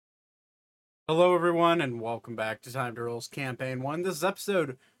Hello, everyone, and welcome back to Time to Roll's Campaign 1. This is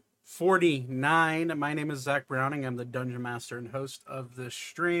episode 49. My name is Zach Browning. I'm the Dungeon Master and host of this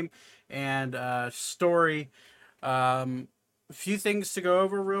stream and story. A few things to go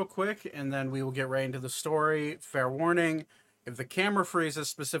over real quick, and then we will get right into the story. Fair warning, if the camera freezes,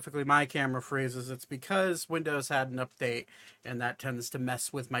 specifically my camera freezes, it's because Windows had an update, and that tends to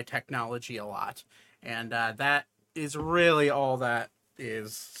mess with my technology a lot. And that is really all that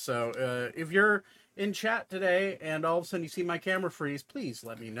is. So if you're in chat today and all of a sudden you see my camera freeze, please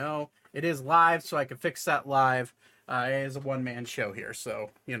let me know. It is live, so I can fix that live. It is a one-man show here,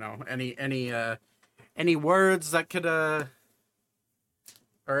 so you know, any words that could or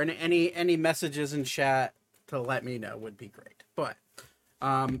any messages in chat to let me know would be great. But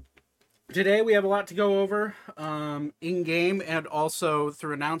today we have a lot to go over in game and also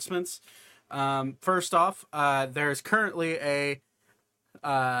through announcements. First off, there's currently a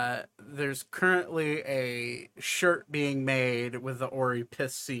shirt being made with the Ori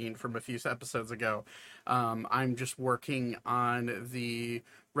piss scene from a few episodes ago. I'm just working on the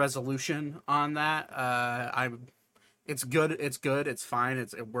resolution on that. It's good, it's fine,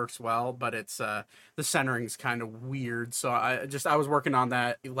 it works well, but it's the centering's kind of weird. So I was working on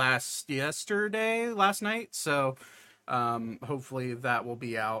that last night. So hopefully that will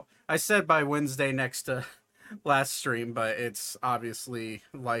be out. I said by Wednesday next to last stream, but it's obviously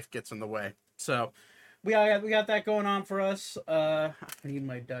life gets in the way. So we got that going on for us. I need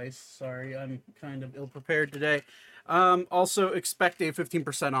my dice. Sorry, I'm kind of ill prepared today. Also expect a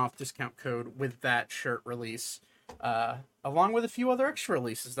 15% off discount code with that shirt release, along with a few other extra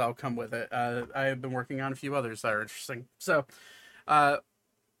releases that'll come with it. I have been working on a few others that are interesting. So get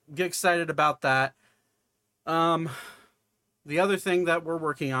excited about that. The other thing that we're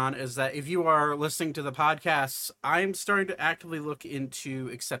working on is that if you are listening to the podcasts, I'm starting to actively look into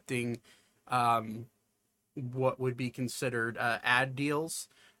accepting what would be considered ad deals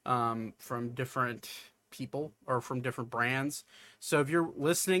from different people or from different brands. So if you're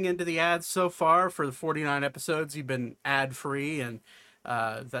listening into the ads so far for the 49 episodes, you've been ad free, and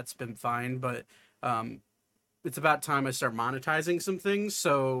that's been fine. But it's about time I start monetizing some things.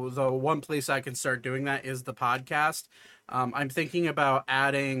 So the one place I can start doing that is the podcast. I'm thinking about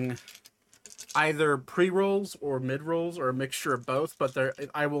adding either pre-rolls or mid-rolls or a mixture of both, but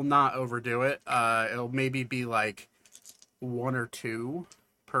I will not overdo it. It'll maybe be like 1 or 2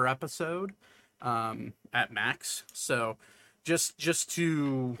 per episode at max. So just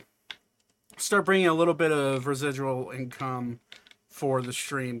to start bringing a little bit of residual income for the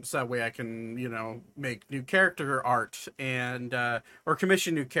stream, so that way I can, make new character art and or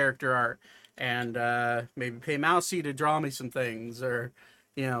commission new character art and maybe pay Mousy to draw me some things, or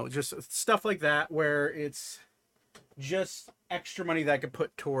just stuff like that, where it's just extra money that I could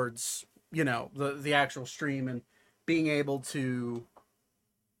put towards the actual stream and being able to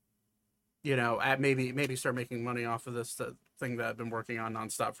maybe start making money off of this thing that I've been working on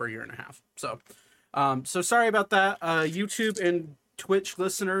nonstop for a year and a half. So so sorry about that, YouTube and Twitch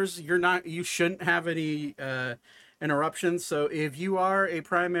listeners. You shouldn't have any interruptions. So if you are a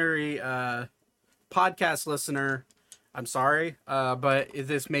primary podcast listener, I'm sorry, but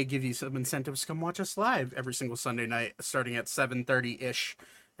this may give you some incentives to come watch us live every single Sunday night, starting at 7:30 ish.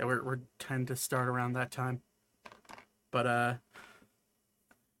 And we tend to start around that time. But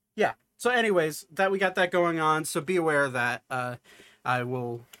yeah. So anyways, we got that going on. So be aware of that. I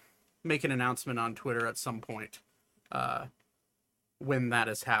will make an announcement on Twitter at some point when that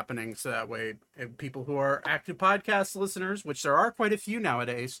is happening, so that way people who are active podcast listeners, which there are quite a few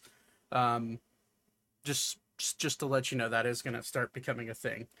nowadays, just to let you know, that is going to start becoming a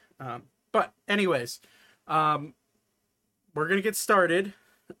thing. But anyways, we're going to get started.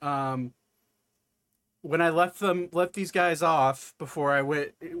 When I left these guys off before I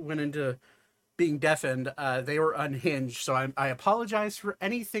went into being deafened, they were unhinged, so I apologize for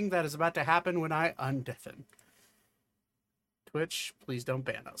anything that is about to happen when I undeafen. Twitch, please don't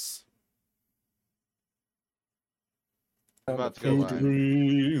ban us. I'm about to go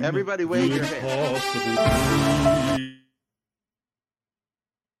live. Everybody wave your hand.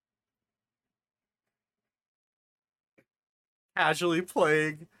 Casually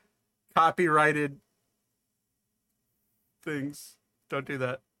playing copyrighted things. Don't do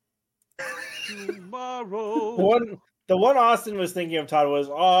that. Tomorrow. The one Austin was thinking of, Todd, was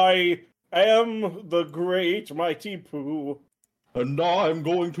I am the great mighty Pooh, and I'm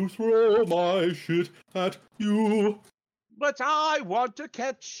going to throw my shit at you. But I want to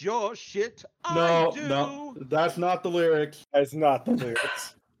catch your shit. No, that's not the lyrics. That's not the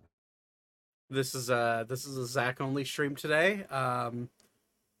lyrics. This is a Zach only stream today.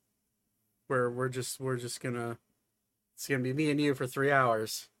 we're just gonna it's gonna be me and you for 3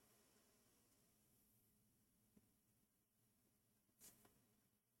 hours.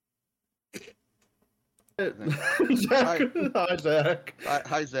 Zach. Hi, Zach.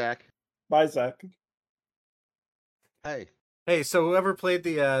 Hi, Zach. Bye, Zach. Hey. Hey, so whoever played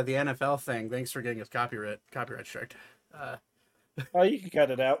the NFL thing, thanks for getting us copyright striked. Oh, you can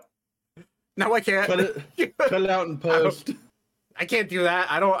cut it out. No, I can't. Cut it out in post. I can't do that.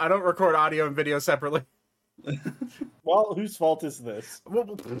 I don't record audio and video separately. Well, whose fault is this?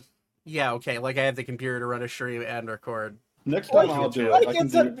 Yeah, okay. Like I have the computer to run a stream and record. Next time I'll do it.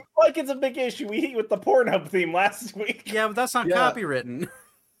 Like it's a big issue. We hit with the Pornhub theme last week. Yeah, but that's not copywritten.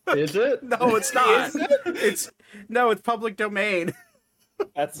 Is it? No, it's not. It's public domain.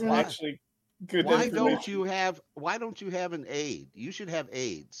 That's actually good. Why don't you have an aid? You should have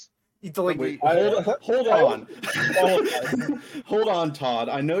aids. Wait, hold on. Hold on, Todd.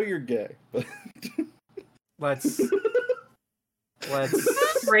 I know you're gay, but let's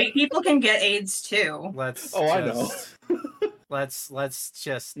straight people can get AIDS too. I know. Let's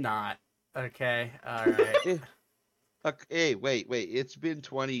just not. Okay. All right. Hey, wait. It's been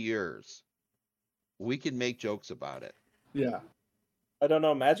 20 years. We can make jokes about it. Yeah. I don't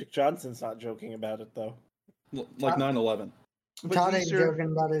know. Magic Johnson's not joking about it though. Like 9/11. Todd ain't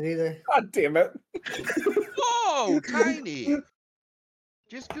joking about it either. God damn it. Whoa, Tiny.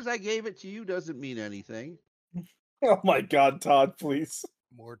 Just because I gave it to you doesn't mean anything. Oh my God, Todd, please.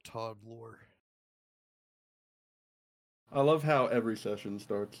 More Todd lore. I love how every session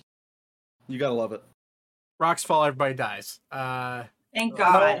starts. You gotta love it. Rocks fall, everybody dies. Thank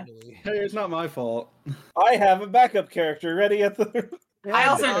God. Hey, it's not my fault. I have a backup character ready at the. I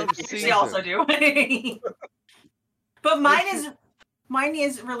also do. But mine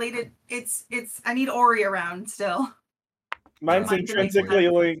is related. It's I need Ori around still. Mine's intrinsically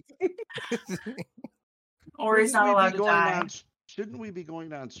linked. Ori's not allowed to die. Shouldn't we be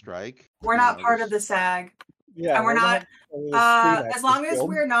going on strike? We're not part of the SAG. Yeah, and we're not as long as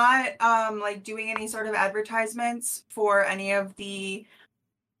we're not like doing any sort of advertisements for any of the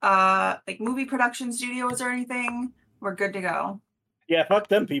like movie production studios or anything, we're good to go. Yeah, fuck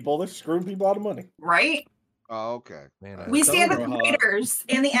them people. They're screwing people out of money. Right? Oh, okay. Man, we stand with the writers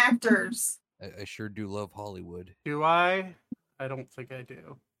and the actors. I sure do love Hollywood. Do I? I don't think I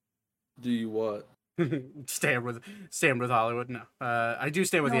do. Do you what? stand with Hollywood. No, I do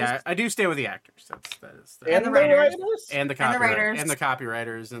stand with the actors. That is and the writers and the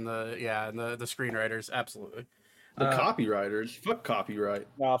copywriters and the screenwriters. Absolutely. The copywriters. Fuck copyright.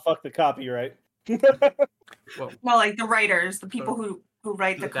 No, fuck the copyright. Well, like the writers, the people who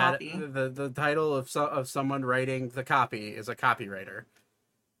write the copy. The title of someone writing the copy is a copywriter.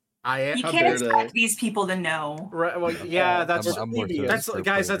 You can't expect these people to know. Right. Well, yeah, that's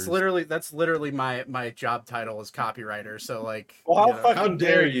guys. That's writers. literally my job title is copywriter. So like, well, how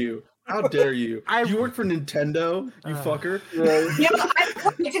dare you? How dare you? You work for Nintendo, you fucker. Yeah, I've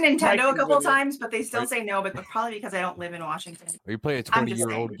worked to Nintendo a couple of times, but they still say no. But probably because I don't live in Washington. Are you playing a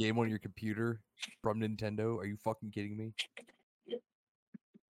 20-year-old game on your computer from Nintendo? Are you fucking kidding me?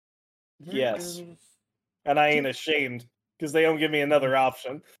 Yes. And I ain't ashamed because they don't give me another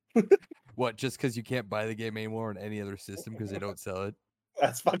option. What? Just because you can't buy the game anymore on any other system because they don't sell it?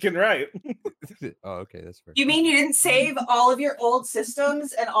 That's fucking right. Oh, okay, that's fair. You mean you didn't save all of your old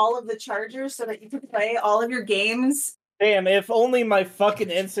systems and all of the chargers so that you could play all of your games? Damn, if only my fucking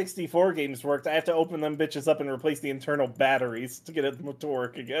N64 games worked. I have to open them bitches up and replace the internal batteries to get it to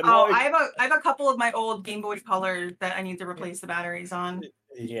work again. Oh, I have a couple of my old Game Boy Color that I need to replace the batteries on.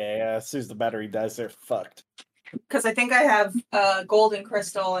 Yeah, as soon as the battery dies, they're fucked. Because I think I have gold and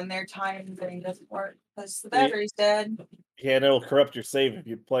crystal, and their time thing doesn't work because the battery's dead. Yeah, and it'll corrupt your save if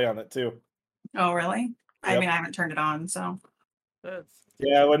you play on it too. Oh, really? Yep. I mean, I haven't turned it on, so.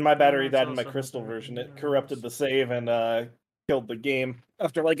 Yeah, when my battery died in my crystal version, it corrupted the save and killed the game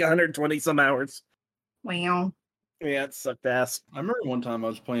after like 120 some hours. Wow. Yeah, it sucked ass. I remember one time I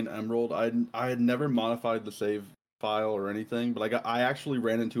was playing Emerald. I had never modified the save file or anything, but I actually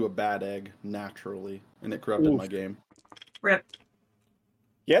ran into a bad egg naturally, and it corrupted my game. Rip.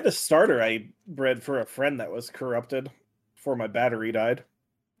 Yeah, the starter I bred for a friend that was corrupted before my battery died.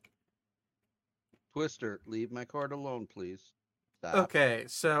 Twister, leave my card alone, please. Stop. Okay,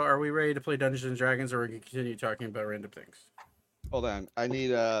 so are we ready to play Dungeons and Dragons, or are we going to continue talking about random things? Hold on. I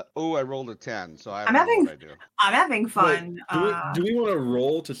need I rolled a 10, so I'm having what I do. I'm having fun. Wait, do we want to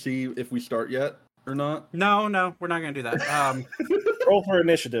roll to see if we start yet or not? No, we're not going to do that. Roll for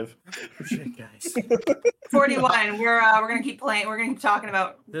initiative. Shit, guys. 41. We're gonna keep playing. We're gonna keep talking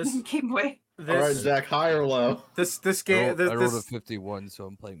about this Game Boy. All right, Zach, high or low? This game. I rolled a 51, so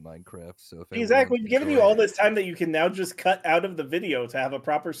I'm playing Minecraft. So if Zach, we've given you all this time that you can now just cut out of the video to have a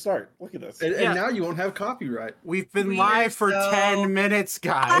proper start. Look at this. And now you won't have copyright. We've been live for 10 minutes,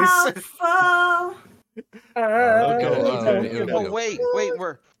 guys. Alpha. Wait,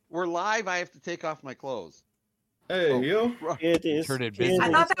 we're live. I have to take off my clothes. Hey, yo. It is. I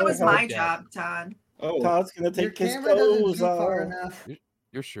thought that was my job, Todd. Oh, Todd's gonna take his Camera doesn't clothes zoom off. far enough.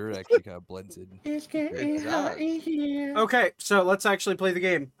 Your shirt actually kind of blends in. Okay, so let's actually play the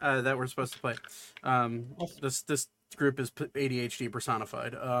game that we're supposed to play. This group is ADHD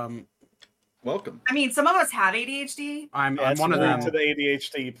personified. Welcome. I mean, some of us have ADHD. I'm one of them. To the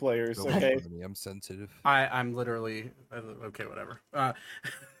ADHD players, okay? I'm sensitive. I'm literally okay. Whatever. I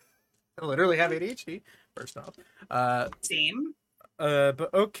literally have ADHD. First off, Same.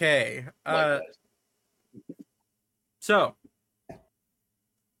 but okay. So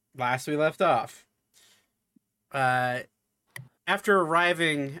last we left off. After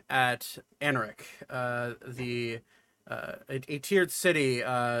arriving at Ammriel, a tiered city,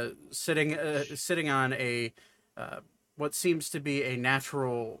 sitting on a what seems to be a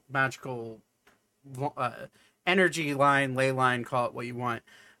natural magical energy line, ley line, call it what you want.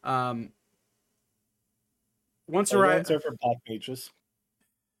 Once arrived, are for black mages.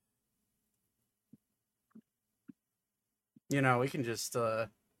 You know, we can just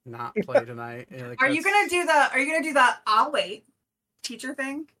not play tonight. Are you gonna do the I'll wait teacher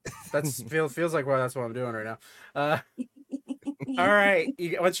thing? Feels like that's what I'm doing right now. All right.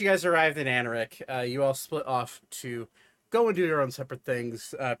 Once you guys arrived in Ammriel, you all split off to go and do your own separate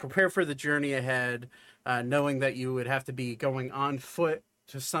things. Prepare for the journey ahead, knowing that you would have to be going on foot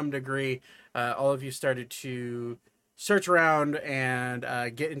to some degree. All of you started to search around and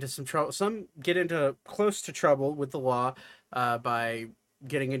get into some trouble. Some get into close to trouble with the law by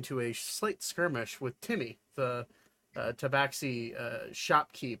getting into a slight skirmish with Timmy, the tabaxi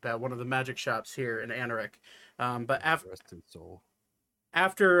shopkeep at one of the magic shops here in Ammriel. But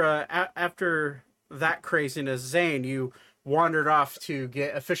after that craziness, Zane, you wandered off to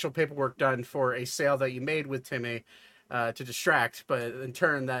get official paperwork done for a sale that you made with Timmy to distract, but in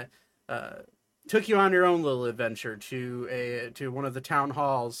turn that took you on your own little adventure to one of the town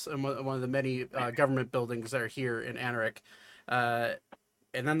halls and one of the many government buildings that are here in Ammriel.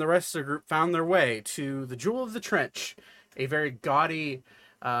 And then the rest of the group found their way to the Jewel of the Trench, a very gaudy,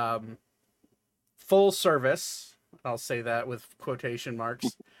 full service, I'll say that with quotation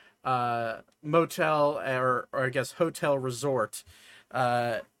marks, motel or I guess hotel resort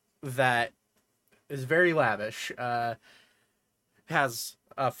that is very lavish, has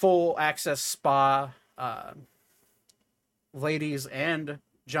a full access spa, ladies and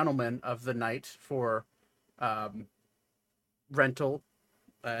gentlemen of the night for rental,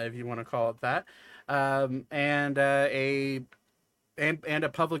 if you want to call it that, and a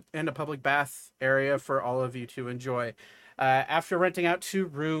public bath area for all of you to enjoy. After renting out 2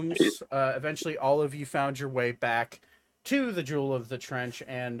 rooms, eventually all of you found your way back to the Jewel of the Trench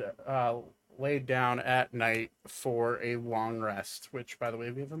and laid down at night for a long rest. Which, by the way,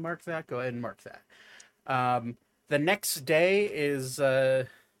 if you haven't marked that, go ahead and mark that. The next day is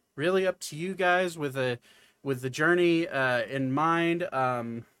really up to you guys with the journey in mind,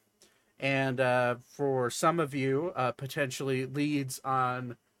 and for some of you, potentially leads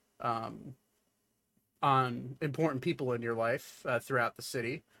on important people in your life throughout the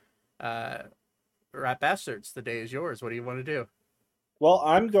city. Rat Bastards, the day is yours. What do you want to do? Well,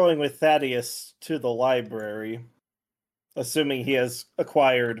 I'm going with Thaddeus to the library, assuming he has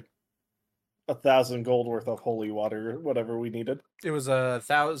acquired 1,000 gold worth of holy water, whatever we needed. It was a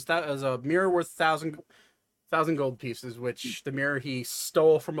mirror worth 1,000 gold pieces, which the mirror he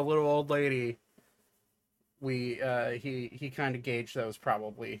stole from a little old lady. He kind of gauged that was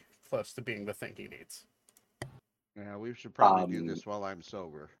probably close to being the thing he needs. Yeah, we should probably do this while I'm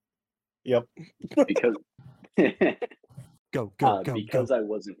sober. Yep. Because go. Because I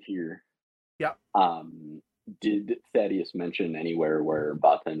wasn't here. Yep. Did Thaddeus mention anywhere where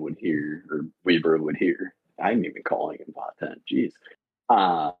Batan would hear or Weaver would hear? I'm even calling him Batan. Jeez.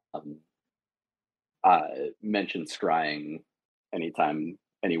 Mention scrying anytime,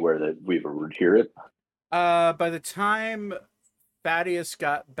 anywhere that Weaver would hear it. By the time Thaddeus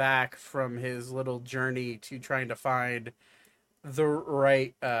got back from his little journey to trying to find the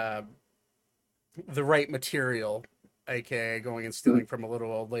right material, aka going and stealing from a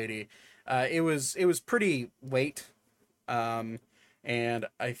little old lady, it was pretty late, and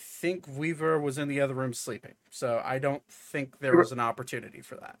I think Weaver was in the other room sleeping, so I don't think there was an opportunity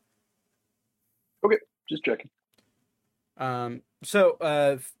for that. Okay, just checking.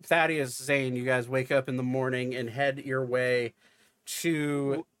 Thaddeus, Zane, you guys wake up in the morning and head your way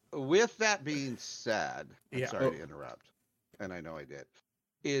to. With that being said, I'm Yeah. sorry to interrupt, and I know I did.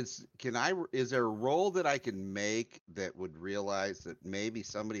 Is there a role that I can make that would realize that maybe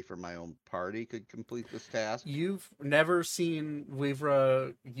somebody from my own party could complete this task? You've never seen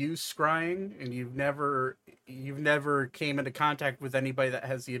Weavra use scrying, and you've never came into contact with anybody that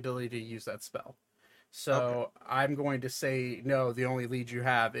has the ability to use that spell. So okay. I'm going to say no. The only lead you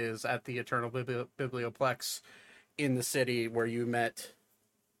have is at the Eternal Biblioplex in the city where you met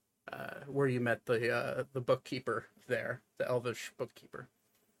the bookkeeper there, the Elvish bookkeeper.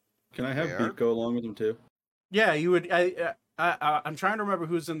 Can I have Beat go along with him too? Yeah, you would. I'm trying to remember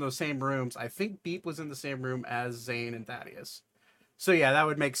who's in those same rooms. I think Beep was in the same room as Zane and Thaddeus. So yeah, that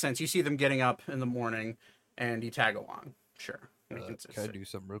would make sense. You see them getting up in the morning, and you tag along. Sure. Can I do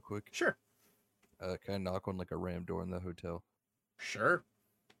something real quick? Sure. Can I knock on like a ram door in the hotel? Sure.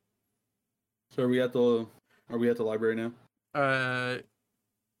 So are we at the library now?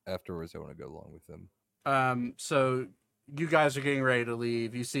 Afterwards, I want to go along with them. So you guys are getting ready to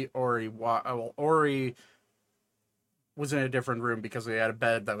leave. You see Ori. Ori was in a different room because he had a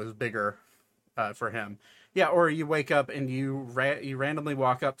bed that was bigger for him. Yeah, Ori, you wake up and you randomly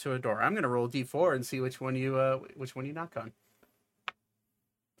walk up to a door. I'm gonna roll D4 and see which one you knock on.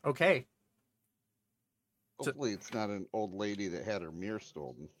 Okay. Hopefully, it's not an old lady that had her mirror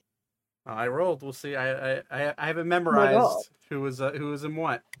stolen. I rolled. We'll see. I haven't memorized who was in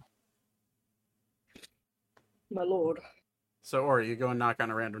what. My lord. So, Ori, you go and knock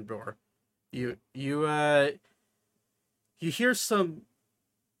on a random door. You hear some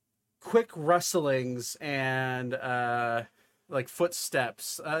quick rustlings and like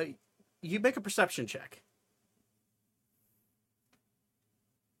footsteps. You make a perception check.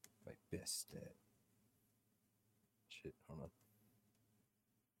 My best stat. Shit, hold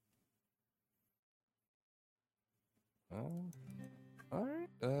on. All right.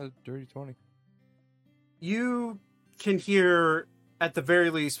 Dirty 20. You can hear at the very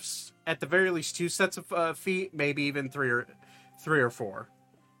least 2 sets of feet, maybe even three or four,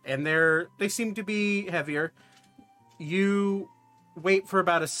 and they seem to be heavier. You wait for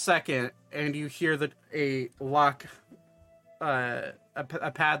about a second, and you hear a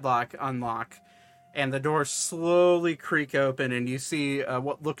padlock unlock, and the door slowly creak open, and you see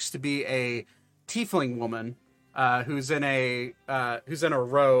what looks to be a tiefling woman who's in a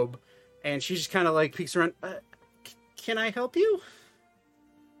robe, and she just kind of like peeks around. Can I help you?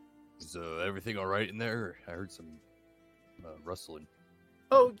 Is everything all right in there? I heard some rustling.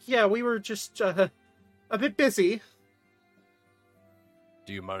 Oh yeah, we were just a bit busy.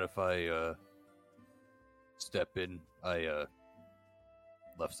 Do you mind if I step in? I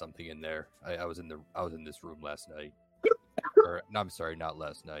left something in there. I was in this room last night. Or no, I'm sorry, not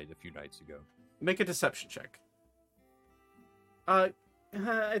last night. A few nights ago. Make a deception check.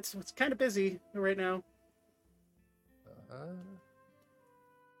 It's kind of busy right now.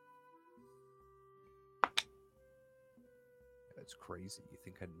 That's crazy. You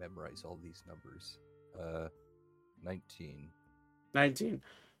think I'd memorize all these numbers? 19. 19.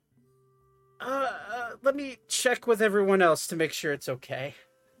 Let me check with everyone else to make sure it's okay.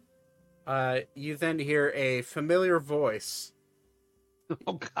 You then hear a familiar voice.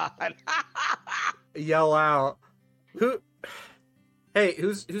 Oh God! Yell out, Hey,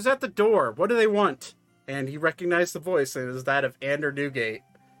 who's at the door? What do they want?" And he recognized the voice, and it was that of Ander Newgate.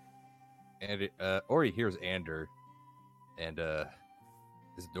 And Ori hears Ander, and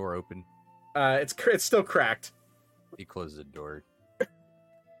is the door open? It's still cracked. He closes the door.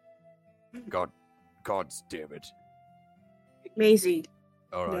 God's damn it. Maisie.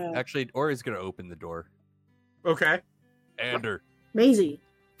 All right. No. Actually, Ori's gonna open the door. Okay. Ander. Maisie.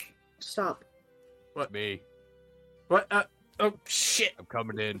 Stop. What? Me. What? Oh shit! I'm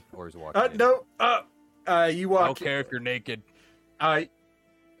coming in. Ori's walking in. No. You walk. I don't care if you're naked.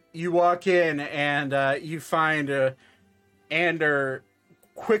 You walk in and you find Ander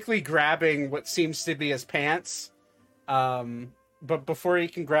quickly grabbing what seems to be his pants. But before he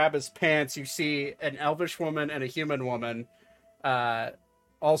can grab his pants, you see an elvish woman and a human woman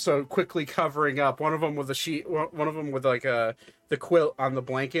also quickly covering up. One of them with a sheet, one of them with like the quilt on the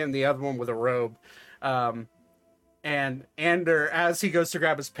blanket, and the other one with a robe. And Ander, as he goes to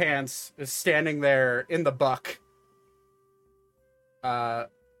grab his pants, is standing there in the buck. And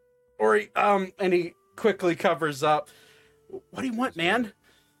he quickly covers up. What do you want, man?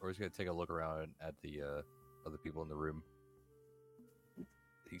 Or he's gonna take a look around at the other people in the room.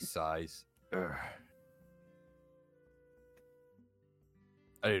 He sighs. Ugh.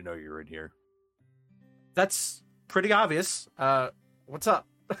 I didn't know you were in here. That's pretty obvious. What's up?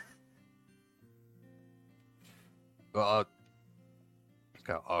 Well, it's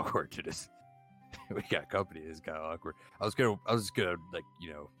kind of awkward to just. We got company. It's kind of awkward. I was just gonna like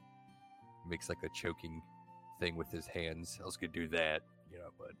makes like a choking thing with his hands. I was gonna do that,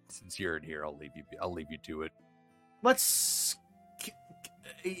 but since you're in here, I'll leave you to it. Let's.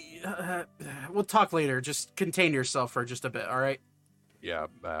 We'll talk later. Just contain yourself for just a bit, all right? Yeah.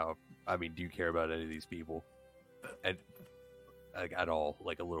 I mean, do you care about any of these people? And like at all?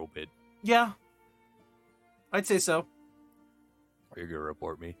 Like a little bit? Yeah. I'd say so. Are you gonna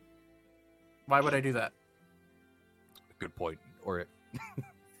report me? Why would I do that? Good point. Or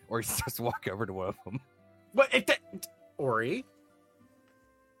he's just walk over to one of them. What? Ori?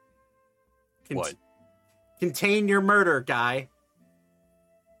 What? Contain your murder, guy.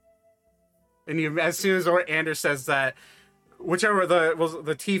 And as soon as Anders says that, whichever was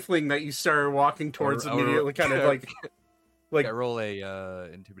the tiefling that you started walking towards immediately, kind of like I roll a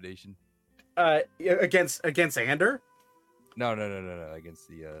intimidation. Against Ander? No. Against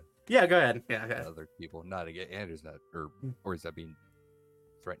the yeah, go ahead. Yeah, okay. Other people, not again. Anders not, or is that being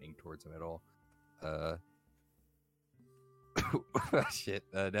threatening towards him at all? Shit.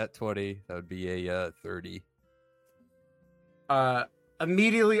 Nat 20. That would be a 30.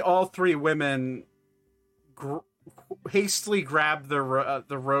 Immediately, all three women hastily grab the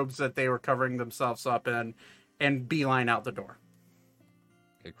robes that they were covering themselves up in and beeline out the door.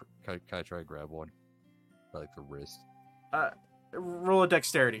 Okay, can I try to grab one? By, like the wrist. Roll a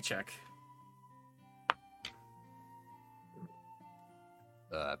dexterity check.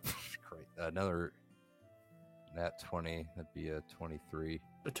 Great. Another nat 20. That'd be a 23.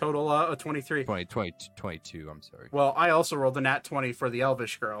 A total of 23. 22, I'm sorry. Well, I also rolled a nat 20 for the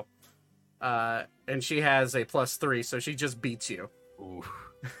Elvish girl. And she has a +3, so she just beats you. Ooh.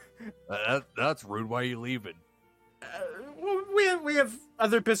 That's rude. Why are you leaving? We have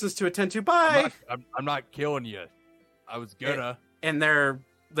other business to attend to. Bye. I'm not killing you. I was gonna. And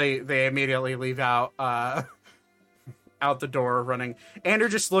they immediately leave out out the door running. Andrew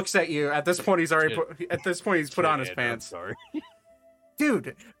just looks at you. At this point, he's already put on his pants. I'm sorry,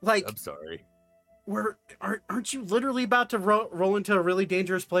 dude. Like, I'm sorry. Aren't you literally about to roll into a really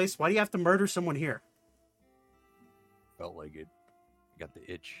dangerous place? Why do you have to murder someone here? Felt like it. Got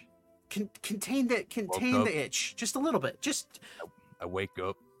the itch. Contain the itch just a little bit. Just I wake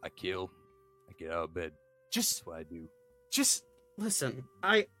up, I kill, I get out of bed. That's what I do. Just listen.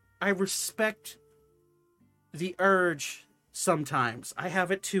 I respect the urge sometimes. I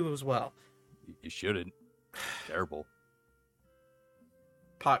have it too as well. You shouldn't. Terrible.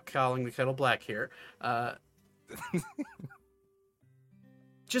 Pot calling the kettle black here. Let's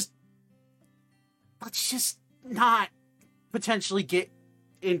just not potentially get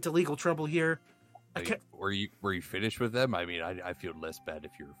into legal trouble here. Were you finished with them? I mean, I feel less bad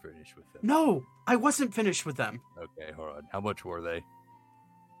if you were finished with them. No, I wasn't finished with them. Okay, hold on. How much were they?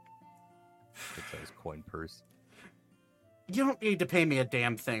 It's his coin purse. You don't need to pay me a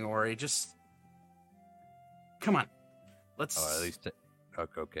damn thing, Ori. Just come on. Let's. Oh, at least.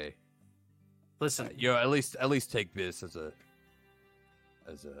 Okay. Listen. At least take this as a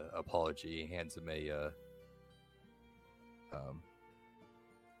apology. He hands him a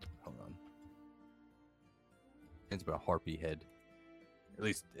hold on. Hands him a harpy head. At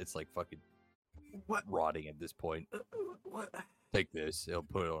least it's like fucking what? Rotting at this point. What? Take this. He'll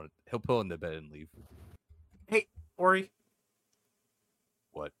put it in the bed and leave. Hey, Ori.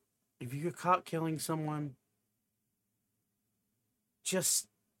 What? If you get caught killing someone, just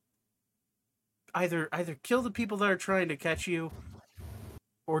either kill the people that are trying to catch you,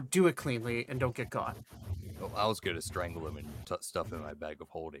 or do it cleanly and don't get caught. Well, I was gonna strangle him and stuff in my bag of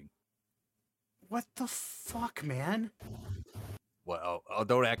holding. What the fuck, man? Well,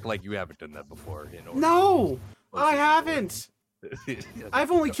 don't act like you haven't done that before. No, I haven't. I've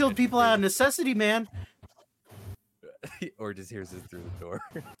only killed people out of necessity, man. Or just hears it through the door.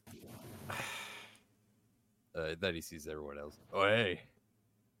 Then he sees everyone else. Oh, hey.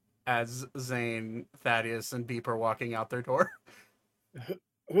 As Zane, Thaddeus, and Beep are walking out their door.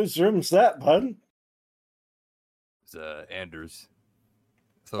 Whose room's that, bud? It's Anders.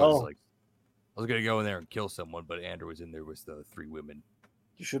 So I was gonna go in there and kill someone, but Andrew was in there with the three women.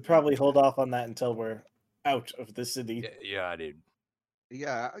 You should probably hold off on that until we're out of the city. Yeah, I did.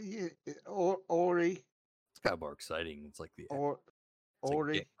 Yeah, Ori. It's kind of more exciting. It's like Ori. Like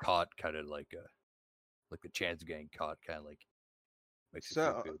getting caught, kind of like the chance of getting caught, kind of like makes you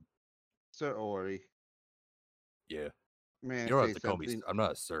feel good. Sir Ori. Yeah. Man, you don't have to call me. I'm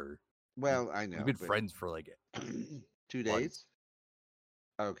not a sir. Well, I know. We've been friends for like 2 days.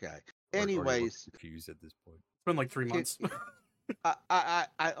 Okay. Or Anyways, confused at this point. It's been like 3 months. I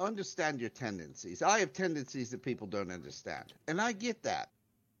understand your tendencies. I have tendencies that people don't understand, and I get that.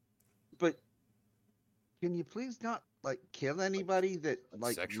 But can you please not like kill anybody that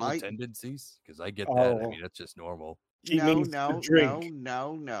like sexual might... tendencies? Because I get that. I Oh. mean, that's just normal. He No, means to no, no, drink.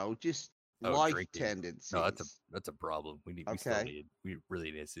 no. Just Oh, life drinking. tendencies. No, that's a problem. We Okay. we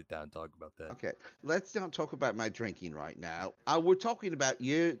really need to sit down and talk about that. Okay, let's not talk about my drinking right now. We're talking about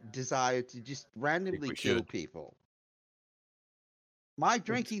your desire to just randomly we kill should. people. My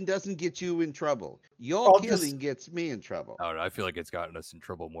drinking doesn't get you in trouble. Your I'll killing just- gets me in trouble. I don't know. I feel like it's gotten us in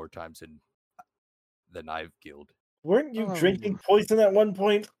trouble more times than I've killed. Weren't you Oh. drinking poison at one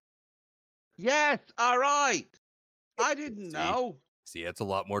point? Yes, all right. I didn't know. See, that's a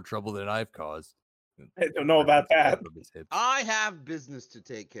lot more trouble than I've caused. I don't know about that. I have business to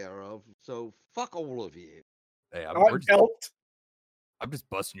take care of, so fuck all of you. Hey, I've helped. I'm just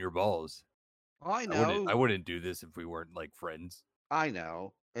busting your balls. I know. I wouldn't do this if we weren't like friends. I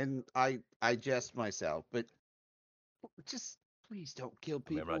know, and I jest myself, but just please don't kill I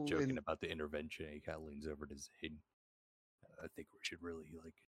mean, people. I'm not joking and... about the intervention. He kind of leans over to Zane. I think we should really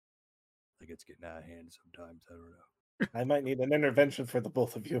like it's getting out of hand sometimes. I don't know. I might need an intervention for the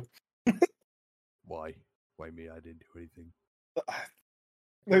both of you. Why? Why me? I didn't do anything.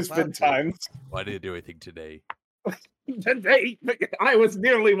 There's been times. Well, I didn't do anything today. Today, I was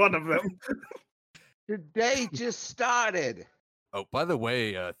nearly one of them. The day just started. Oh, by the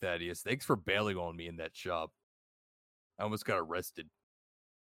way, Thaddeus, thanks for bailing on me in that shop. I almost got arrested.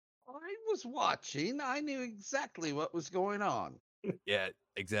 I was watching. I knew exactly what was going on. Yeah,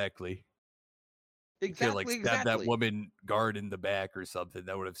 exactly. Exactly. You could stab that woman guard in the back or something.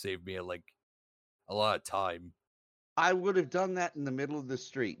 That would have saved me a lot of time. I would have done that in the middle of the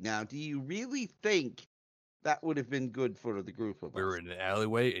street. Now, do you really think that would have been good for the group of us? We were in an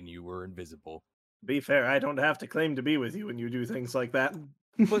alleyway and you were invisible. Be fair, I don't have to claim to be with you when you do things like that.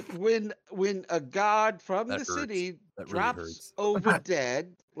 But when a guard from That the hurts. city That really drops hurts. over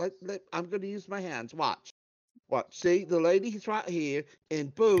dead, I'm going to use my hands. Watch. See, the lady's right here,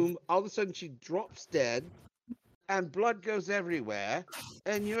 and boom, all of a sudden she drops dead, and blood goes everywhere,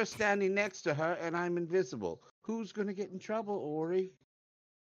 and you're standing next to her, and I'm invisible. Who's going to get in trouble, Ori?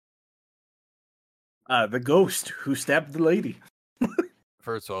 The ghost who stabbed the lady.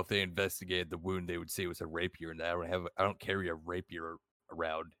 First of all, if they investigated the wound, they would say it was a rapier, and I don't carry a rapier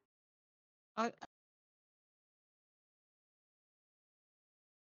around.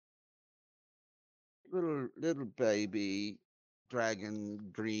 Little baby dragon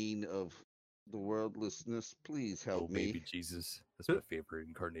green of the worldlessness, please help me. Baby Jesus, that's my favorite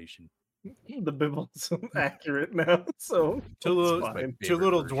incarnation. The Bible's accurate now, so Two little version.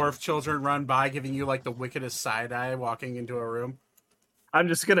 dwarf children run by, giving you like the wickedest side eye, walking into a room. I'm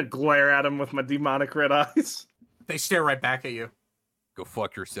just gonna glare at him with my demonic red eyes. They stare right back at you. Go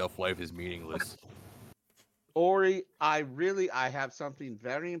fuck yourself. Life is meaningless. Ori, I have something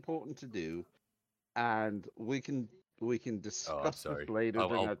very important to do, and we can discuss this later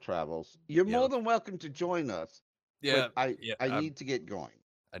during our travels. You're more than welcome to join us. Yeah, but I need to get going.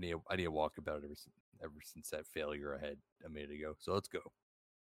 I need a walkabout ever since that failure I had a minute ago. So let's go.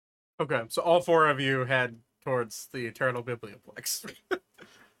 Okay, so all four of you head towards the Eternal Biblioplex.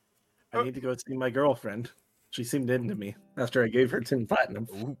 I need to go see my girlfriend. She seemed into me after I gave her 10 platinum.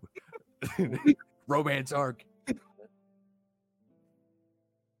 Ooh. Romance arc.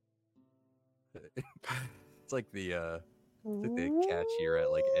 It's like the cashier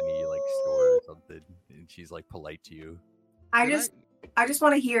at like any like store or something, and she's like polite to you. I just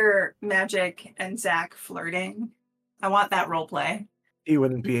want to hear Magic and Zach flirting. I want that role play. He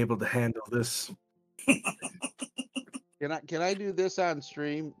wouldn't be able to handle this. Can I do this on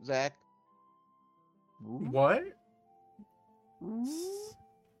stream, Zach? What?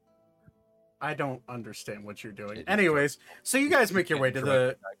 I don't understand what you're doing. Anyways, so you guys make your way to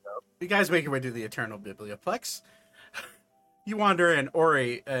the Eternal Biblioplex. You wander in.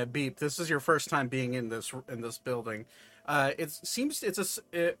 Ori, Beep, this is your first time being in this building. On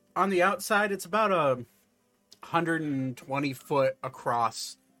the outside, it's about a 120 foot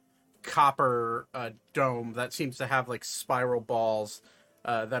across copper dome that seems to have like spiral balls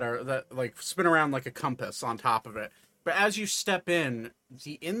that like spin around like a compass on top of it. But as you step in,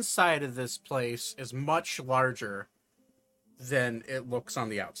 the inside of this place is much larger than it looks on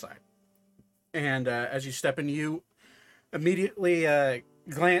the outside. And as you step in, you immediately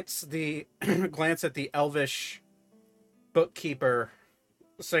glance at the elvish bookkeeper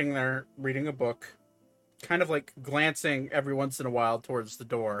sitting there reading a book, kind of like glancing every once in a while towards the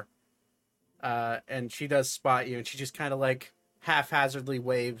door. And she does spot you, and she just kind of like haphazardly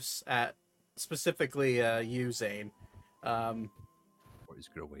waves at specifically you, Zane. Or he's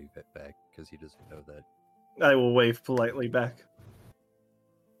gonna wave it back because he doesn't know that. I will wave politely back.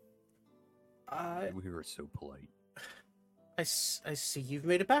 We were so polite. I see you've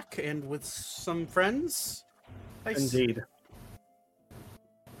made it back, and with some friends. Indeed.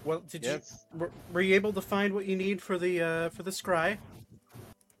 Well, were you able to find what you need for the scry?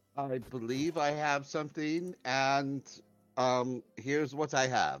 I believe I have something, and here's what I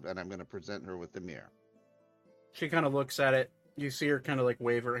have, and I'm going to present her with the mirror. She kind of looks at it. You see her kind of like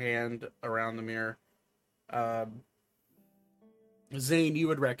wave her hand around the mirror. Zane, you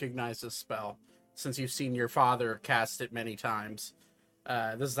would recognize this spell since you've seen your father cast it many times.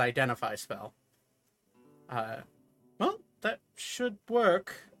 This is the Identify spell. Well, that should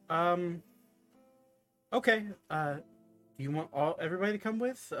work. Okay. Do you want everybody to come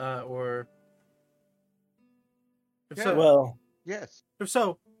with, or? If Yeah. so, Well, yes. If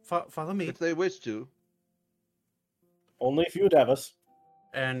so, follow me. If they wish to. Only if you would have us.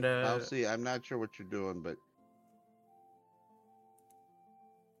 And I'll see. I'm not sure what you're doing, but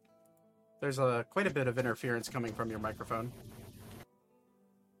there's quite a bit of interference coming from your microphone.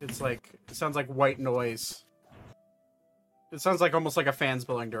 It sounds like white noise. It sounds like almost like a fan's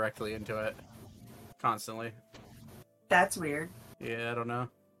blowing directly into it, constantly. That's weird. Yeah, I don't know.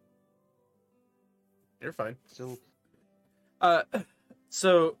 You're fine.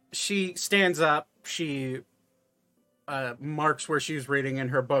 So she stands up. She marks where she was reading in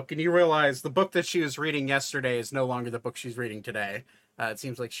her book, and you realize the book that she was reading yesterday is no longer the book she's reading today. It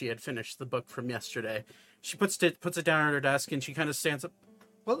seems like she had finished the book from yesterday. She puts it down at her desk, and she kind of stands up.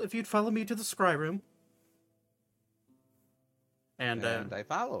 Well, if you'd follow me to the scry room. And I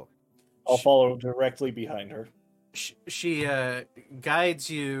follow. I'll follow directly behind her. She guides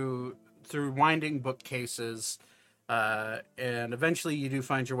you through winding bookcases, and eventually you do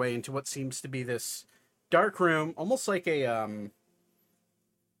find your way into what seems to be this dark room, almost like a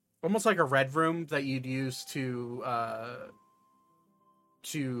red room that you'd use to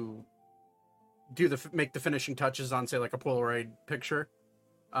make the finishing touches on, say, like a Polaroid picture.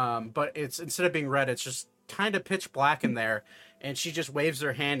 But it's, instead of being red, it's just kind of pitch black in there, and she just waves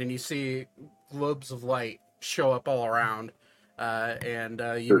her hand, and you see globes of light show up all around. For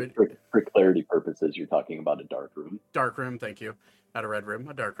clarity purposes, you're talking about a dark room. Dark room, thank you. Not a red room,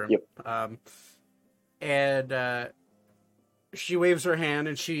 a dark room. Yep. She waves her hand,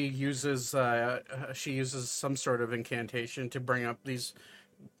 and she uses some sort of incantation to bring up these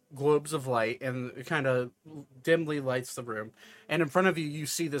globes of light, and it kind of dimly lights the room. And in front of you, you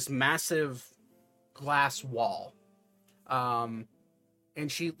see this massive glass wall. And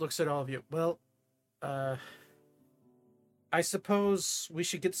she looks at all of you. Well, I suppose we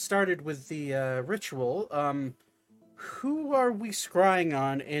should get started with the ritual. Who are we scrying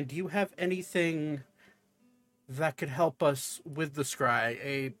on, and do you have anything that could help us with the scry?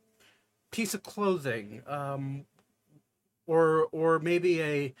 A piece of clothing, or maybe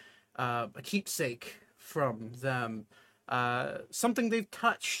a keepsake from them, something they've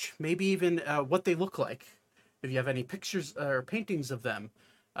touched, maybe even what they look like. If you have any pictures or paintings of them,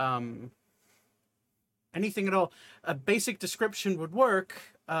 anything at all. A basic description would work,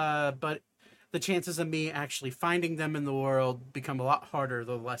 but the chances of me actually finding them in the world become a lot harder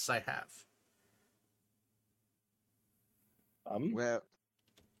the less I have. Well,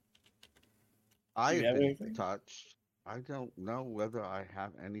 I have been touched. I don't know whether I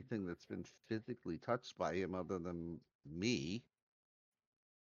have anything that's been physically touched by him other than me.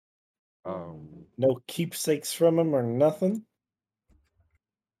 No keepsakes from him or nothing?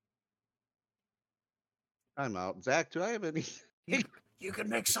 I'm out. Zach, do I have any? You can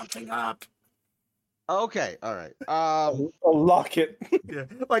make something up. Okay, all right. I'll lock it. Yeah,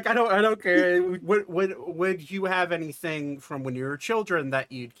 like I don't care. Would you have anything from when you were children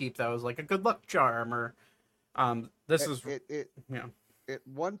that you'd keep that was like a good luck charm, or this is yeah. At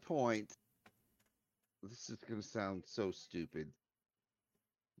one point, this is gonna sound so stupid,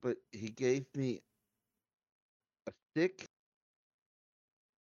 but he gave me a stick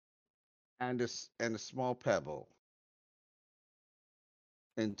and a small pebble,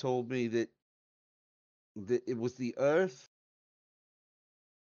 and told me that it was the earth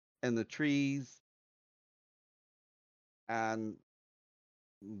and the trees and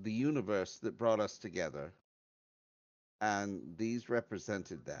the universe that brought us together, and these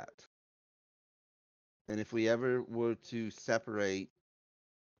represented that. And if we ever were to separate,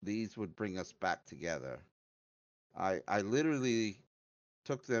 these would bring us back together. I literally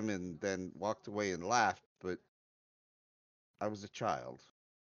took them and then walked away and laughed, but I was a child.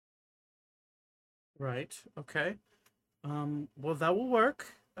 Right. Okay. Well, that will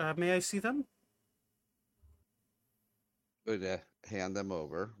work. May I see them? Would hand them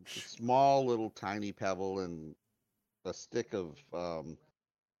over. A small little tiny pebble and a stick of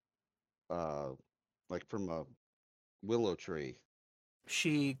like from a willow tree.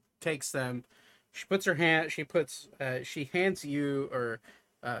 She takes them. She puts her hand. She hands you, or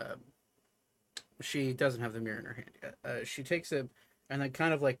she doesn't have the mirror in her hand yet. She takes it and then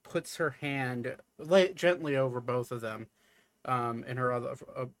kind of like puts her hand gently over both of them, in her other,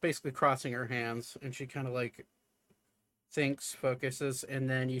 basically crossing her hands, and she kind of like thinks, focuses, and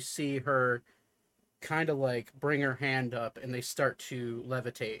then you see her kind of like bring her hand up, and they start to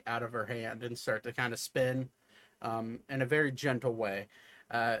levitate out of her hand and start to kind of spin, in a very gentle way.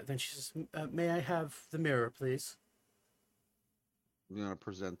 Then she says, "May I have the mirror, please?" I'm gonna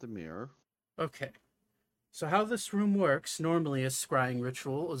present the mirror. Okay. So how this room works normally, a scrying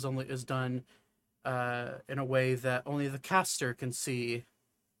ritual is done in a way that only the caster can see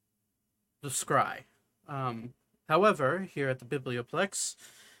the scry. However, here at the Biblioplex,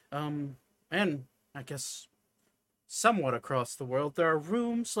 and I guess somewhat across the world, there are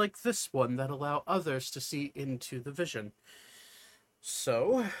rooms like this one that allow others to see into the vision.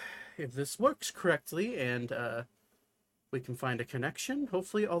 So, if this works correctly and we can find a connection,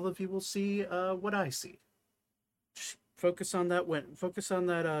 hopefully all of you will see what I see. Just focus on that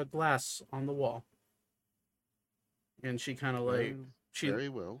glass on the wall. And she kind of like very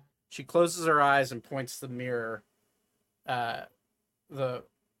well. She closes her eyes and points the mirror, the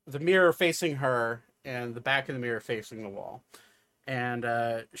mirror facing her and the back of the mirror facing the wall. And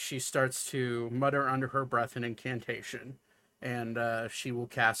she starts to mutter under her breath an incantation, and she will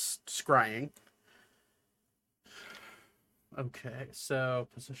cast scrying. Okay, so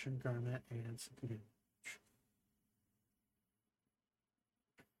position, garment, and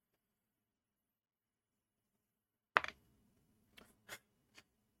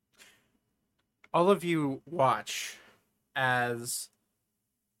all of you watch as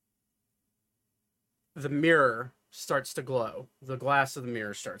the mirror starts to glow. The glass of the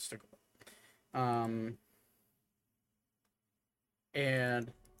mirror starts to glow.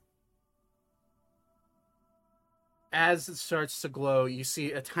 And as it starts to glow, you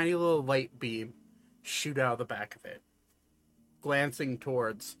see a tiny little light beam shoot out of the back of it, glancing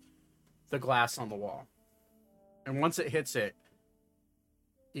towards the glass on the wall. And once it hits it,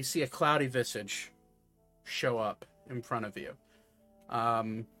 you see a cloudy visage show up in front of you.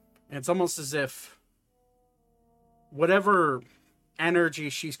 And it's almost as if whatever energy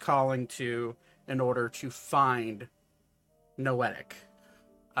she's calling to in order to find Noetic,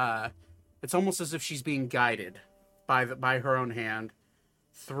 it's almost as if she's being guided by her own hand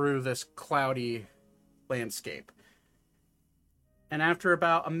through this cloudy landscape. And after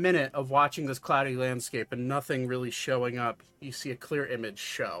about a minute of watching this cloudy landscape and nothing really showing up, you see a clear image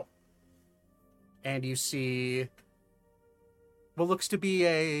show. And you see what looks to be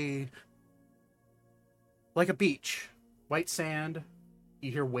a beach. White sand.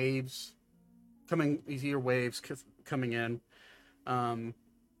 You hear waves coming in.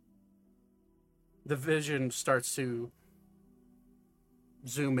 The vision starts to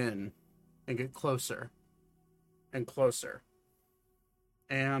zoom in and get closer and closer.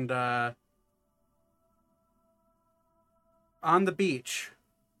 And on the beach,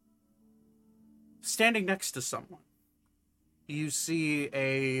 standing next to someone, you see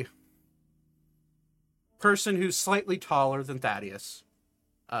a person who's slightly taller than Thaddeus,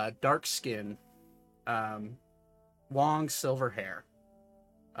 dark skin, long silver hair,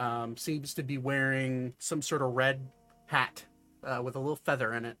 seems to be wearing some sort of red hat with a little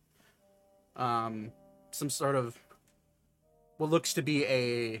feather in it, some sort of what looks to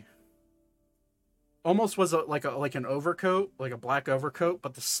be almost like an overcoat, like a black overcoat,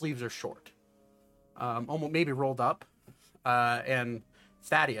 but the sleeves are short, almost maybe rolled up. And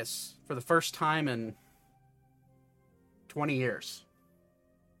Thaddeus, for the first time in 20 years,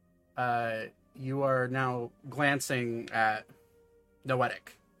 you are now glancing at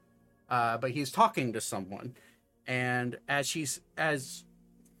Noetic, but he's talking to someone, and as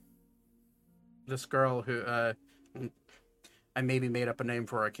this girl who I maybe made up a name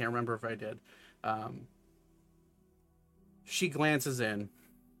for her, I can't remember if I did. She glances in.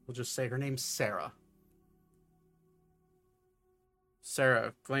 We'll just say her name's Sarah.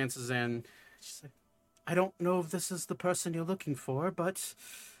 Sarah glances in. She's like, "I don't know if this is the person you're looking for, but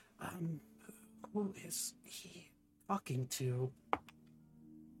who is he talking to?"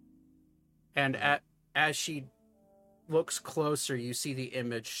 And as she looks closer, you see the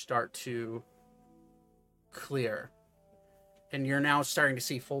image start to clear. And you're now starting to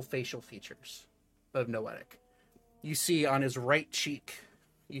see full facial features of Noetic. You see on his right cheek,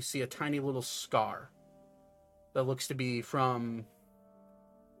 you see a tiny little scar that looks to be from,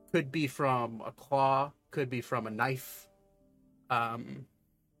 could be from a claw, could be from a knife. But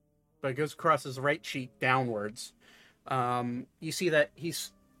it goes across his right cheek downwards. You see that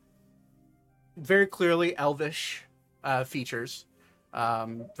he's very clearly elvish features,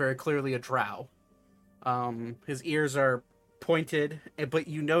 very clearly a drow. His ears are pointed, but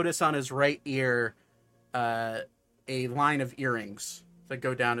you notice on his right ear a line of earrings that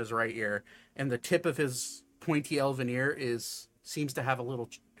go down his right ear, and the tip of his pointy elven ear seems to have a little,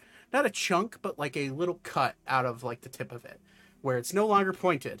 not a chunk, but like a little cut out of like the tip of it, where it's no longer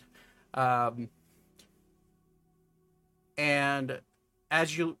pointed. And the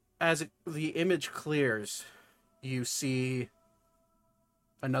image clears, you see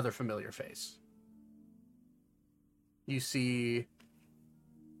another familiar face. You see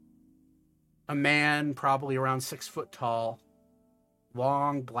a man probably around 6 foot tall,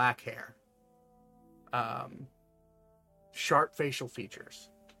 long black hair, sharp facial features.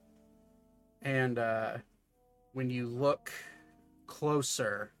 And when you look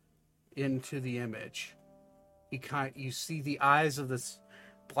closer into the image, you see the eyes of this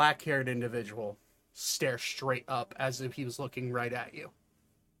black-haired individual stare straight up as if he was looking right at you.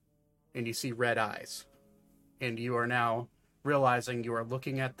 And you see red eyes. And you are now realizing you are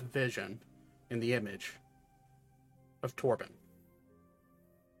looking at the vision in the image of Torben.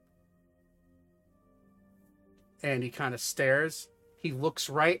 And he kind of stares. He looks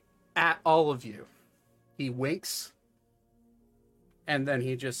right at all of you. He winks. And then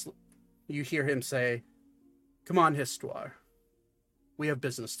you hear him say, "Come on, Histoire. We have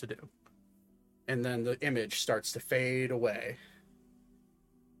business to do." And then the image starts to fade away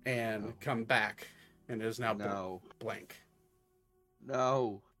and come back, and it is now blank.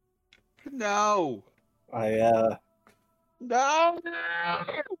 No. No! No!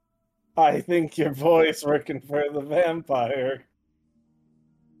 I think your boy's working for the vampire.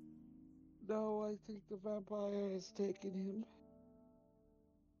 No, I think the vampire has taken him.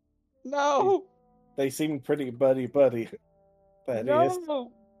 No! They seem pretty buddy-buddy.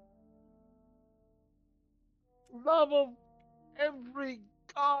 No! Love of every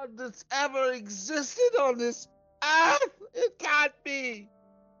god that's ever existed on this earth! It can't be!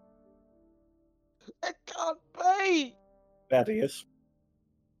 It can't be! Thaddeus.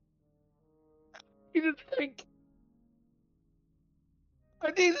 I need a drink!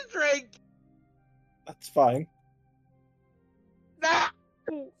 I need a drink! That's fine. No!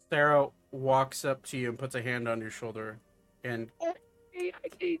 Sarah walks up to you and puts a hand on your shoulder and I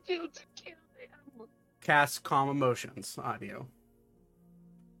need you to kill him! casts calm emotions on you.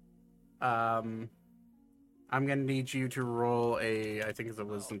 I'm gonna need you to roll I think it's a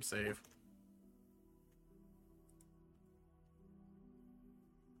wisdom save.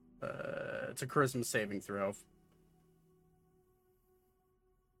 It's a charisma saving throw.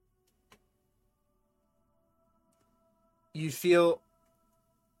 You feel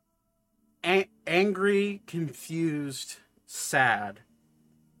angry, confused, sad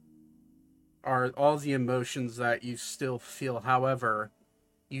are all the emotions that you still feel. However,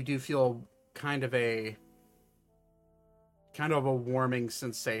 you do feel kind of a warming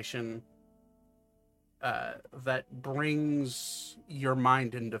sensation that brings your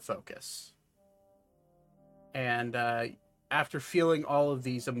mind into focus. And after feeling all of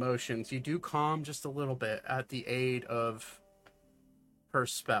these emotions, you do calm just a little bit at the aid of her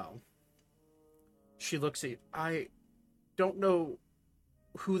spell. She looks at you. I don't know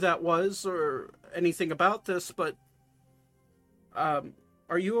who that was or anything about this, but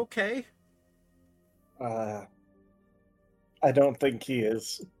are you okay? I don't think he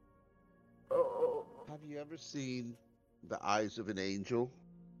is. Oh. Have you ever seen the eyes of an angel?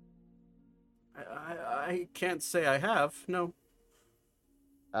 I can't say I have, no.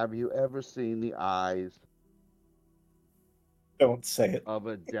 Have you ever seen the eyes Don't say it. of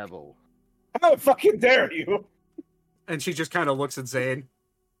a devil? How fucking dare you? And she just kind of looks at Zane.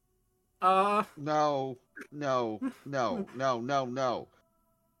 No.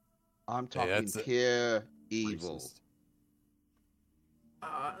 I'm talking pure evil. Racist.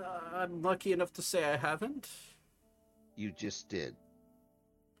 I'm lucky enough to say I haven't. You just did.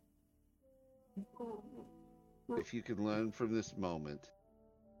 If you can learn from this moment,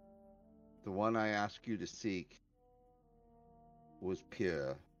 the one I ask you to seek was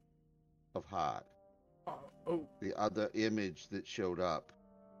pure of heart. Oh. The other image that showed up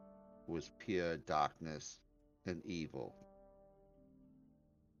was pure darkness and evil.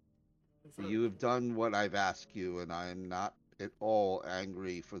 You have done what I've asked you, and I am not at all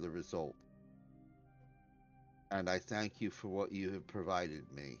angry for the result. And I thank you for what you have provided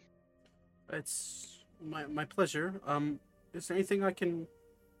me. It's my pleasure. Is there anything I can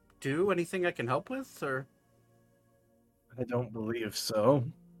do? Anything I can help with? Or I don't believe so.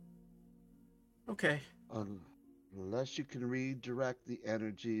 okay. Unless you can redirect the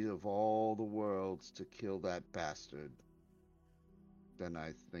energy of all the worlds to kill that bastard, then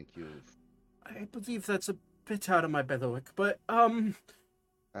I think you've... I believe that's a bit out of my bailiwick, but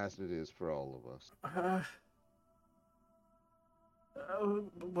As it is for all of us.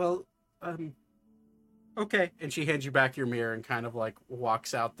 Well, okay. And she hands you back your mirror and kind of like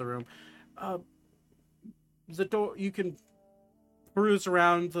walks out the room. The door, you can peruse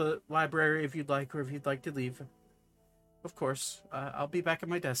around the library if you'd like, or if you'd like to leave. Of course, I'll be back at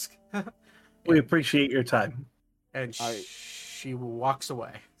my desk. We appreciate your time. And she walks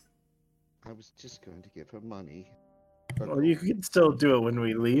away. I was just going to give her money. Well, you can still do it when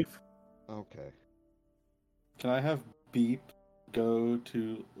we leave. Okay. Can I have Beep go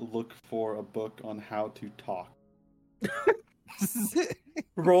to look for a book on how to talk?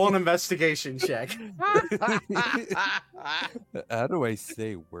 Roll an investigation check. How do I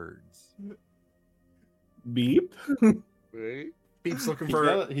say words? Beep? Beep's looking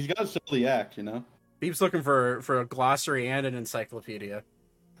He's got to sell the act, you know? Beep's looking for a glossary and an encyclopedia.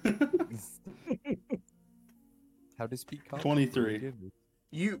 How to speak common? 23.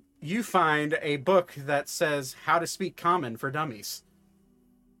 You find a book that says How to Speak Common for Dummies.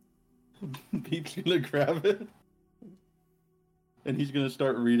 Beep's gonna grab it. And he's gonna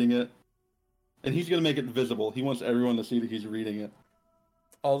start reading it. And he's gonna make it visible. He wants everyone to see that he's reading it.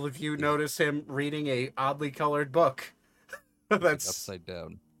 All of you notice him reading a oddly colored book. That's upside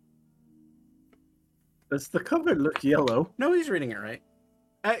down. Does the cover look yellow? No, he's reading it right.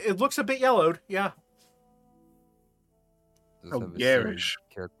 It looks a bit yellowed, yeah. Does Oh, have a garish.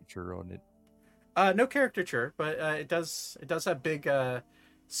 caricature on it. No caricature, but it does have big,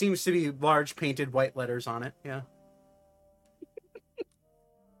 seems to be large painted white letters on it, yeah.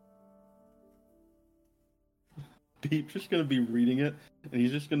 Beep's just gonna be reading it, and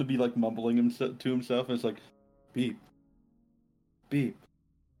he's just gonna be like mumbling to himself, and it's like, beep, beep,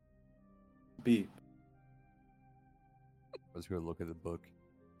 beep. I was gonna look at the book,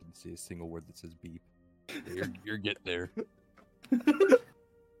 didn't see a single word that says beep. You're getting there.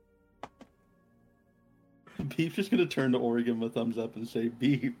 Beep's just gonna turn to Ori, give him a thumbs up, and say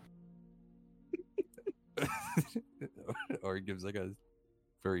beep. Or he gives like a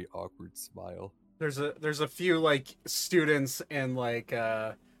very awkward smile. There's a few like students in like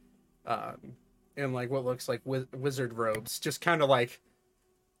what looks like wizard robes, just kind of like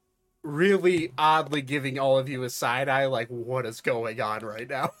really oddly giving all of you a side eye, like what is going on right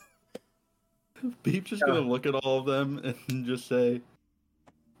now? Beep's just gonna look at all of them and just say,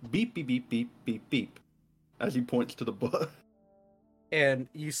 beep, beep, beep, beep, beep, beep, as he points to the book. And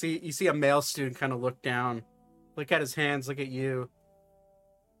you see a male student kind of look down, look at his hands, look at you.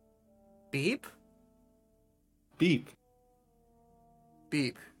 Beep? Beep.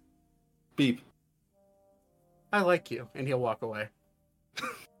 Beep. Beep. I like you. And he'll walk away.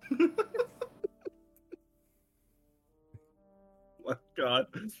 Oh, God.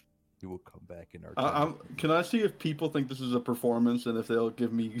 He will come back in our can I see if people think this is a performance and if they'll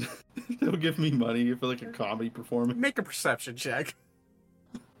give me money for like a comedy performance? Make a perception check.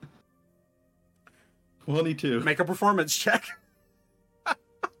 22. Make a performance check.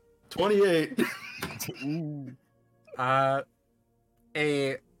 28. A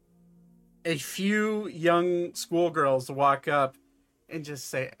few young schoolgirls walk up and just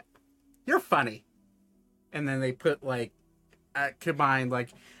say, "You're funny," and then they put like combined like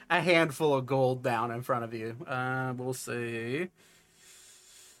a handful of gold down in front of you. We'll say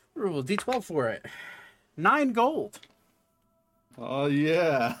roll D12 for it. 9 gold. Oh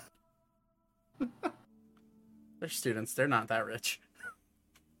yeah. They're students. They're not that rich.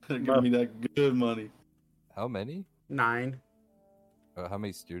 Give me that good money. How many? 9. How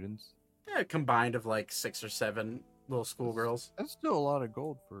many students? Yeah, combined of like 6 or 7 little schoolgirls. That's still a lot of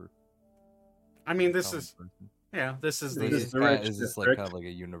gold for. I mean, this common is person. yeah. This is Is the this like kind of like a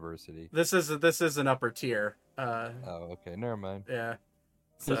university? this is an upper tier. Oh, okay, never mind. Yeah.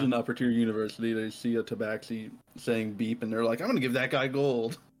 This is an upper tier university. They see a tabaxi saying beep, and they're like, "I'm gonna give that guy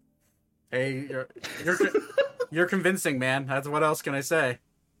gold." Hey, you're convincing, man. That's what else can I say?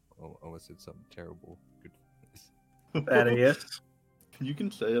 Oh, unless it's something terrible. That is. You can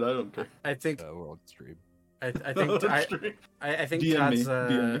say it. I don't care. I think we're on stream. I think I think DM Todd's me,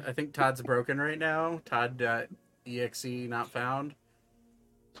 DM me. I think Todd's broken right now. Todd.exe not found.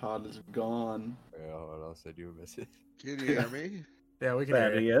 Todd is gone. Yeah, what else I do miss it? Can you hear me? Yeah, we can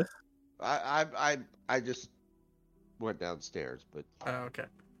hear you. Yes. I just went downstairs, but Okay.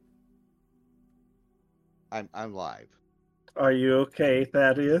 I'm live. Are you okay,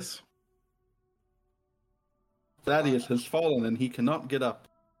 Thaddeus? Thaddeus has fallen and he cannot get up.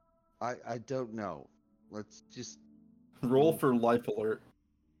 I don't know. Let's just roll for life alert.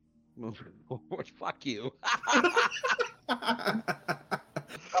 Move forward. Fuck you. I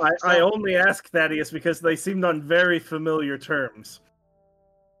only ask Thaddeus because they seemed on very familiar terms.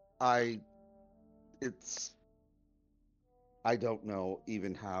 I don't know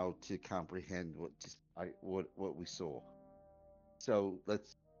even how to comprehend what we saw. So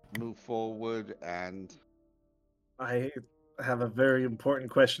let's move forward, and I have a very important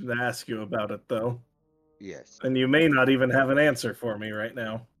question to ask you about it, though. yes. And you may not even have an answer for me right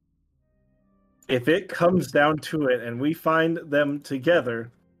now. If it comes down to it and we find them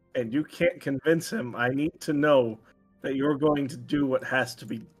together and you can't convince him, I need to know that you're going to do what has to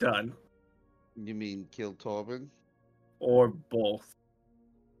be done. You mean kill Torben? Or both.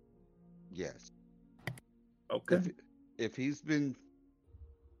 Yes. Okay. If he has been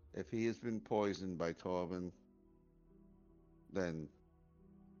poisoned by Torben, then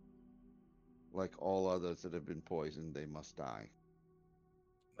like all others that have been poisoned, they must die.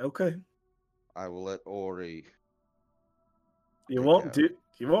 Okay. I will let Ori. You won't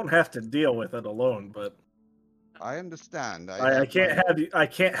have to deal with it alone, but I understand. I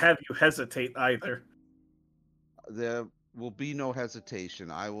can't have you hesitate either. There will be no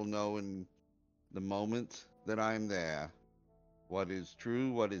hesitation. I will know in the moment that I'm there what is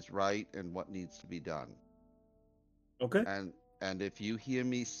true, what is right, and what needs to be done. Okay. And if you hear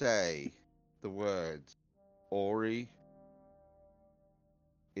me say the words, Ori,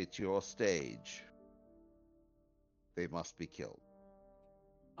 it's your stage, they must be killed.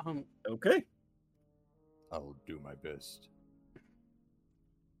 Okay. I'll do my best.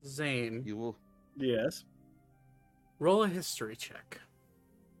 Zane. You will. Yes. Roll a history check.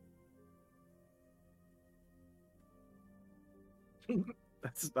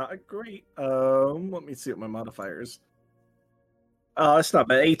 That's not great. Let me see what my modifiers. It's not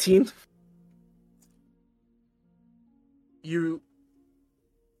bad. 18.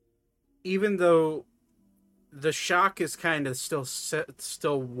 Even though the shock is kind of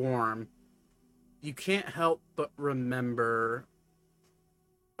still warm, you can't help but remember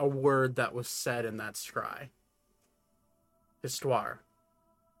a word that was said in that scry. Histoire.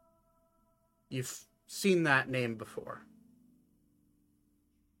 You've seen that name before.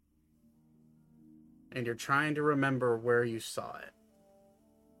 And you're trying to remember where you saw it.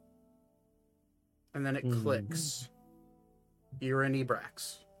 And then it clicks. You're in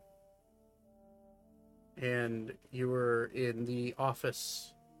Ebrax. And you were in the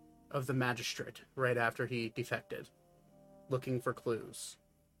office of the magistrate right after he defected, looking for clues.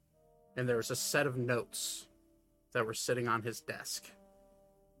 And there was a set of notes that were sitting on his desk.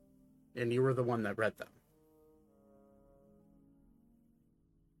 And you were the one that read them.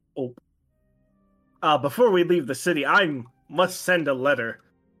 Oh. Before we leave the city, I must send a letter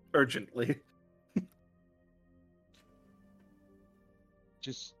urgently.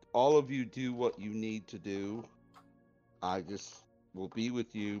 Just all of you do what you need to do. I just will be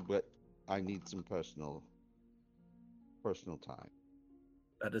with you, but I need some personal time.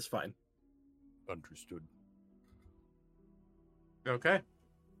 That is fine. Understood. Okay.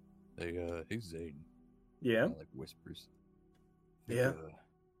 Hey Zane. Yeah. Like whispers. Yeah. I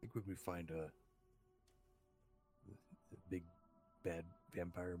think when we find the big bad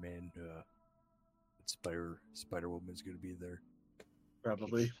vampire man, Spider Woman's gonna be there.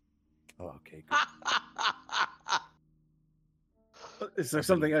 Probably. Oh, okay, good. Is there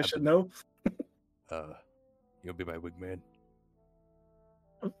something I should know? You'll be my wingman?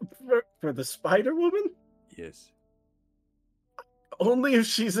 For the Spider Woman? Yes. Only if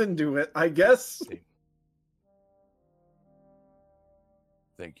she's into it, I guess. Okay.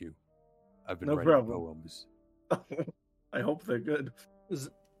 Thank you. I've been No writing problem. poems. I hope they're good.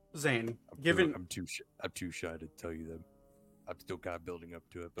 Zane, I'm too shy to tell you them. I'm still kind of building up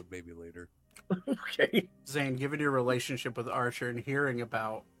to it, but maybe later. Okay. Zane, given your relationship with Archer and hearing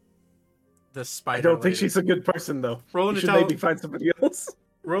about the spider, I don't think she's a good person, though. Roll an should maybe find somebody else.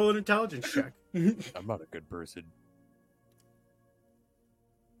 Roll an intelligence check. I'm not a good person.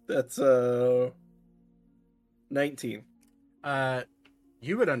 That's 19.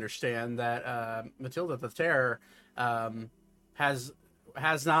 You would understand that Matilda the Terror has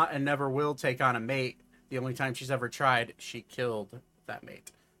not and never will take on a mate. The only time she's ever tried, she killed that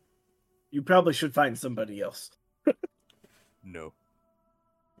mate. You probably should find somebody else. No.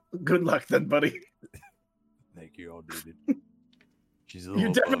 Good luck then, buddy. Thank you, I'll do it. She's a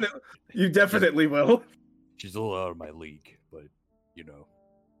little You definitely will. She's a little out of my league, but you know.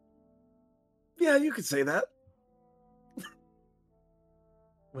 Yeah, you could say that.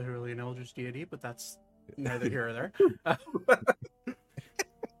 Literally an Eldritch deity, but that's neither here or there.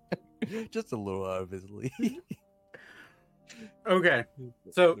 Just a little out of his league. Okay,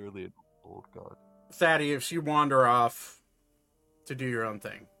 so literally an old god. Thaddeus, you wander off to do your own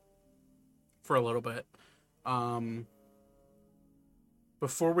thing for a little bit.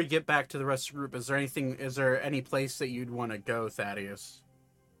 Before we get back to the rest of the group, is there any place that you'd want to go, Thaddeus?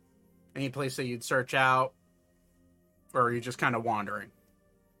 Any place that you'd search out? Or are you just kind of wandering?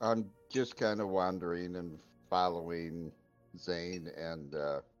 I'm just kind of wandering and following Zane and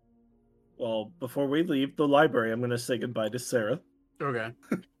Well, before we leave the library, I'm going to say goodbye to Sarah. Okay.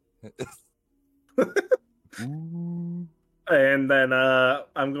 And then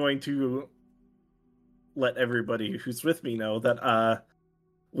I'm going to let everybody who's with me know that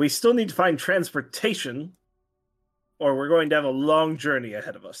we still need to find transportation, or we're going to have a long journey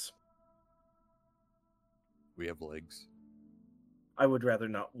ahead of us. We have legs. I would rather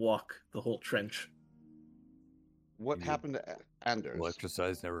not walk the whole trench. what happened to Anders? Well,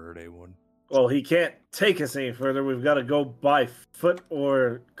 exercise never hurt anyone. Well, he can't take us any further. We've got to go by foot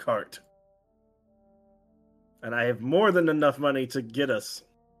or cart. And I have more than enough money to get us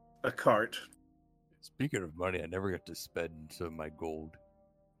a cart. Speaking of money, I never got to spend some of my gold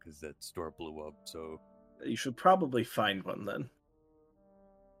because that store blew up. So You should probably find one then.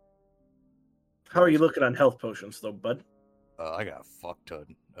 How are you looking on health potions, though, bud? I got a fuck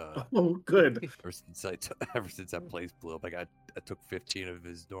ton. Oh, good. Ever since that place blew up, I took 15 of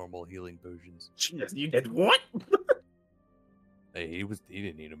his normal healing potions. Jeez, you did what? Hey, he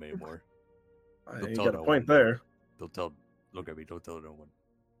didn't need them anymore. You got a point there. Look at me, don't tell no one.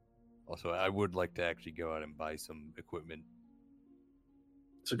 Also, I would like to actually go out and buy some equipment.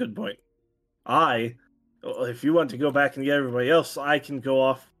 It's a good point. If you want to go back and get everybody else, I can go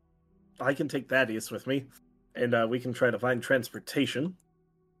off. I can take Thaddeus with me, and we can try to find transportation.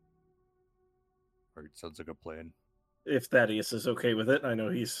 Alright, sounds like a plan. If Thaddeus is okay with it. I know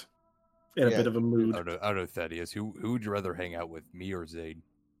he's in a bit of a mood. I don't know, Thaddeus. Who would you rather hang out with, me or Zane?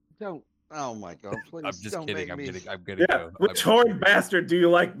 Don't. Oh my God! Please I'm just don't kidding. make me... I'm gonna go. Which horned bastard do you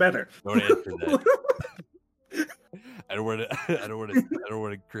like better? Don't answer that. I don't want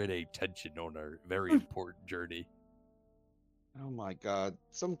to create a tension on our very important journey. Oh my God!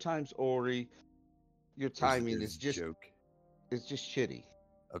 Sometimes Ori, your timing is just joke. It's just shitty.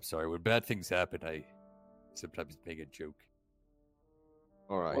 I'm sorry. When bad things happen, I sometimes make a joke.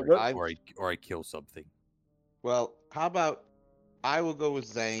 All right. Or I kill something. Well, how about I will go with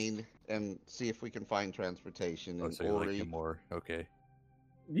Zane and see if we can find transportation. Oh, And so you Ori, like him more? Okay.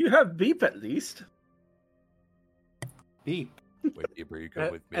 You have Beep at least. Beep. Wait, Beep, you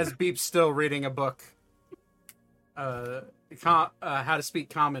come with me. As Beep's still reading a book. How to Speak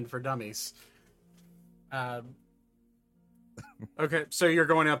Common for Dummies. Okay, so you're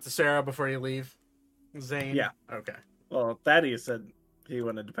going up to Sarah before you leave, Zane? Yeah. Okay. Well, Thaddeus said he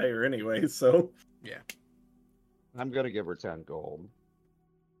wanted to pay her anyway, so... Yeah. I'm going to give her 10 gold.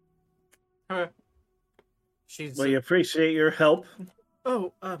 Okay. We appreciate your help.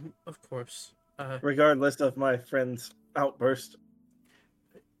 Oh, of course. Regardless of my friend's outburst.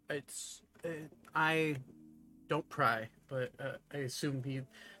 I don't pry, but I assume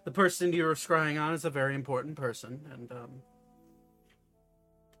the person you were scrying on is a very important person, and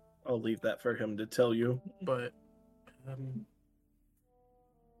I'll leave that for him to tell you. But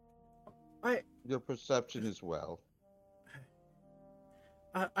your perception as well.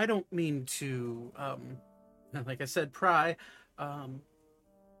 I don't mean to like I said, pry,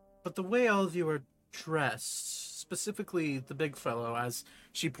 but the way all of you are dressed, specifically the big fellow, as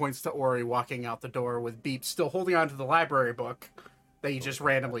she points to Ori walking out the door with Beep still holding on to the library book that you just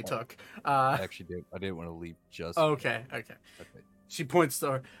randomly took. I didn't want to leave just. Okay. She points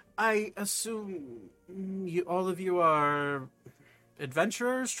to her. I assume all of you are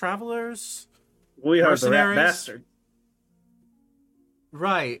adventurers, travelers. We are the rat mercenaries? bastard.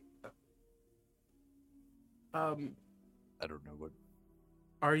 Right. I don't know what.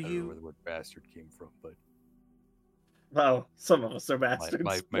 Are I don't know you? where the word bastard came from, but Well, some of us are bastards.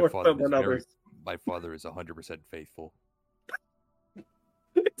 my more father so than others. my father is 100% faithful.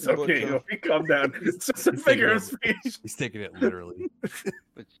 It's okay, Opie, calm down. It's just a figure of speech. He's taking it literally.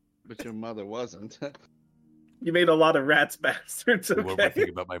 But your mother wasn't. You made a lot of rats bastards, What I okay? think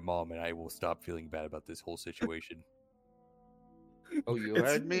about my mom, and I will stop feeling bad about this whole situation. Oh, you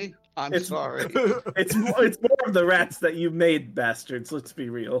heard me? I'm sorry. It's more of the rats that you made bastards, let's be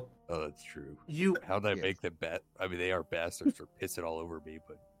real. Oh, that's true. You How did I make them bad? I mean, they are bastards for pissing all over me,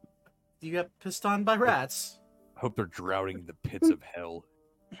 but you got pissed on by rats. Hope they're drowning in the pits of hell.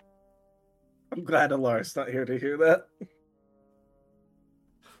 I'm glad Alara's not here to hear that.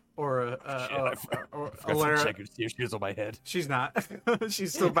 Or Alara. Check and see if she's on my head. She's not.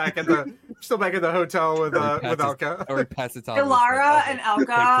 She's still back at the hotel with Elka. Alara and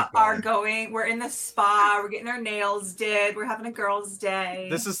Elka are going. We're in the spa. We're getting our nails did. We're having a girls' day.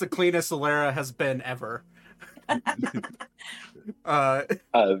 This is the cleanest Alara has been ever.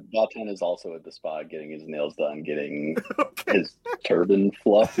 Baltan is also at the spa getting his nails done, getting his turban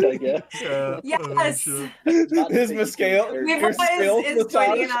fluffed, I guess. Yes. His scale. We've is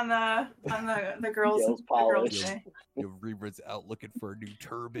waiting on the girls' day. Reaper's out looking for a new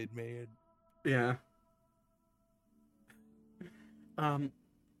turban, man. Yeah.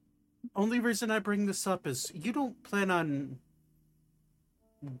 Only reason I bring this up is you don't plan on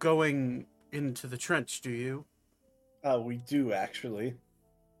going into the trench, do you? We do, actually.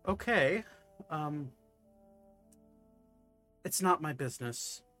 Okay. It's not my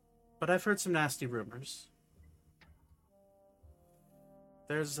business, but I've heard some nasty rumors.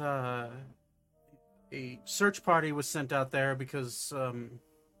 There's a search party was sent out there because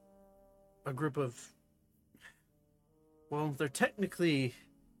a group of, well, they're technically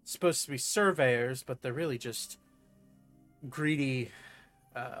supposed to be surveyors, but they're really just greedy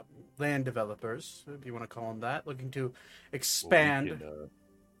land developers, if you want to call them that, looking to expand. Well,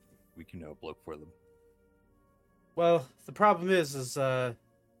 we can look for them. Well, the problem is the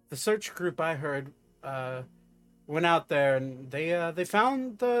search group I heard went out there and they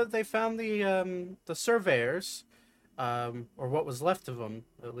found the surveyors, or what was left of them,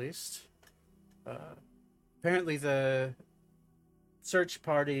 at least. Apparently, the search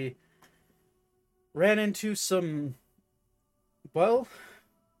party ran into some. Well,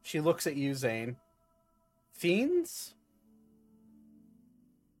 she looks at you, Zane. Fiends?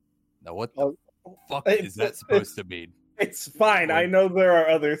 Now, what the fuck is that supposed to mean? It's fine. I know there are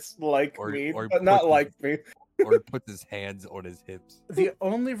others like me, but not like me. Or puts his hands on his hips. The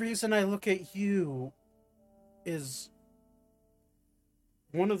only reason I look at you is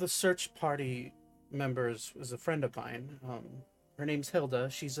one of the search party members is a friend of mine. Her name's Hilda.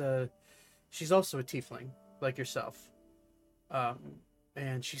 She's also a tiefling, like yourself.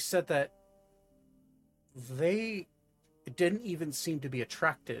 And she said that they didn't even seem to be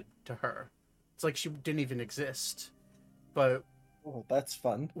attracted to her. It's like she didn't even exist. But that's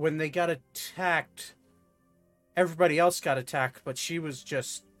fun. When they got attacked, everybody else got attacked, but she was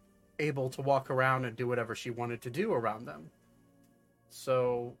just able to walk around and do whatever she wanted to do around them.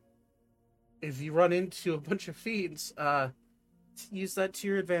 So if you run into a bunch of fiends, use that to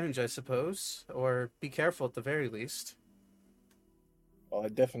your advantage, I suppose, or be careful at the very least. Well, I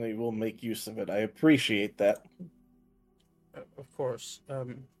definitely will make use of it. I appreciate that. Of course.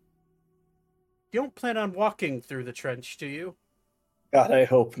 You don't plan on walking through the trench, do you? God, I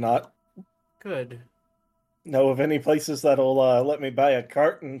hope not. Good. Know of any places that'll let me buy a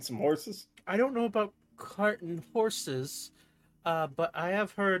cart and some horses? I don't know about cart and horses, but I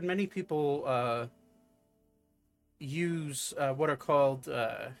have heard many people use what are called,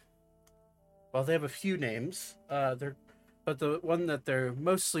 well, they have a few names. But the one that they're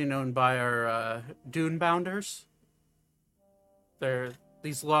mostly known by are dune bounders. They're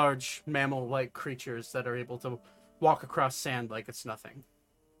these large mammal-like creatures that are able to walk across sand like it's nothing.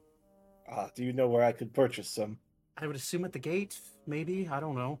 Do you know where I could purchase some? I would assume at the gate, maybe. I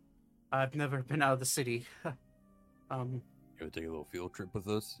don't know. I've never been out of the city. You want to take a little field trip with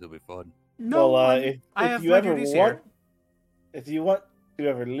us? It'll be fun. No, well, if I have you my ever duties want, here. If you want to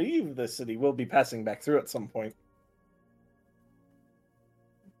ever leave the city, we'll be passing back through at some point.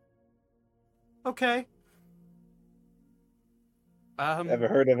 Okay. Ever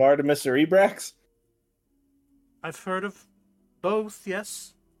heard of Artemis or Ebrax? I've heard of both,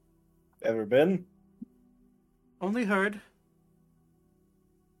 yes. Ever been? Only heard.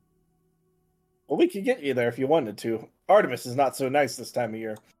 Well, we could get you there if you wanted to. Artemis is not so nice this time of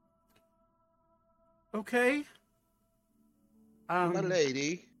year. Okay. My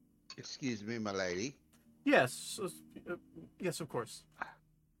lady. Excuse me, my lady. Yes. Yes, of course.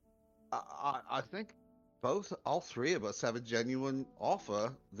 I think all three of us have a genuine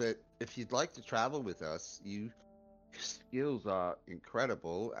offer that if you'd like to travel with us, your skills are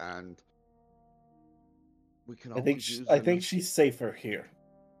incredible, and we can always use them. I think she's safer here.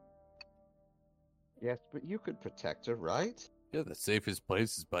 Yes, but you could protect her, right? Yeah, the safest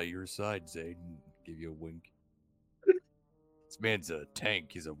place is by your side, Zane. Give you a wink. This man's a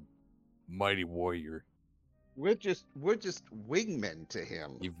tank. He's a mighty warrior. We're just wingmen to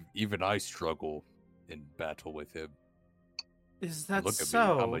him. Even I struggle in battle with him. Is that Look at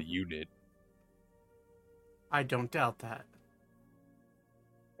so? me, I'm a unit. I don't doubt that.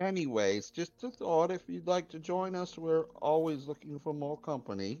 Anyways, just a thought. If you'd like to join us, we're always looking for more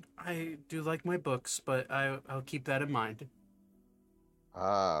company. I do like my books, but I'll keep that in mind.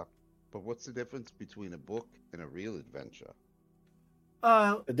 Ah, but what's the difference between a book and a real adventure?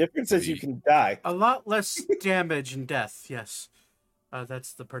 The difference is you can die. A lot less damage and death, yes.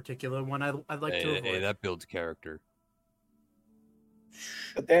 That's the particular one I'd like to avoid. Hey, that builds character.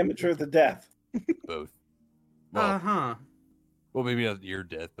 The damage or the death? Both. Well, Uh-huh. Well, maybe not your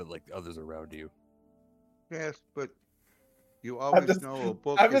death, but like others around you. Yes, but you always know a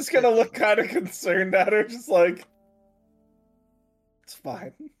book. I'm just gonna look kind of concerned at her, just like, it's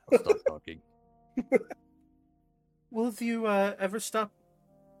fine. I'll stop talking. Well, if you ever stop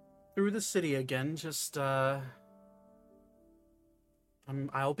through the city again, just I'll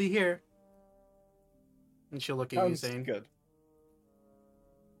be here. And she'll look at you, Zane. Good.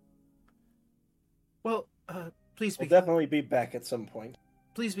 Well, please We'll definitely be back at some point.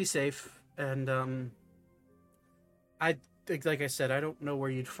 Please be safe, and like I said, I don't know where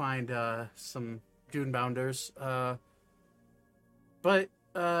you'd find some Dunebounders, but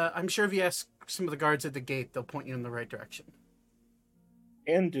I'm sure if you ask some of the guards at the gate, they'll point you in the right direction.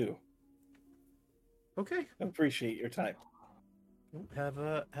 And do. Okay. Appreciate your time.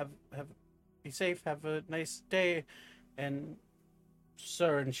 Be safe. Have a nice day, and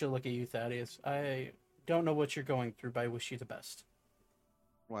sir, and she'll look at you, Thaddeus. I don't know what you're going through, but I wish you the best.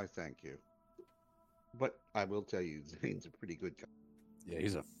 Why, thank you. But I will tell you, Zane's a pretty good guy. Yeah,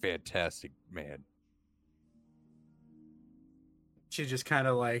 he's a fantastic man. She just kind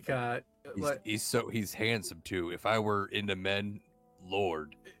of like, he's handsome too. If I were into men,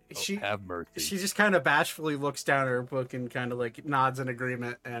 Lord, have mercy. She just kind of bashfully looks down at her book and kind of like nods in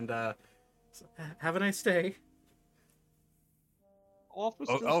agreement and have a nice day.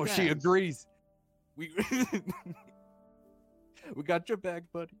 She agrees. We got your back,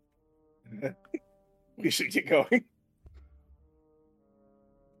 buddy. We should get going.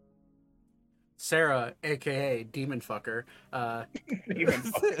 Sarah, aka Demon Fucker. Demon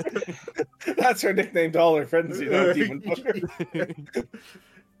Fucker. That's her nickname to all her friends, you know, Demon Fucker.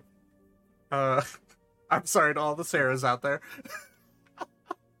 I'm sorry to all the Sarahs out there.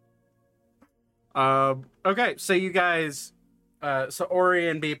 Okay, so you guys, so Ori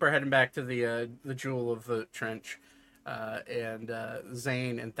and Beep are heading back to the Jewel of the Trench, and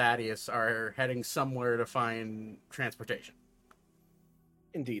Zane and Thaddeus are heading somewhere to find transportation.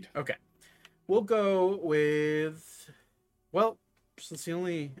 Indeed. Okay, we'll go with, well, since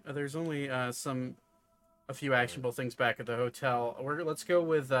there's only a few actionable things back at the hotel. Let's go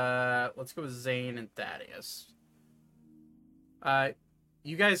with Zane and Thaddeus.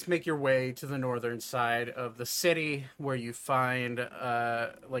 You guys make your way to the northern side of the city, where you find,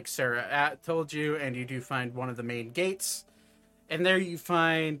 like Sarah told you, and you do find one of the main gates. And there you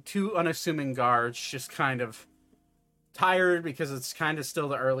find two unassuming guards, just kind of tired because it's kind of still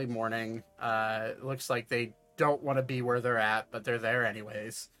the early morning. It looks like they don't want to be where they're at, but they're there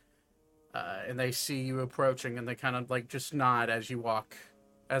anyways. And they see you approaching, and they kind of like just nod as you walk,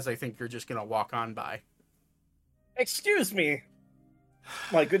 as they think you're just gonna walk on by. Excuse me,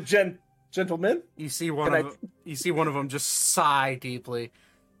 my good gentlemen. You see one of them just sigh deeply.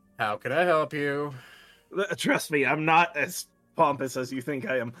 How can I help you? Trust me, I'm not as pompous as you think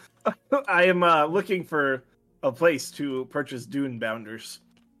I am. I am looking for a place to purchase Dunebounders.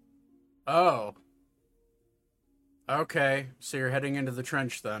 Oh. Okay, so you're heading into the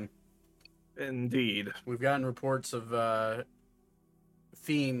trench then. Indeed. We've gotten reports of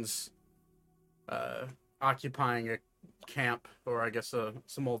fiends occupying a camp, or I guess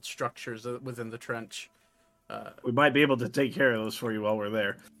some old structures within the trench. We might be able to take care of those for you while we're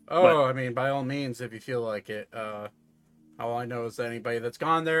there. Oh, I mean, by all means, if you feel like it. All I know is that anybody that's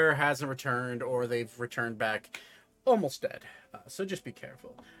gone there hasn't returned, or they've returned back almost dead. So just be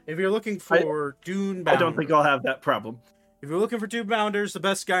careful. If you're looking for Dunebounders... I don't think I'll have that problem. If you're looking for Dunebounders, the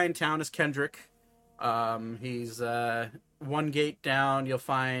best guy in town is Kendrick. He's one gate down. You'll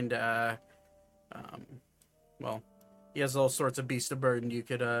find, he has all sorts of beasts of burden you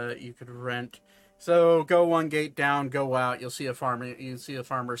could rent. So go one gate down, go out. You'll see a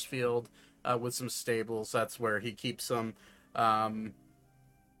farmer's field with some stables. That's where he keeps them. And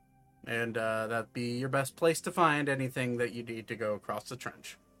that'd be your best place to find anything that you need to go across the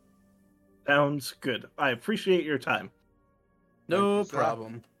trench. Sounds good. I appreciate your time. No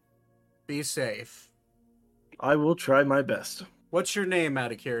problem. Be safe. I will try my best. What's your name,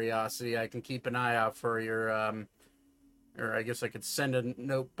 out of curiosity? I can keep an eye out for your, or I guess I could send a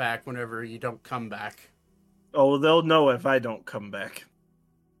note back whenever you don't come back. Oh, they'll know if I don't come back.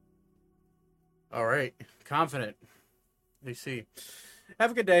 All right. Confident. You see.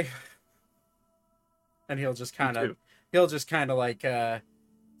 Have a good day. And he'll just kind of like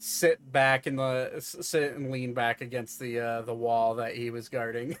sit and lean back against the wall that he was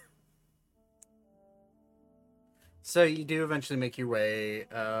guarding. So you do eventually make your way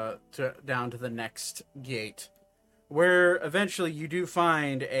down to the next gate, where eventually you do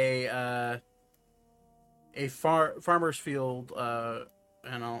find a farmer's field,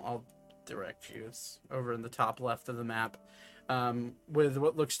 and I'll direct you. It's over in the top left of the map, with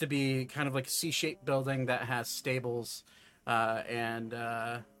what looks to be kind of like a C-shaped building that has stables, and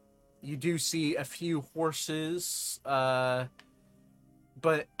you do see a few horses, but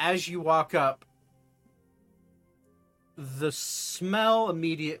as you walk up, the smell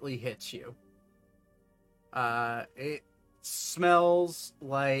immediately hits you. It smells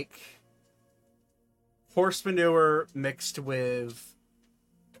like horse manure mixed with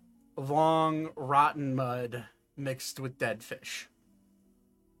long, rotten mud mixed with dead fish.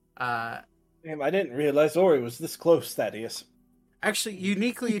 Damn, I didn't realize Ori was this close, Thaddeus. Actually,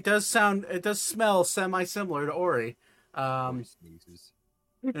 uniquely, it does smell semi-similar to Ori. Ori sneezes.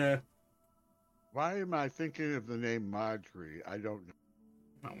 Yeah. Why am I thinking of the name Marjorie? I don't know.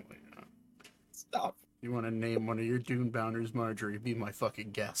 Oh my God. Stop. You want to name one of your Dune-bounders Marjorie? Be my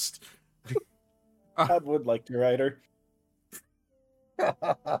fucking guest. I would like to write her.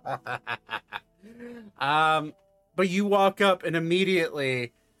 But you walk up and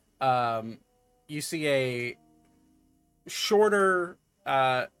immediately, you see a shorter,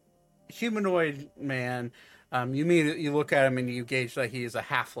 humanoid man. You look at him and you gauge that he is a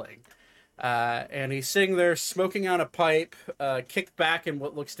halfling. And he's sitting there smoking on a pipe, kicked back in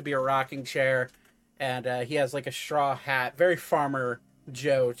what looks to be a rocking chair. And he has like a straw hat, very Farmer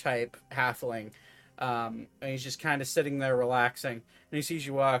Joe type halfling. And he's just kind of sitting there relaxing. And he sees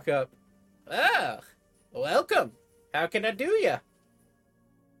you walk up. Oh, welcome. How can I do you?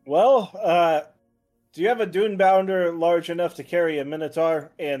 Well, do you have a dune bounder large enough to carry a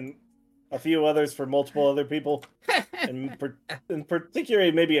minotaur and a few others for multiple other people? And in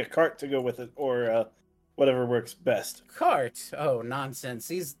particular, maybe a cart to go with it, or whatever works best. Cart? Oh, nonsense.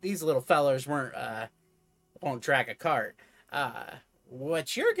 These little fellers won't drag a cart.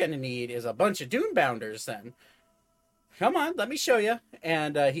 What you're gonna need is a bunch of dune bounders then. Come on, let me show you.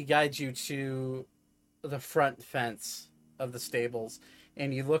 And he guides you to the front fence of the stables.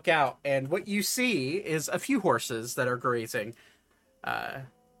 And you look out, and what you see is a few horses that are grazing.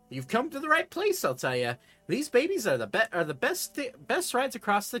 You've come to the right place, I'll tell you. These babies are the best rides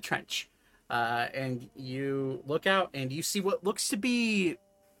across the trench. And you look out, and you see what looks to be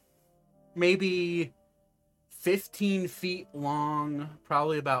maybe 15 feet long,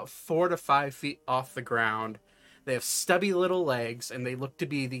 probably about 4 to 5 feet off the ground. They have stubby little legs, and they look to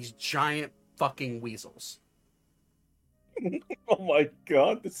be these giant fucking weasels. Oh my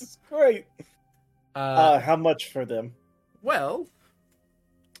God, this is great. How much for them? Well,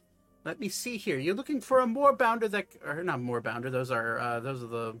 let me see here. You're looking for a moorbounder or not moorbounder. Those are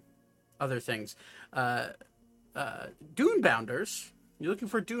the other things. Dune bounders. You're looking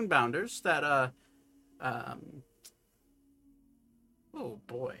for dune bounders that oh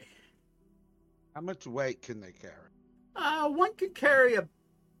boy. How much weight can they carry? One could carry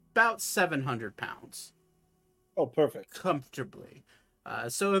about 700 pounds. Oh, perfect. Comfortably.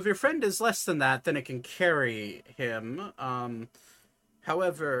 So if your friend is less than that, then it can carry him.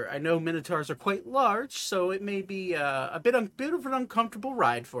 However, I know minotaurs are quite large, so it may be a bit of an uncomfortable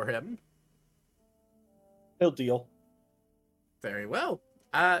ride for him. No deal. Very well.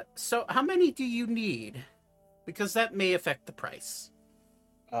 So how many do you need? Because that may affect the price.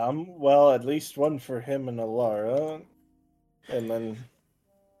 Well, at least one for him and Alara. And then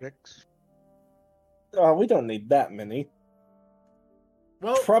 6. Oh, we don't need that many.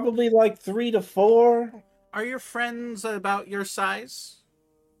 Well, probably like 3 to 4. Are your friends about your size?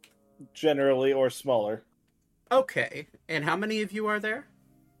 Generally, or smaller. Okay. And how many of you are there?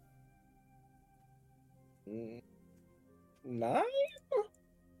 9?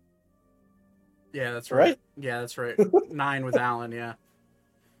 Yeah, that's right. Yeah, that's right. 9 with Alan, yeah.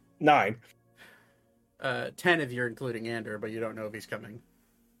 9. 10 if you're including Ander, but you don't know if he's coming.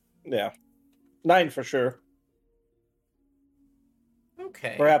 Yeah. 9 for sure.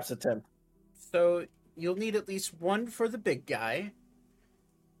 Okay. Perhaps a 10. So you'll need at least 1 for the big guy.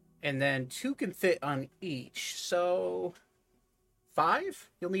 And then 2 can fit on each. So 5?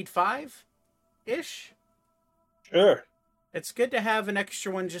 You'll need 5-ish? Sure. It's good to have an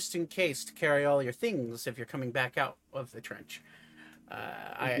extra one just in case to carry all your things if you're coming back out of the trench.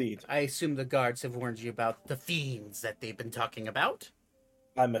 Indeed. I assume the guards have warned you about the fiends that they've been talking about.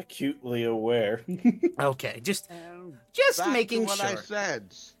 I'm acutely aware. Okay, just Back making to what sure. I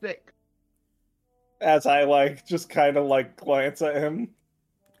said. Stick. As I just kind of glance at him.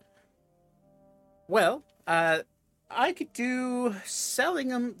 Well, I could do selling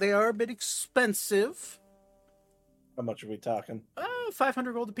them. They are a bit expensive. How much are we talking?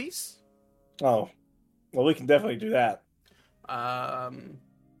 500 gold apiece. Oh, well, we can definitely do that.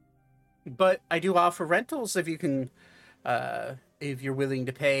 But I do offer rentals if you can, if you're willing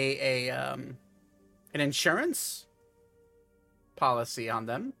to pay an insurance policy on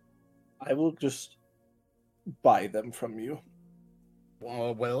them. I will just buy them from you.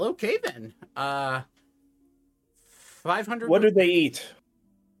 Well, okay then. 500. What do they eat?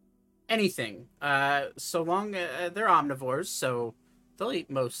 Anything. So long they're omnivores, so they'll eat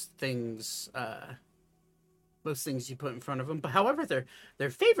most things. Most things you put in front of them. But however, their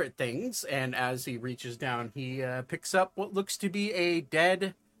favorite things. And as he reaches down, he picks up what looks to be a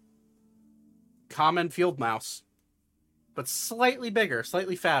dead common field mouse, but slightly bigger,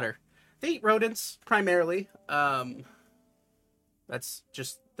 slightly fatter. They eat rodents primarily. That's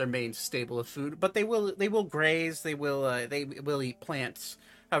just their main staple of food. But they will graze. They will eat plants.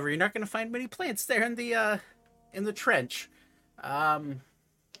 However, you're not going to find many plants there in the trench.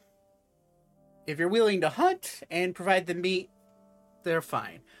 If you're willing to hunt and provide the meat, they're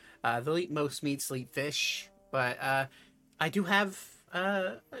fine. They'll eat most meats, they'll eat fish. But I do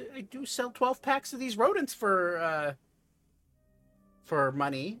sell 12 packs of these rodents for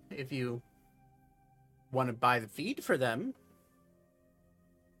money if you want to buy the feed for them.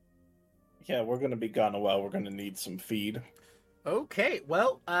 Yeah, we're going to be gone a while. We're going to need some feed. Okay,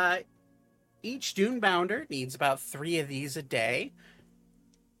 well, each dune bounder needs about 3 of these a day.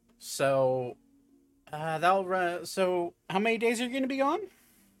 So, that'll run. So, how many days are you going to be gone?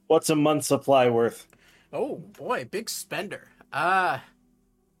 What's a month's supply worth? Oh boy, big spender. Well,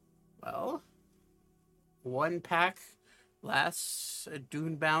 1 pack lasts a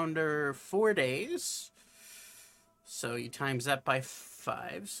dune bounder 4 days. So you times that by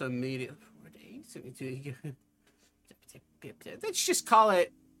 5. So immediately 4 days. Let's just call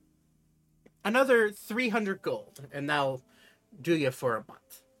it another 300 gold, and that'll do you for a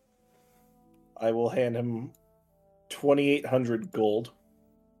month. I will hand him 2,800 gold.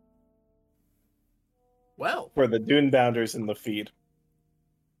 Well, for the dune bounders in the feed.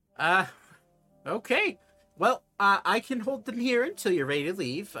 Okay. Well, I can hold them here until you're ready to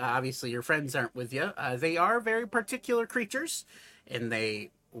leave. Obviously, your friends aren't with you. They are very particular creatures, and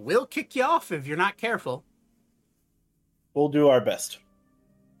they will kick you off if you're not careful. We'll do our best.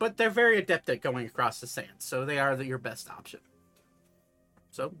 But they're very adept at going across the sand, so they are your best option.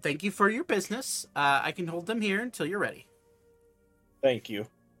 So, thank you for your business. I can hold them here until you're ready. Thank you.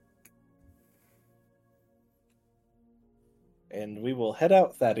 And we will head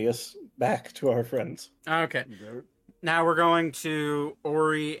out, Thaddeus, back to our friends. Okay. Now we're going to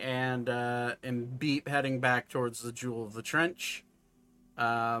Ori and Beep heading back towards the Jewel of the Trench.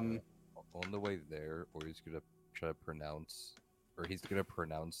 On the way there, Ori's gonna try to pronounce, or he's gonna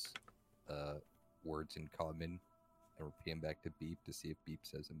pronounce words in common and repeat them back to Beep to see if Beep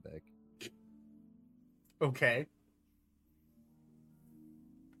says them back. Okay.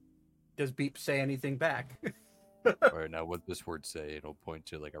 Does Beep say anything back? Alright, now what does this word say? It'll point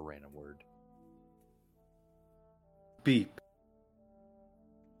to like a random word. Beep.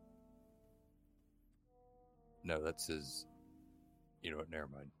 No, that says. You know what? Never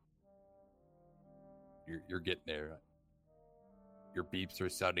mind. You're getting there. Your beeps are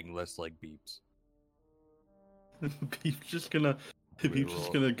sounding less like beeps. Beep's just gonna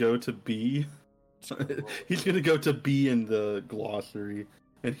go to B. He's gonna go to B in the glossary,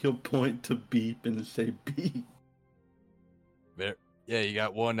 and he'll point to Beep and say beep. Yeah, you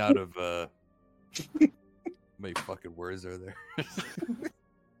got one out of how many fucking words are there?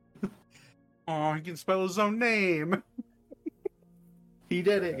 Oh, he can spell his own name. He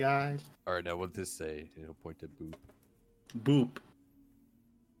did it, guys. Alright, now what does this say? It'll point to Boop. Boop.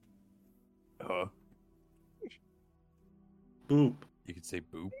 Huh? Boop. You could say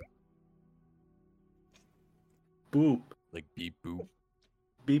Boop. Boop. Like beep boop.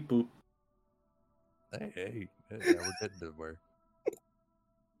 Beep boop. Hey, now we're getting somewhere.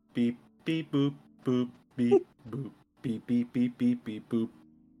 Beep beep boop boop beep boop beep beep beep beep beep boop.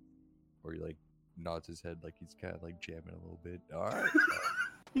 Or he like nods his head like he's kind of like jamming a little bit. Alright.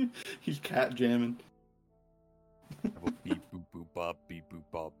 He's cat jamming. Have a beep boop boop bop beep boop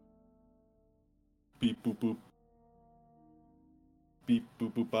bop. Beep boop boop. Beep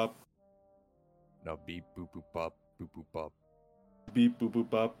boop boop bop. No, beep boop boop bop boop boop bop. Beep, boop, boop,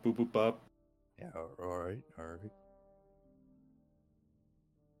 bop, boop, boop, bop. Yeah, all right.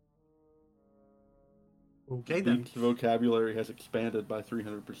 Okay, then. Beep's vocabulary has expanded by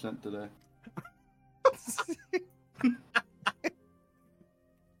 300% today.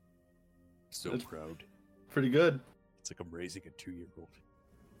 So That's proud. Pretty good. It's like I'm raising a 2-year-old.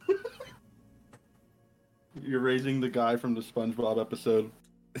 You're raising the guy from the SpongeBob episode.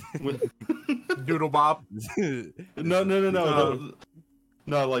 With... Doodle Bob. No.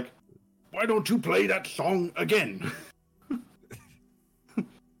 No, like, why don't you play that song again?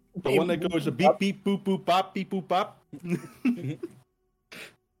 The one that goes a beep, beep, boop, boop, bop, beep, boop, bop.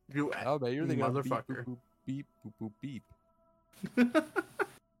 You Oh, man, you're the motherfucker. Beep, boop, boop, beep, boop, beep.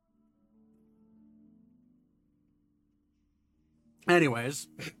 Anyways,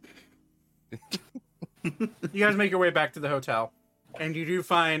 you guys make your way back to the hotel, and you do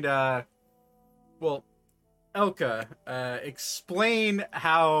find, well, Elka, explain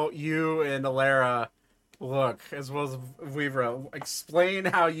how you and Alara look, as well as Weaver. Explain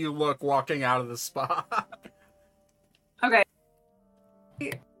how you look walking out of the spa. Okay.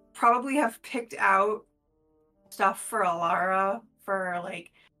 I probably have picked out stuff for Alara for,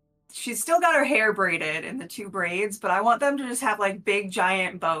 like, she's still got her hair braided in the 2 braids, but I want them to just have, like, big,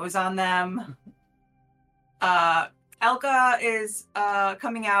 giant bows on them. Elka is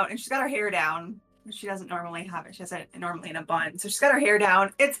coming out, and she's got her hair down. She doesn't normally have it. She has it normally in a bun. So she's got her hair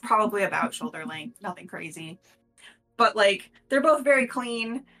down. It's probably about shoulder length. Nothing crazy. But, like, they're both very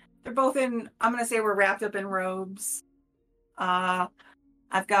clean. They're both in, I'm going to say we're wrapped up in robes.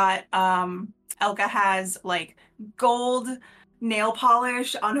 I've got, Elka has, like, gold nail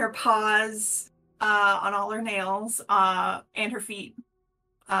polish on her paws, on all her nails, and her feet,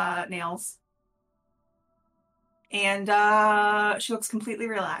 nails. And, she looks completely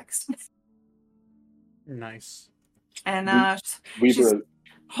relaxed. Nice. And she's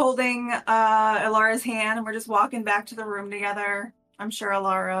holding Alara's hand, and we're just walking back to the room together. I'm sure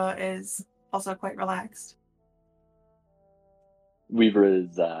Alara is also quite relaxed. Weaver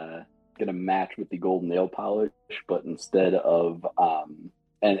is gonna match with the gold nail polish, but instead of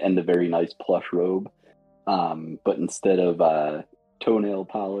and the very nice plush robe, but instead of toenail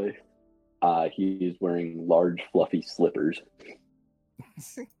polish, he is wearing large fluffy slippers.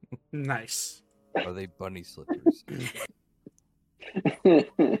 Nice. Are they bunny slippers?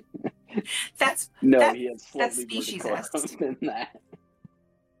 That's he has that's slightly speciesist. more decorum than that.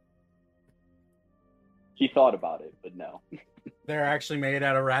 He thought about it, but no. They're actually made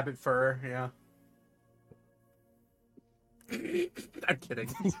out of rabbit fur, yeah. I'm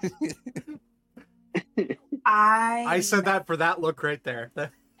kidding. I said that for that look right there.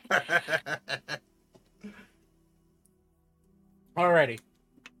 Alrighty.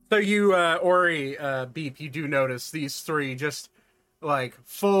 So you, Ori, Beep, you do notice these 3 just, like,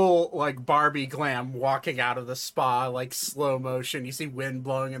 full, like, Barbie glam walking out of the spa, like, slow motion. You see wind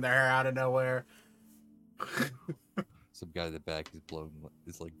blowing in their hair out of nowhere. Some guy in the back is blowing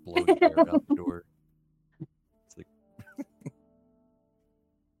air out the door. It's like...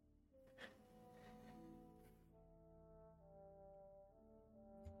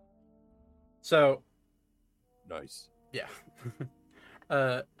 So... Nice. Yeah.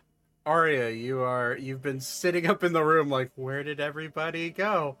 Arya, you've been sitting up in the room like, where did everybody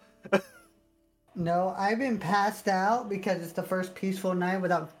go? No, I've been passed out because it's the first peaceful night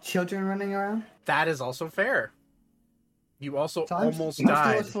without children running around. That is also fair. You also So almost I'm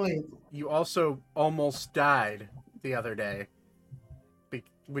died. still asleep. You also almost died the other day.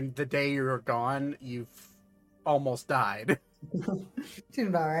 When the day you were gone, you've almost died. Seems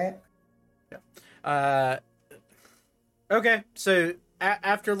about right. Yeah. Okay, so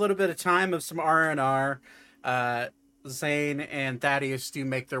after a little bit of time of some R&R, Zane and Thaddeus do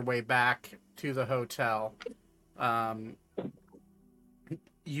make their way back to the hotel.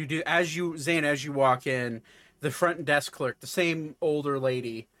 You do, Zane, as you walk in, the front desk clerk, the same older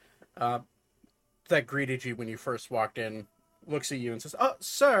lady that greeted you when you first walked in, looks at you and says, "Oh,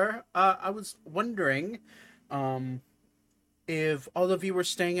 sir, I was wondering if all of you were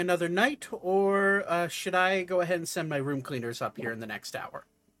staying another night, or should I go ahead and send my room cleaners up here in the next hour?"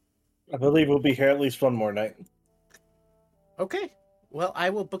 I believe we'll be here at least one more night. Okay. Well, I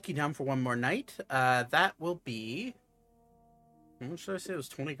will book you down for one more night. That will be... How much did I say? It was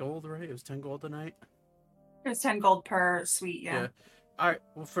 20 gold, right? It was 10 gold a night? It was 10 gold per suite, yeah. All right.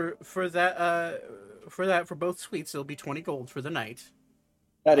 Well, for both suites, it'll be 20 gold for the night.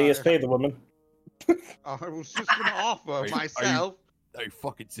 Thaddeus, pay the woman. I was just going to offer myself. Are you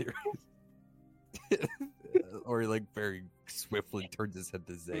fucking serious? Or he, like, very swiftly turns his head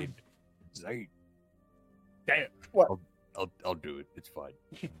to Zane. Zane. Damn. What? I'll do it. It's fine.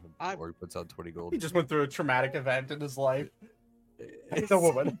 Or he puts out 20 gold. He just went through a traumatic event in his life. It's a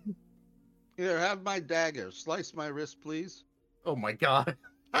woman. Here, have my dagger. Slice my wrist, please. Oh my god.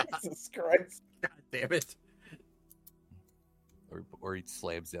 Jesus Christ. God damn it. Or he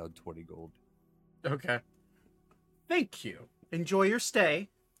slams down 20 gold. Okay. Thank you. Enjoy your stay.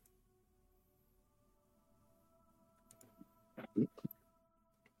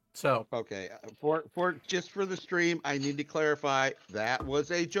 So okay, for just for the stream, I need to clarify that was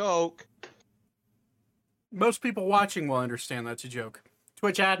a joke. Most people watching will understand that's a joke.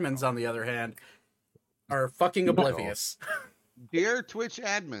 Twitch admins, on the other hand, are fucking oblivious. Dear Twitch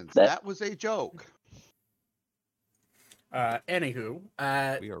admins, that was a joke. Anywho,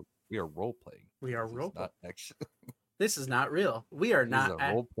 we are role playing. We are role playing. This is not real. We are not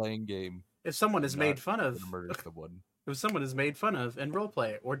a role playing game. If someone is made fun of, if someone is made fun of in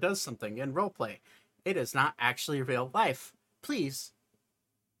roleplay or does something in roleplay, it is not actually real life. Please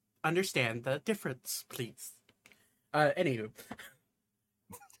understand the difference, please. Anywho,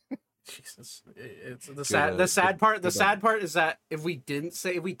 Jesus, it's the sad part. The sad part is that if we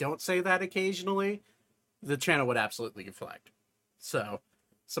don't say that occasionally, the channel would absolutely get flagged. So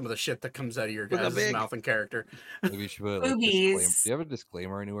some of the shit that comes out of your guys' mouth and character. Maybe you should put, do you have a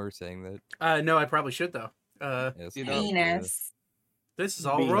disclaimer anywhere saying that? No, I probably should though. Penis. This is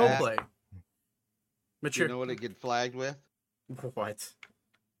all roleplay. Mature. You know what it get flagged with? What?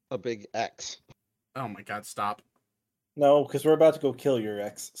 A big X. Oh my god! Stop. No, because we're about to go kill your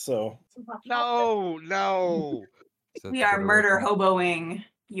ex. So. No. We are murder hoboing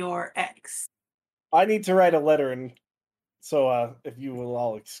your ex. I need to write a letter, and so if you will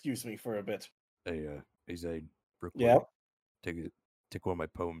all excuse me for a bit. Hey Zane. Yeah. Take one of my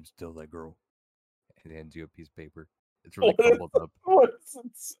poems, Tell That Girl. And hands you a piece of paper. It's really crumpled up. What does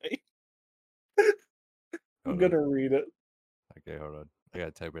it say? I'm gonna read it. Okay, hold on. I gotta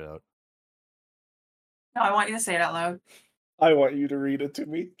type it out. No, I want you to say it out loud. I want you to read it to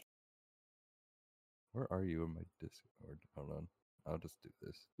me. Where are you in my Discord? Hold on. I'll just do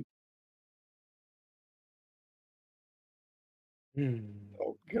this.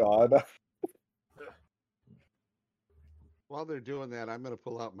 Oh God. While they're doing that, I'm going to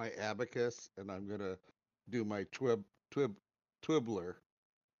pull out my abacus and I'm going to do my Twibbler.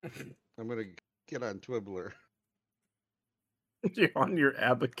 I'm going to get on Twibbler. You're on your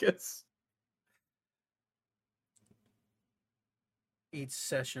abacus? Each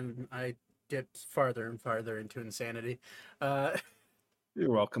session, I dipped farther and farther into insanity. You're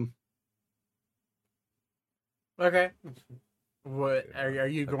welcome. Okay. What are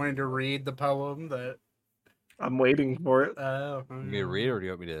you going to read the poem that... I'm waiting for it. Oh, you want me to read it, or do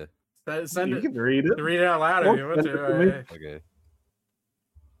you want me to send it? You can read it. Read it out loud if you want to. Okay.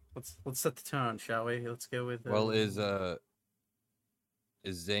 Let's set the tone, shall we? Let's go with. Well, is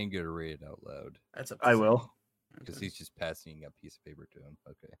Zane gonna read it out loud? I will. Because he's just passing a piece of paper to him.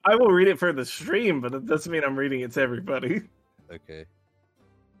 Okay. I will read it for the stream, but it doesn't mean I'm reading it to everybody. Okay.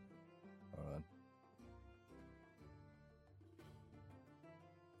 Hold on.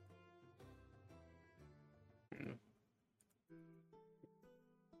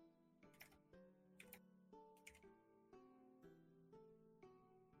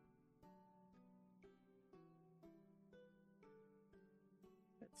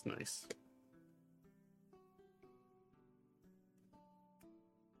 That's nice.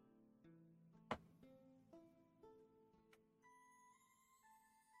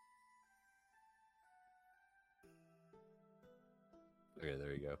 Okay,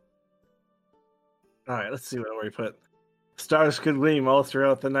 there you go. All right, let's see what we put. Stars could gleam all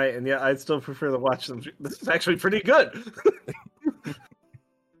throughout the night, and yet I'd still prefer to watch them. This is actually pretty good.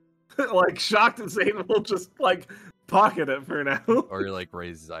 Like, shocked and Zane will just, like, pocket it for now. Or, like,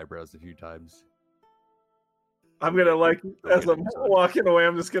 raise his eyebrows a few times. I'm gonna, like, as I'm walking away,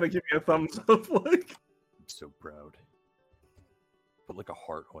 I'm just gonna give you a thumbs up, like. I'm so proud. Put, like, a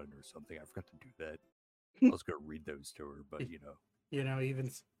heart on it or something. I forgot to do that. I was gonna read those to her, but, you know. You know,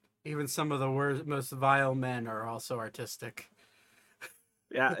 even some of the most vile men are also artistic.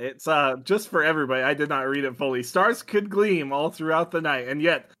 Yeah, it's just for everybody. I did not read it fully. Stars could gleam all throughout the night, and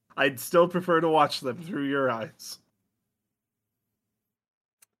yet I'd still prefer to watch them through your eyes.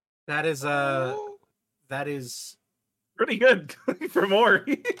 That is pretty good for more.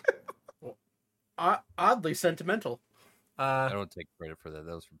 Oddly sentimental. I don't take credit for that.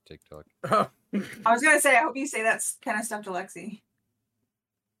 That was from TikTok. I was gonna say, I hope you say that kind of stuff to Lexi.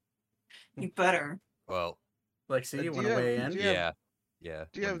 You better. Well, Lexi, you want to weigh in? Yeah. Do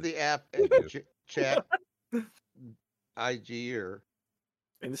you have the app chat, IG or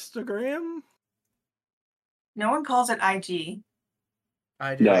Instagram? No one calls it IG.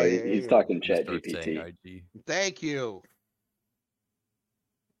 I do. No, Yeah, he's yeah. talking Just Chat start saying GPT. IG. Thank you.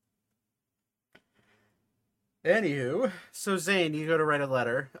 Anywho, so Zane, you go to write a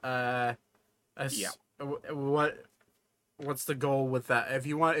letter. Yeah. What's the goal with that? If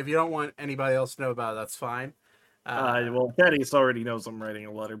you don't want anybody else to know about it, that's fine. Well, Thaddeus already knows I'm writing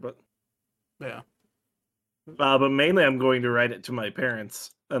a letter, but Yeah. but mainly I'm going to write it to my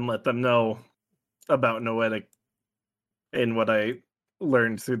parents and let them know about Noetic and what I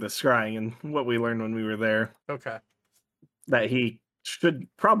learned through the scrying and what we learned when we were there. Okay. That he should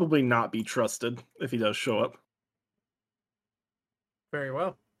probably not be trusted if he does show up. Very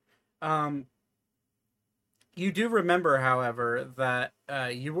well. You do remember, however, that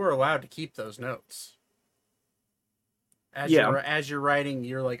you were allowed to keep those notes. As you're writing,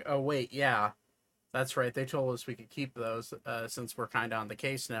 you're like, oh wait, yeah, that's right. They told us we could keep those since we're kind of on the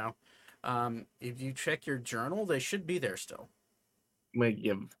case now. If you check your journal, they should be there still.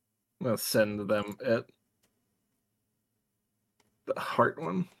 I'll send them at the heart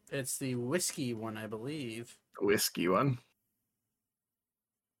one. It's the whiskey one, I believe. The whiskey one.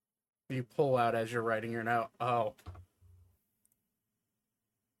 You pull out as you're writing your note. Oh,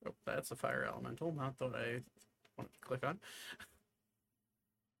 that's a fire elemental, not the one I wanted to click on.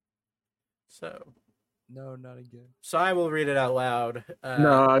 So. No, not again. So I will read it out loud.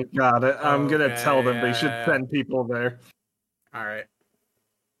 No, I got it. I'm going to tell them they should yeah. send people there. All right.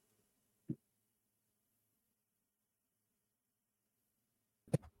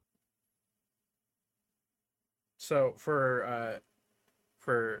 So for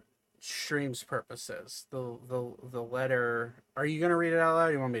streams purposes, the letter. Are you gonna read it out loud?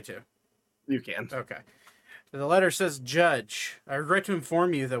 Or you want me to? You can. Okay. The letter says, "Judge, I regret to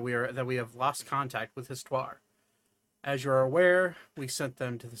inform you that we have lost contact with Histoire. As you are aware, we sent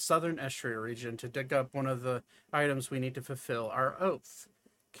them to the southern estuary region to dig up one of the items we need to fulfill our oath.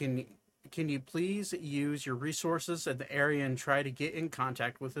 Can you please use your resources in the area and try to get in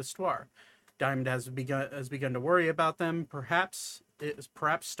contact with Histoire? Diamond has begun to worry about them. Perhaps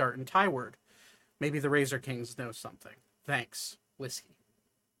start in Tyward. Maybe the Razor Kings know something. Thanks, Whiskey."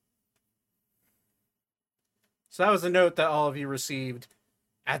 So that was a note that all of you received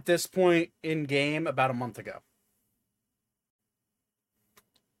at this point in game about a month ago.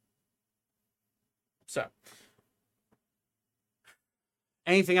 So,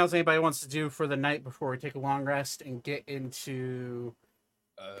 anything else anybody wants to do for the night before we take a long rest and get into?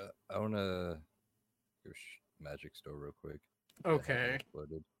 I wanna go magic store real quick. Okay.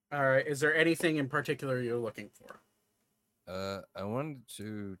 All right. Is there anything in particular you're looking for? I wanted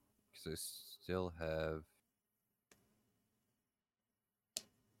to, because I still have.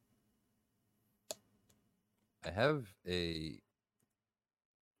 I have a.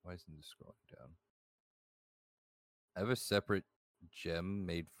 Why isn't this scrolling down? I have a separate gem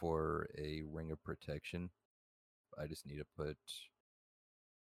made for a ring of protection. I just need to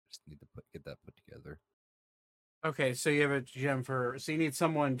get that put together. Okay, so you have a gem so you need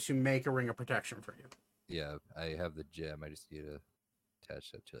someone to make a ring of protection for you. Yeah, I have the gem. I just need to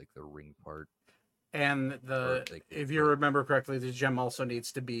attach that to like the ring part. And if you remember correctly, the gem also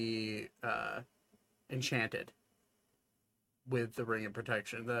needs to be enchanted with the ring of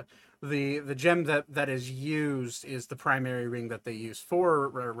protection. The gem that is used is the primary ring that they use for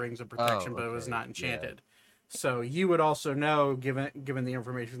rings of protection, but it was not enchanted. Yeah. So you would also know, given the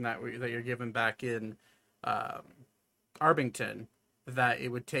information that you're given back in Arbington, that it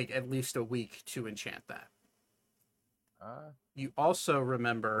would take at least a week to enchant that. You also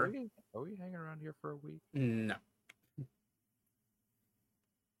remember. Are we hanging around here for a week? No.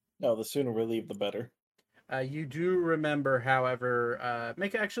 No, the sooner we leave, the better. You do remember, however,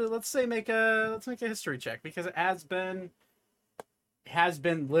 let's make a history check, because it has been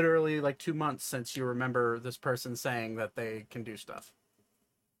literally like 2 months since you remember this person saying that they can do stuff.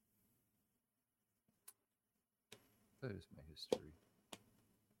 That is my history.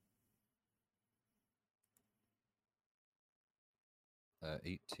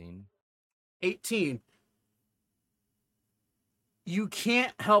 18. 18. You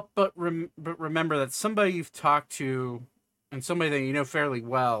can't help but remember that somebody you've talked to, and somebody that you know fairly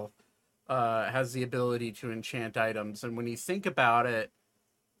well, has the ability to enchant items. And when you think about it,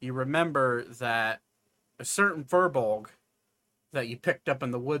 you remember that a certain Furbolg that you picked up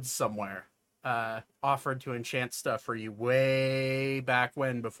in the woods somewhere offered to enchant stuff for you way back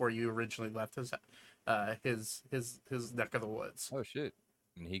when, before you originally left his neck of the woods. Oh shit!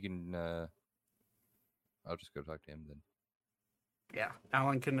 And he can. I'll just go talk to him then. Yeah,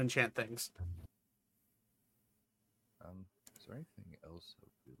 Alan can enchant things. Is there anything else?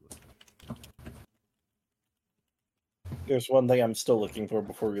 There's one thing I'm still looking for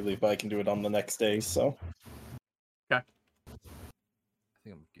before we leave, but I can do it on the next day. So. I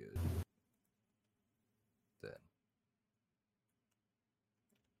think I'm good. Then.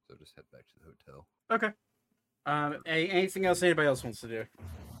 So just head back to the hotel. Okay. Anything else anybody else wants to do?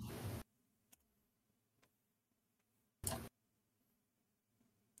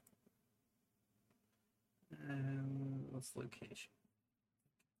 What's the location?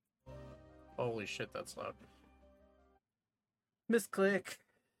 Holy shit, that's loud. Misclick.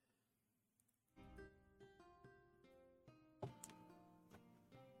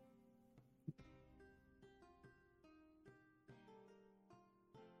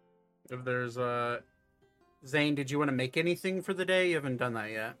 If there's Zane, did you want to make anything for the day? You haven't done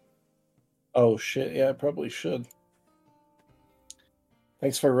that yet. Oh shit! Yeah, I probably should.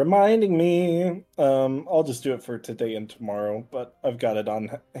 Thanks for reminding me. I'll just do it for today and tomorrow, but I've got it on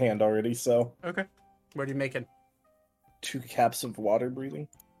hand already. So. Okay. What are you making? 2 caps of water breathing.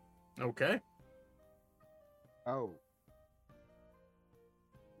 Okay. Oh.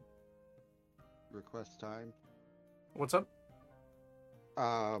 Request time. What's up?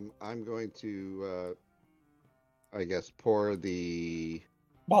 I'm going to, I guess, pour the...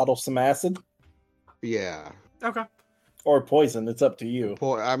 Bottle some acid? Yeah. Okay. Or poison, it's up to you.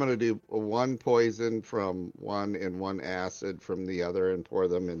 I'm going to do 1 poison from one and 1 acid from the other and pour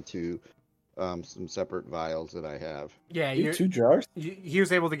them into some separate vials that I have. Yeah, you 2 jars? He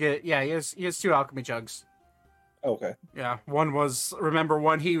was able to get, he has 2 alchemy jugs. Okay. Yeah, one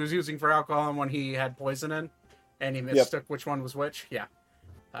he was using for alcohol and one he had poison in, and he mistook which one was which. Yeah.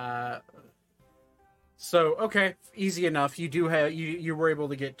 So okay, easy enough. You do have you were able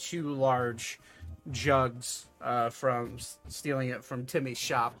to get 2 large jugs from stealing it from Timmy's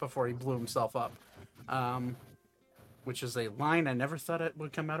shop before he blew himself up, which is a line I never thought it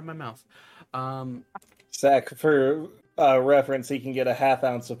would come out of my mouth. Zach, for reference, he can get a ½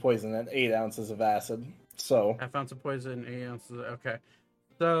 ounce of poison and 8 ounces of acid. So ½ ounce of poison, 8 ounces. Okay,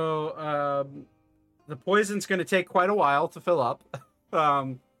 so the poison's going to take quite a while to fill up,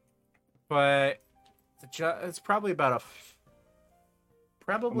 but it's probably about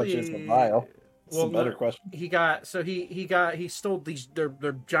how much is the vial? That's a better question. He stole these.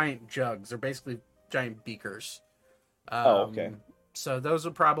 They're giant jugs. They're basically giant beakers. Okay. So those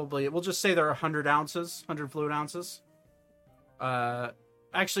are probably, we'll just say they're 100 ounces, 100 fluid ounces.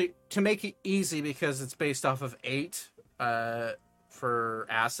 Actually, to make it easy, because it's based off of 8 for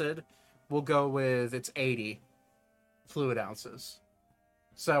acid, we'll go with it's 80 fluid ounces.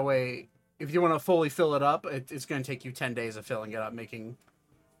 So if you want to fully fill it up, it's going to take you 10 days of filling it up, making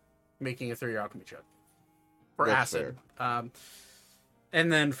a 3 alchemy jug for That's acid. And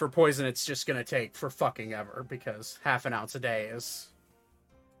then for poison, it's just going to take for fucking ever, because ½ an ounce a day is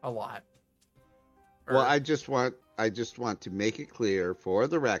a lot. Well, I just want to make it clear for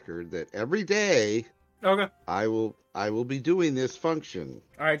the record that every day, okay, I will be doing this function.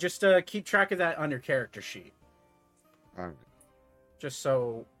 All right, just keep track of that on your character sheet. All right. Just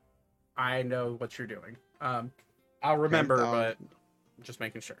so I know what you're doing. I'll remember, but just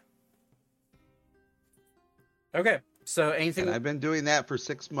making sure. Okay, so anything... And I've been doing that for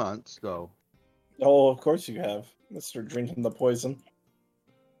 6 months, so... Oh, of course you have, Mr. Drinking the Poison.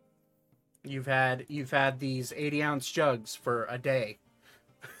 You've had these 80-ounce jugs for a day.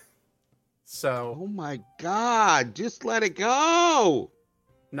 So... Oh my god, just let it go!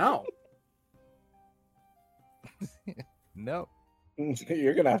 No. No.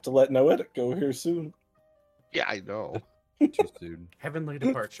 You're going to have to let Noetic go here soon. Yeah, I know. Too soon. Heavenly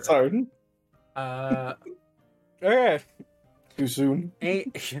departure. Sorry. Okay. Too soon.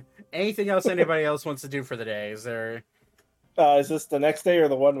 Anything else anybody else wants to do for the day? Is there... Is this the next day or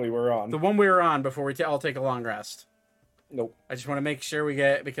the one we were on? The one we were on before we all take a long rest. Nope. I just want to make sure we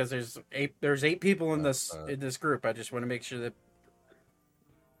get, because there's 8 people in this group. I just want to make sure that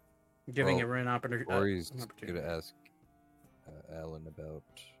giving everyone an opportunity. Corey's going to ask Alan about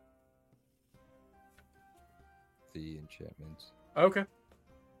the enchantments. Okay.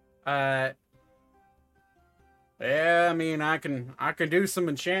 Yeah, I mean, I can do some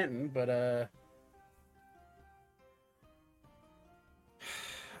enchanting, but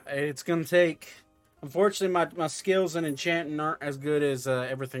it's gonna take. Unfortunately, my skills in enchanting aren't as good as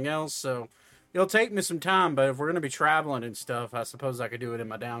everything else, so it'll take me some time. But if we're gonna be traveling and stuff, I suppose I could do it in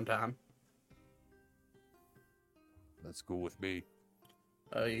my downtime. That's cool with me.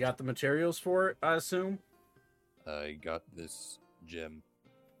 You got the materials for it, I assume? I got this gem.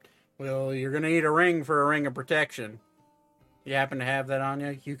 Well, you're going to need a ring for a ring of protection. You happen to have that on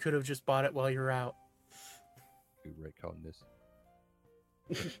you? You could have just bought it while you're out. You retcon this.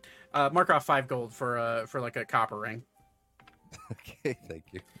 Mark off 5 gold for like a copper ring. Okay, thank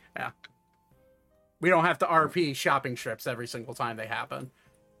you. Yeah. We don't have to RP shopping trips every single time they happen.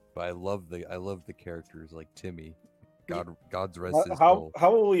 But I love the characters like Timmy. God's rest his How soul.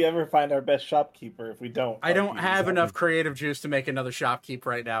 how will we ever find our best shopkeeper if we don't? I don't have RP? enough creative juice to make another shopkeep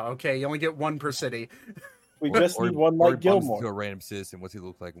right now. Okay, you only get one per city. We just need one or like he bumps Gilmore. into a random citizen. What's he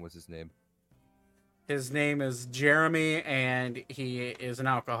look like and what's his name? His name is Jeremy, and he is an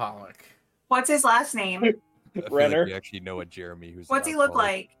alcoholic. What's his last name? I feel Renner. like we actually know a Jeremy who's. What's an he look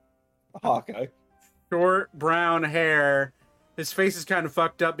alcoholic. like? Hawkeye. Short brown hair. His face is kind of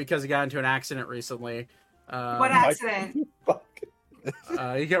fucked up because he got into an accident recently. What accident? Fuck.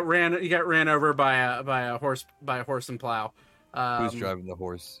 He got ran over by a horse and plow. Who's driving the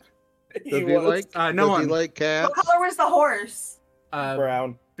horse? Does he like? no does one. he like cats? What color was the horse?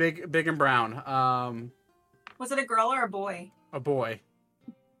 Brown. Big and brown. Was it a girl or a boy? A boy.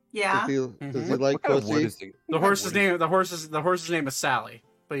 Yeah. Does he like What kind of wood pussy? is it? The horse's name is Sally,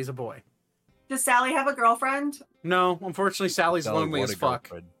 but he's a boy. Does Sally have a girlfriend? No, unfortunately, Sally's Sally lonely want as a fuck.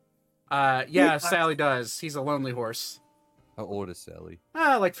 girlfriend. Yeah, Sally does. He's a lonely horse. How old is Sally?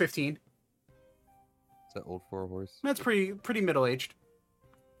 Like 15. Is that old for a horse? That's pretty middle aged.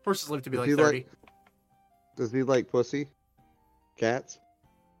 Horses live to be Does like he 30. Does he like pussy? Cats?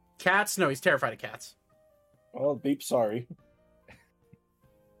 Cats? No, he's terrified of cats. Oh, beep. Sorry.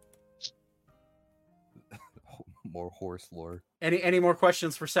 More horse lore. Any more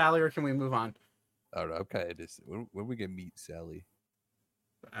questions for Sally, or can we move on? I don't know. I'm kind of just. When are we gonna meet Sally?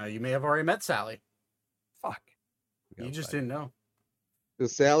 You may have already met Sally. Fuck. You just didn't know.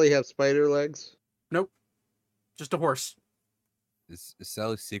 Does Sally have spider legs? Nope. Just a horse. Is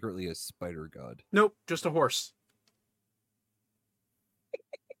Sally secretly a spider god? Nope. Just a horse.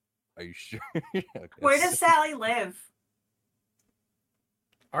 Are you sure? Okay. Where does Sally live?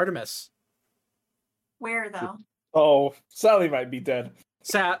 Artemis. Where though? Oh, Sally might be dead.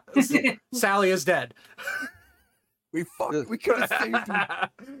 Sally is dead. We could have saved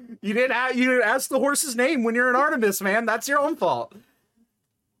him. You didn't ask the horse's name when you're in Artemis, man. That's your own fault.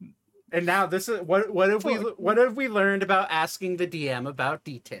 And now this is what have we learned about asking the DM about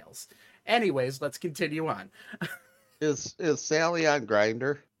details? Anyways, let's continue on. Is Sally on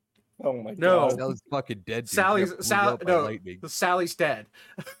Grinder? Oh my No. god. Sally's fucking dead. Dude. Sally's dead.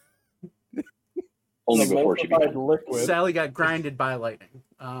 Only The before she multiplied became. liquid. Sally got grinded by lightning.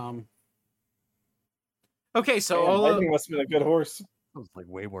 Okay, so Man, Lightning must have been a good horse. That was like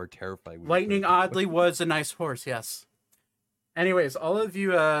way more terrifying. Lightning oddly was a nice horse, yes. Anyways, all of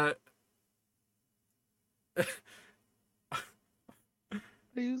you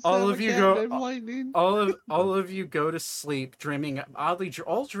all of you go to sleep dreaming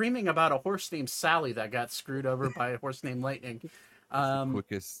about a horse named Sally that got screwed over by a horse named Lightning. The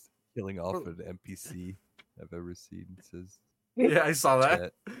quickest killing off an NPC I've ever seen. It says. Yeah, I saw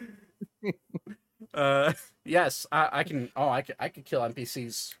that. Yes, I can kill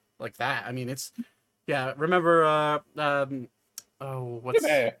NPCs like that. I mean, it's remember what's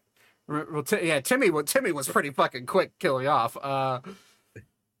Timmy. Timmy was pretty fucking quick killing off.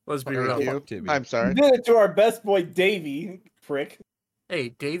 Let's be real. You. Timmy. I'm sorry. You did it to our best boy Davy, prick. Hey,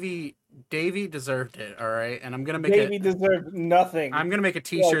 Davy deserved it, all right? And I'm going to make Davy deserved nothing. I'm going to make a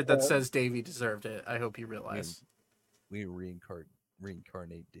t-shirt that says Davy deserved it. I hope you realize. We reincarnate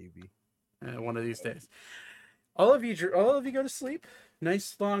Davy. One of these days. All of you go to sleep.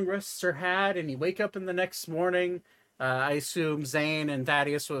 Nice long rests are had, and you wake up in the next morning. I assume Zane and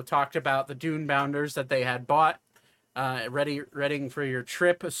Thaddeus will have talked about the Dune Bounders that they had bought, readying for your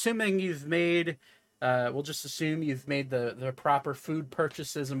trip. Assuming you've made, we'll just assume you've made the proper food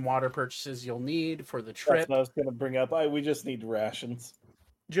purchases and water purchases you'll need for the trip. That's what I was going to bring up. We just need rations.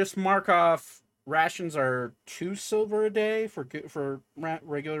 Just mark off. Rations are 2 silver a day for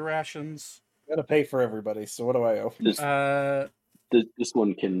regular rations. I'm going to pay for everybody, so what do I owe? This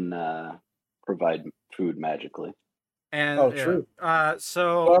one can provide food magically. And true.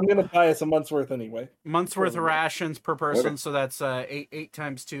 So Well, I'm going to buy us a month's worth anyway. month's worth of rations per person, so that's 8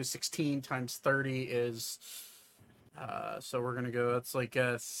 times 2, 16 times 30 is so we're gonna go, that's like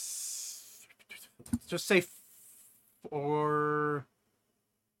just say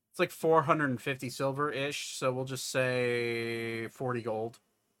it's like 450 silver ish, so we'll just say 40 gold.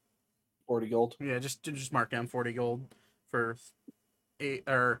 40 gold. Yeah, just mark down 40 gold for 8,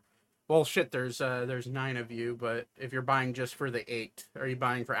 or well, shit, there's 9 of you, but if you're buying just for the 8, are you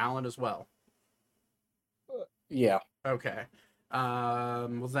buying for Alan as well? Yeah. Okay. Well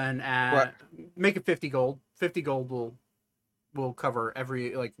then make it 50 gold. 50 gold will cover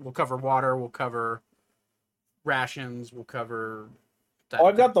we'll cover water, we'll cover rations, we'll cover that. Oh,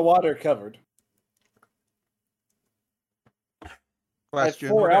 I've got the water covered. I have Question.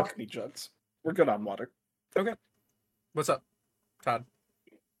 4 alchemy jugs. We're good on water. Okay. What's up, Todd?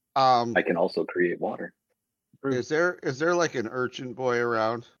 I can also create water. Is there like an urchin boy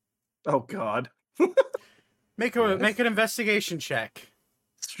around? Oh God. Make an investigation check.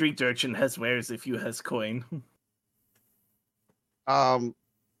 Street urchin has wares if you has coin. I'm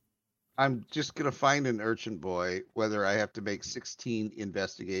just gonna find an urchin boy, whether I have to make 16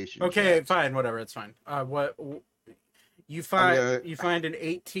 investigation. Okay, checks. fine, whatever, it's fine. You find gonna- you find an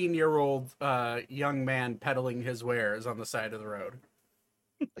 18-year-old young man peddling his wares on the side of the road.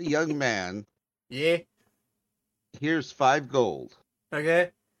 A young man. Yeah. Here's 5 gold.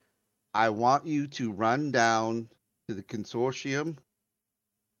 Okay. I want you to run down to the consortium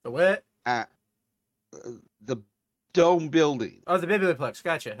The what? at the dome building. Oh, the Biblioplex.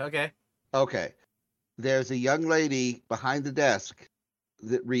 Gotcha. Okay. Okay. There's a young lady behind the desk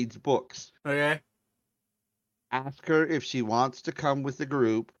that reads books. Okay. Ask her if she wants to come with the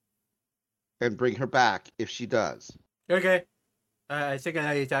group and bring her back if she does. Okay. I think I know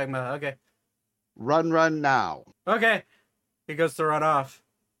what you're talking about. Okay. Run now. Okay. He goes to run off,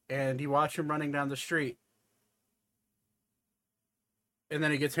 and you watch him running down the street. And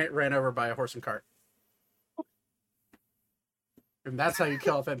then he gets ran over by a horse and cart. And that's how you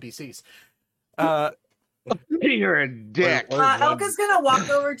kill off NPCs. You're a dick. Elka's gonna walk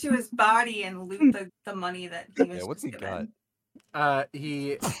over to his body and loot the money that he was what's he got? given.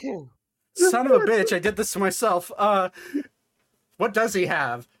 He son of a bitch, I did this to myself. What does he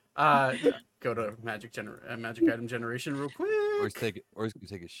have? Go to magic item generation real quick. Or he's gonna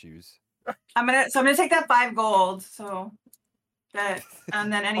take his shoes. I'm gonna take that 5 gold. So that,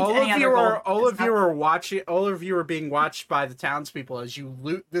 and then any other gold. All of you are being watched by the townspeople as you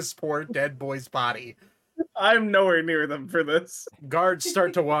loot this poor dead boy's body. I'm nowhere near them for this. Guards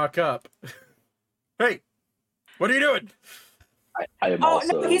start to walk up. Hey, what are you doing? I am Oh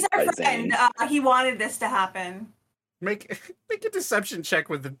also. no, he's our by friend. Zane. He wanted this to happen. Make a deception check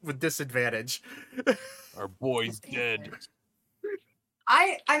with disadvantage. Our boy's dead.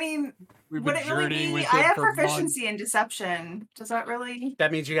 I mean, We've would been it really journeying be? with I him have for months. proficiency in deception. Does that really?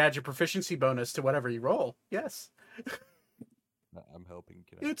 That means you add your proficiency bonus to whatever you roll. Yes. I'm helping.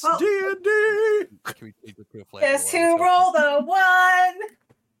 Can I, It's Well- D&D. can we take this to a flat? Guess who rolled a 1?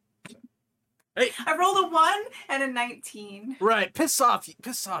 Hey. I rolled a 1 and a 19. Right, piss off,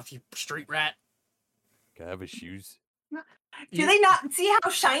 you street rat. Can I have his shoes? Do they not see how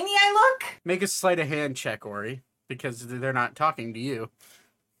shiny I look? Make a sleight of hand check, Ori, because they're not talking to you.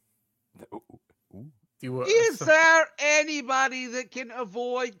 Is there anybody that can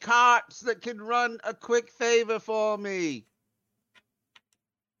avoid carts that can run a quick favor for me?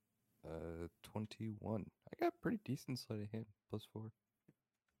 21. I got pretty decent sleight of hand. +4.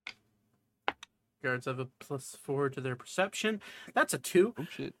 Guards have a +4 to their perception. That's a 2. Oh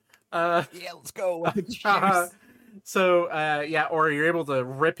shit. Yeah, let's go. So, Ori, you're able to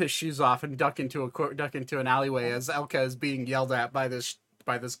rip his shoes off and duck into an alleyway as Elka is being yelled at by this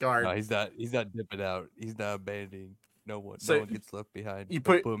guard. No, he's not dipping out. He's not abandoning. No one gets left behind. You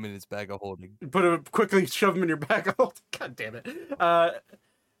Put put him in his bag of holding. quickly shove him in your bag. God damn it.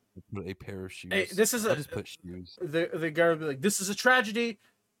 Put a pair of shoes. Hey, this is I'll just put shoes. The guard will be like, "This is a tragedy.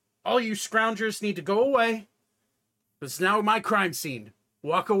 All you scroungers need to go away. This is now my crime scene.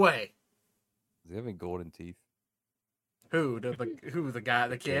 Walk away." Is he having golden teeth? Who? The guy,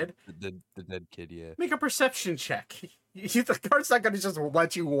 the kid? The dead kid, yeah. Make a perception check. The guard's not going to just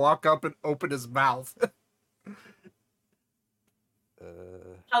let you walk up and open his mouth.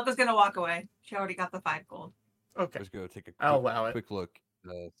 Elka's gonna walk away. She already got the 5 gold. Okay. Let's go take a I'll allow it. quick look.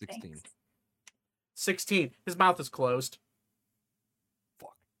 16. Thanks. 16. His mouth is closed.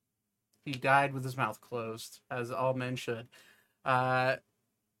 Fuck. He died with his mouth closed, as all men should. I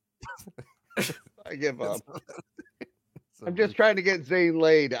give up. So I'm just trying to get Zane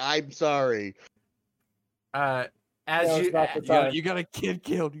laid. I'm sorry. As No, you it's not the time. you got a kid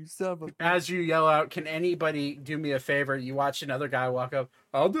killed, you son of a... as you yell out, "Can anybody do me a favor?" You watch another guy walk up.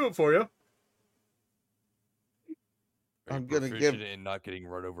 "I'll do it for you." I'm gonna proficient give- in not getting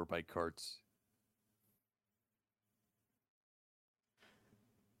run over by carts.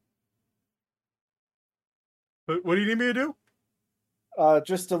 What do you need me to do?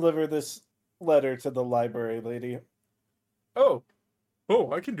 Just deliver this letter to the library lady. Oh,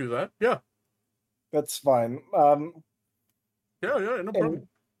 I can do that. Yeah, That's fine. no problem.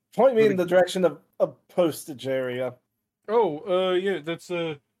 Point me in the direction of a postage area. Oh, yeah, that's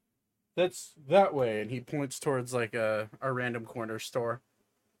that way, and he points towards like a random corner store.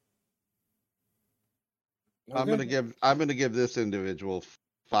 I'm gonna give this individual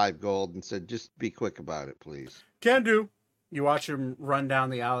 5 gold and said, just be quick about it, please. Can do. You watch him run down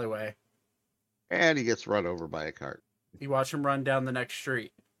the alleyway. And he gets run over by a cart. You watch him run down the next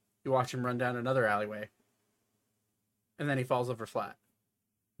street. You watch him run down another alleyway. And then he falls over flat.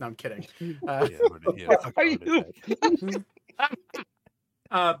 No, I'm kidding.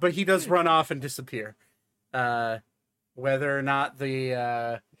 But he does run off and disappear. Whether or not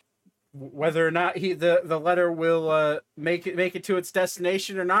the letter will make it to its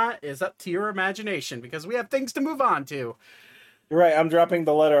destination or not is up to your imagination, because we have things to move on to. You're right. I'm dropping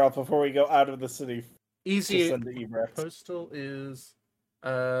the letter off before we go out of the city. Easy. To send to Ebrax. Postal is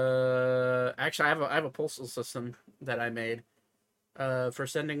actually I have a postal system that I made for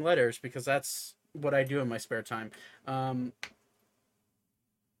sending letters, because that's what I do in my spare time.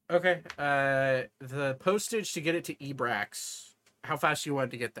 Okay. The postage to get it to Ebrax. How fast do you want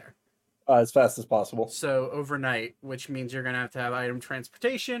it to get there? As fast as possible. So overnight, which means you're gonna have item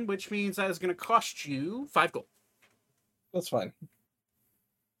transportation, which means that is gonna cost you 5 gold. That's fine.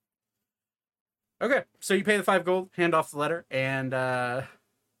 Okay, so you pay the 5 gold, hand off the letter, and I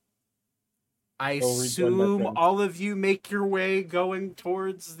assume all of you make your way going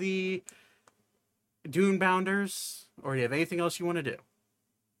towards the Dune Bounders, or do you have anything else you want to do?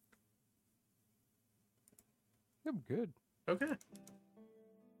 I'm good. Okay.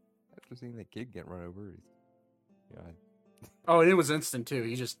 After seeing that kid get run over, Oh, and it was instant too.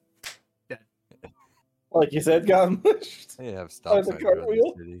 He just dead. Like you said, got mushed. They have stop signs around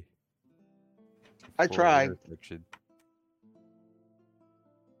the city. I tried. Restriction.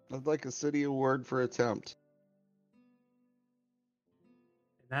 I'd like a city award for attempt.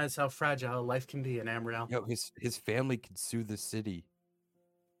 And that is how fragile life can be in Ammriel. Yo, his family could sue the city.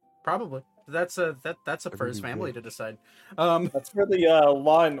 Probably. That's up for his family to decide. That's for the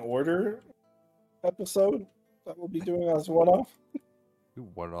Law and Order episode that we'll be doing as one-off.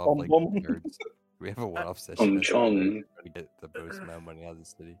 One-off, like nerds. We have a one-off session. Trying to get the most amount of money out of the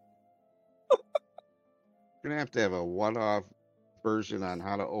city. We're gonna have to have a one-off version on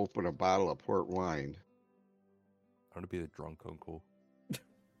how to open a bottle of port wine. I want to be the drunk uncle.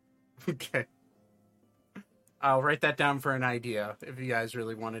 Okay. I'll write that down for an idea if you guys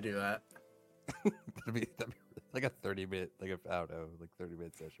really want to do that. that'd be like a 30-minute, like I don't know, like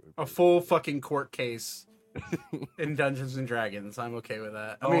 30-minute session. A full fucking court case in Dungeons and Dragons. I'm okay with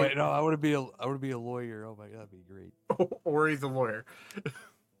that. Wait, no, I want to be a lawyer. Oh my god, that'd be great. Ori the lawyer.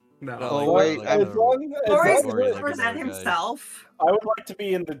 No. Oh wait, Ori's going to present himself. I would like to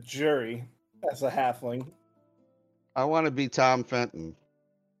be in the jury as a halfling. I want to be Tom Fenton.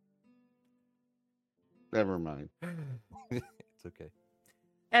 Never mind. It's okay.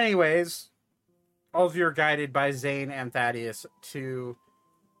 Anyways, all of you are guided by Zane and Thaddeus to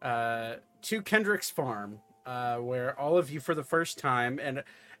Kendrick's farm, where all of you, for the first time, and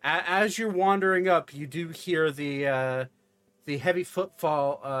as you're wandering up, you do hear the heavy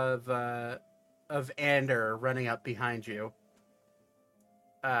footfall of Ander running up behind you,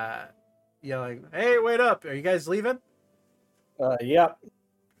 yelling, "Hey, wait up! Are you guys leaving?" Yep.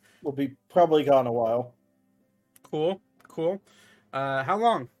 We'll be probably gone a while. Cool. How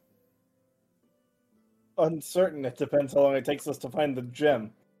long? Uncertain. It depends how long it takes us to find the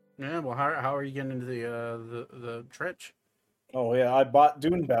gem. Yeah. Well, how are you getting into the trench? Oh yeah, I bought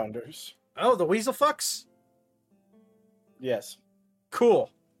Dune Bounders. Oh, the weasel fucks. Yes. Cool.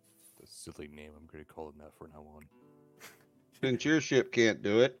 The silly name. I'm going to call it that from now on. Since your ship can't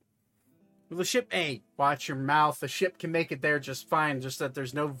do it. Well, the ship ain't. Watch your mouth. The ship can make it there just fine. Just that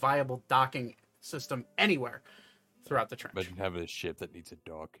there's no viable docking system anywhere throughout the trench. Imagine having a ship that needs a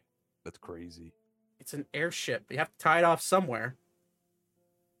dock. That's crazy. It's an airship. You have to tie it off somewhere.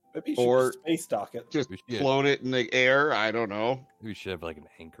 Maybe you should space dock it. Just float it in the air. I don't know. We should have like an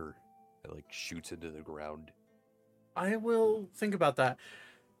anchor that like shoots into the ground. I will think about that.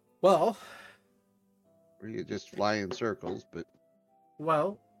 Well, or you just fly in circles, but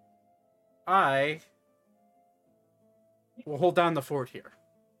I will hold down the fort here.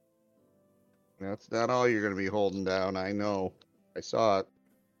 That's not all you're going to be holding down. I know. I saw it.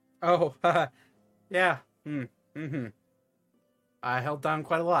 Oh, yeah. Mm-hmm. I held down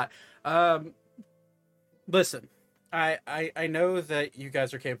quite a lot. Listen, I know that you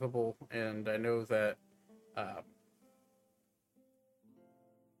guys are capable, and I know that,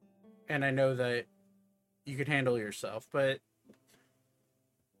 you can handle yourself, but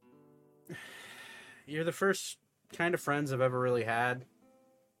you're the first kind of friends I've ever really had.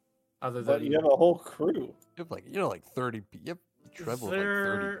 Other than you have a whole crew. You have like 30. You have trouble with like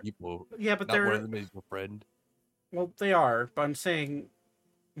 30 people. Yeah, but not one of them is your friend. Well, they are, but I'm saying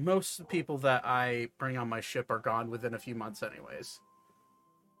most of the people that I bring on my ship are gone within a few months, anyways.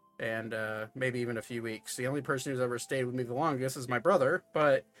 and maybe even a few weeks. The only person who's ever stayed with me the longest is my brother,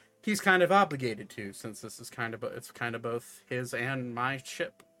 but he's kind of obligated to, since this is kind of both his and my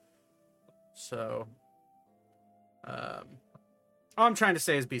ship. So, all I'm trying to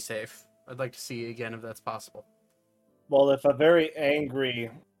say is be safe. I'd like to see you again if that's possible. Well, if a very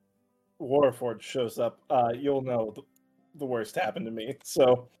angry Warforged shows up, you'll know the worst happened to me.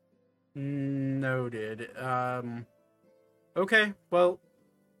 So, noted. Okay, well,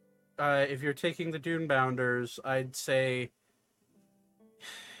 if you're taking the Dune Bounders, I'd say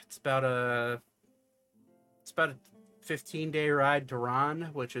it's about a 15-day ride to Ron,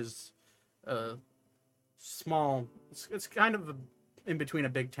 which is a small. It's kind of in between a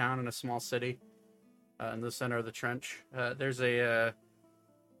big town and a small city, in the center of the trench. There's a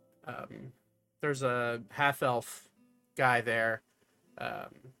half-elf guy there.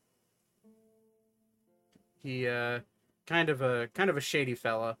 He kind of a shady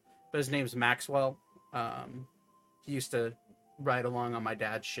fella, but his name's Maxwell. He used to ride along on my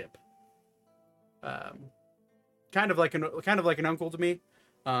dad's ship. Kind of like an uncle to me.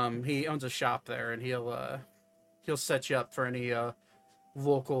 He owns a shop there, and he'll set you up for any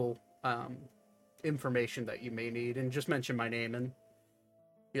local information that you may need, and just mention my name, and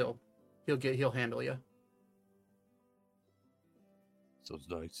he'll handle you. Sounds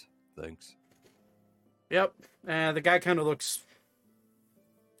nice. Thanks. Yep. The guy kind of looks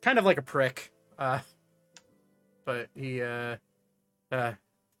kind of like a prick. But he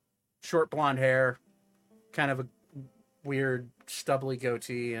short blonde hair, kind of a weird stubbly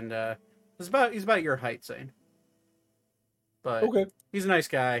goatee, and he's about your height, Zane. But okay. He's a nice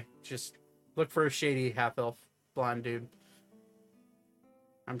guy. Just look for a shady half-elf blonde dude.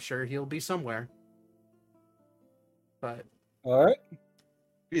 I'm sure he'll be somewhere. But all right.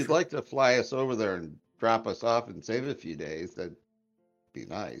 If you'd like to fly us over there and drop us off and save a few days, that'd be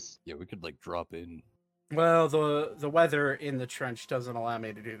nice. Yeah, we could drop in. Well, the weather in the trench doesn't allow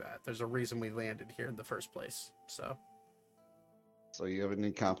me to do that. There's a reason we landed here in the first place. So you have an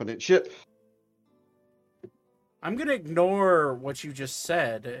incompetent ship. I'm gonna ignore what you just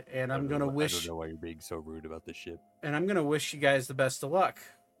said, and I'm gonna wish. I don't know why you're being so rude about the ship. And I'm gonna wish you guys the best of luck.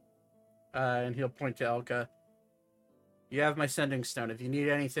 And he'll point to Elka. You have my sending stone. If you need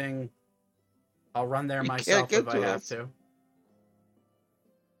anything, I'll run there myself if I have to.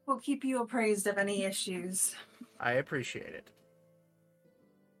 We'll keep you appraised of any issues. I appreciate it.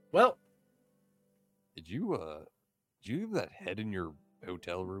 Well, did you leave that head in your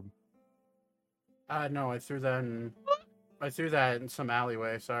hotel room? No, I threw that in some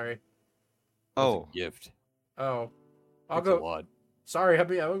alleyway. Sorry. Oh, a gift. Oh, I'll go. A lot. Sorry,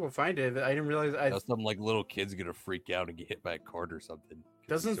 hubby. I'll go find it. I didn't realize. Some little kid's gonna freak out and get hit by a cart or something.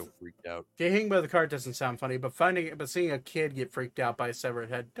 Doesn't so freaked out. Getting hit by the cart doesn't sound funny, but seeing a kid get freaked out by a severed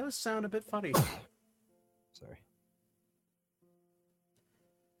head does sound a bit funny. Sorry.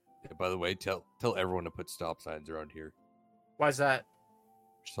 Yeah, by the way, tell everyone to put stop signs around here. Why's that?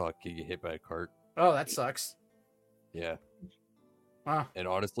 Saw a kid get hit by a cart. Oh, that sucks. Yeah. Wow. And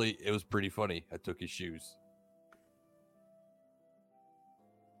honestly, it was pretty funny. I took his shoes.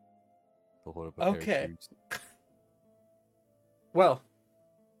 Hold up a pair of shoes. Well,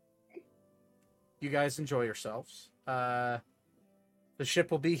 you guys enjoy yourselves. The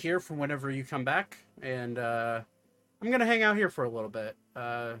ship will be here for whenever you come back, and I'm gonna hang out here for a little bit.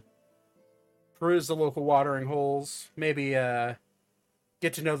 Peruse the local watering holes. Maybe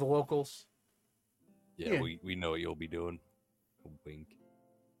get to know the locals. Yeah. We know what you'll be doing. Wink.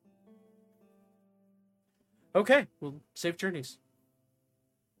 Okay, well, safe journeys.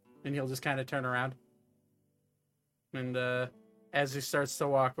 And he'll just kind of turn around. And as he starts to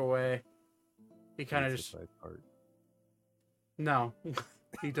walk away, he kind of just... No,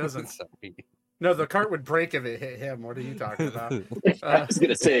 he doesn't. Sorry. No, the cart would break if it hit him. What are you talking about? I was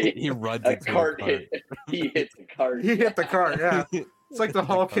gonna say he runs a cart hit. He hit the cart. He hit the cart. Yeah, it's like the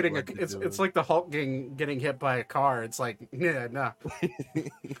Hulk hitting a. It's like the Hulk getting hit by a car. It's like nah.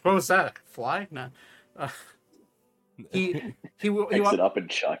 What was that? Fly? Nah. He picks it up and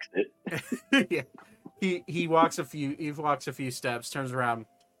chucks it. Yeah. He walks a few steps, turns around,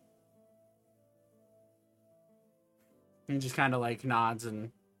 and just kind of nods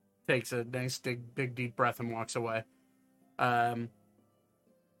and takes a nice big deep breath and walks away. All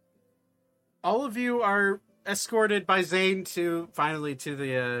of you are escorted by Zane to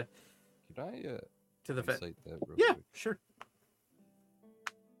the Can I to the vet. Yeah, quick? Sure.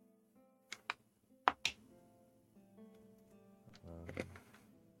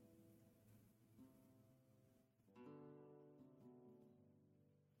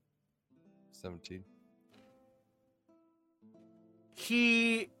 $17.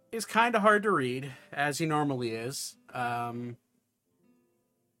 He is kind of hard to read, as he normally is.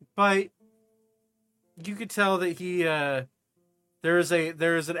 But you could tell that he there is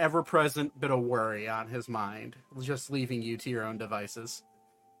an ever-present bit of worry on his mind, just leaving you to your own devices.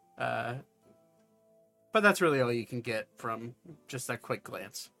 But that's really all you can get from just that quick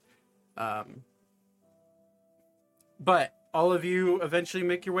glance. But all of you eventually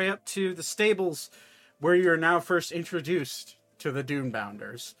make your way up to the stables, where you're now first introduced to the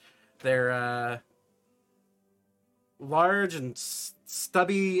Dunebounders. They're large and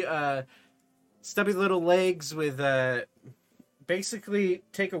stubby little legs with basically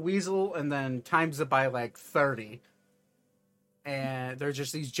take a weasel and then times it by like 30. And they're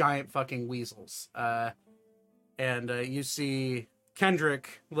just these giant fucking weasels. And you see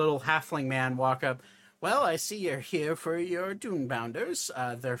Kendrick, little halfling man, walk up. Well, I see you're here for your Dunebounders.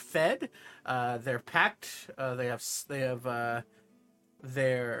 They're fed. They're packed. They're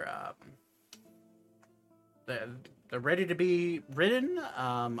ready to be ridden.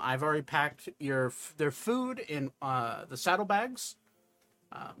 I've already packed their food in the saddlebags.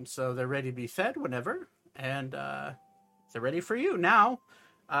 So they're ready to be fed whenever. And they're ready for you. Now,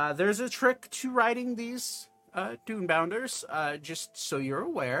 there's a trick to riding these Dunebounders, just so you're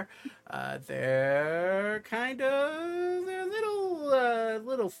aware. They're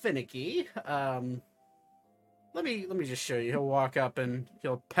little finicky. Let me just show you. He'll walk up and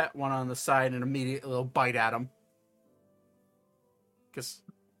he'll pet one on the side and immediately he'll bite at him. Because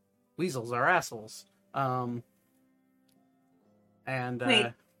weasels are assholes. Wait,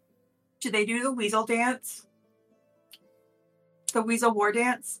 do they do the weasel dance? The weasel war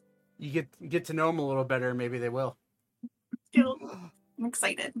dance? You get to know them a little better, maybe they will. I'm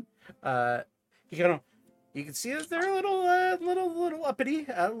excited. You can see that they're a little uppity,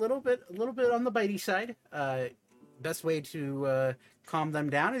 a little bit on the bitey side. Best way to calm them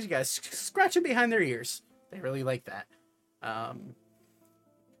down is you guys scratch them behind their ears. They really like that.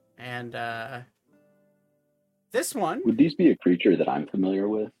 This one. Would these be a creature that I'm familiar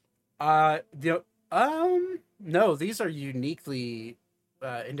with? No, these are uniquely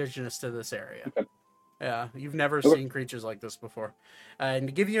indigenous to this area. Okay. Yeah, you've never seen creatures like this before. And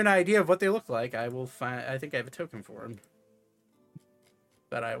to give you an idea of what they look like, I think I have a token for them.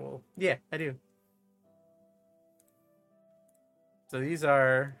 But I will. Yeah, I do. So these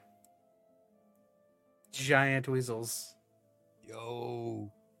are giant weasels.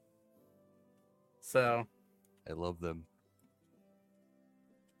 Yo. So. I love them.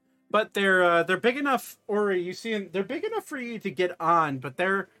 But they're big enough, Ori, you see, they're big enough for you to get on, but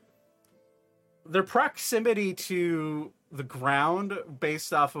their proximity to the ground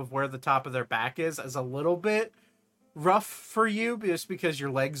based off of where the top of their back is a little bit rough for you, just because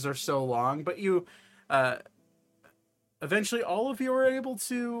your legs are so long. But you, eventually all of you are able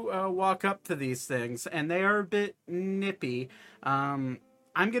to walk up to these things, and they are a bit nippy. I'm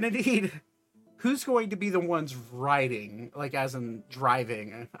going to need... Who's going to be the ones riding, like as in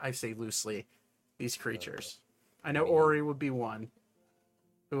driving, I say loosely, these creatures? I know Ori would be one.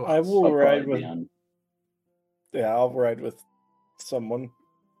 Who else? I will ride with... Beyond. Yeah, I'll ride with someone.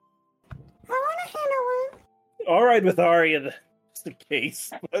 I want to handle one. I'll ride with Arya, just in case.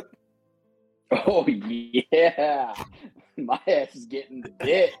 But... Oh, yeah. My ass is getting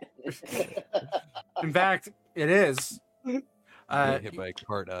bit. In fact, it is. Get hit by a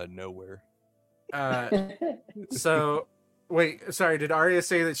cart out of nowhere. So wait, sorry, did Arya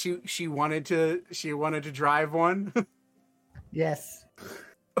say that she wanted to drive one? Yes.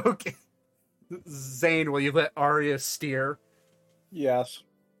 Okay. Zane, will you let Arya steer? Yes.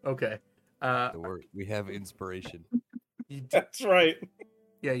 Okay. We have inspiration. That's right.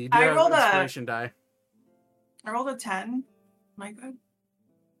 Yeah, you do have an inspiration die. I rolled a 10. Am I good?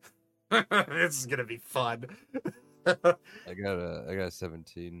 This is gonna be fun. I got a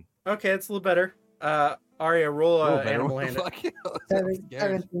 17. Okay, it's a little better. Arya, roll animal What the handling. fuck?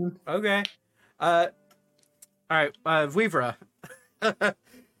 17. Okay. All right, Vivra. The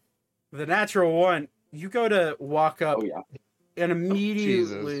natural one. You go to walk up, Oh, yeah. and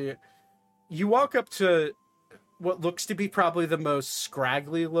immediately you walk up to what looks to be probably the most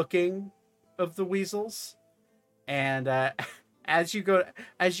scraggly looking of the weasels, and as you go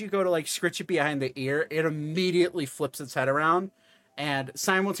to like scritch it behind the ear, it immediately flips its head around and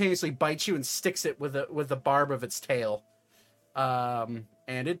simultaneously bites you and sticks it with the barb of its tail. And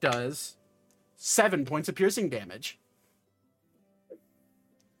it does 7 points of piercing damage.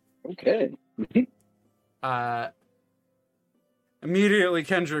 Okay. Immediately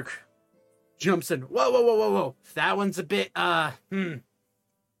Kendrick jumps in. Whoa. That one's a bit,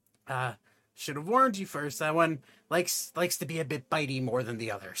 Should have warned you first. That one likes to be a bit bitey more than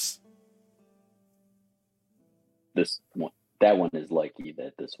the others. That one is lucky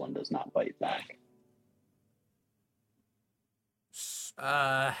that this one does not bite back.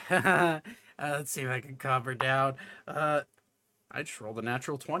 Let's see if I can calm her down. I just rolled a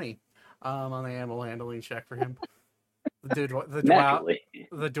natural 20 on the animal handling check for him.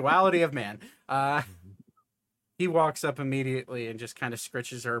 The duality of man. He walks up immediately and just kind of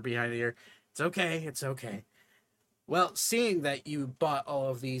scritches her behind the ear. It's okay. Well, seeing that you bought all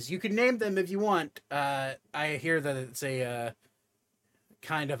of these, you can name them if you want. I hear that it's a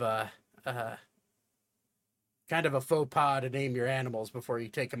kind of a faux pas to name your animals before you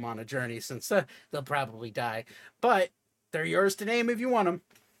take them on a journey, since they'll probably die. But they're yours to name if you want them.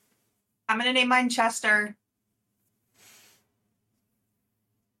 I'm gonna name mine Chester.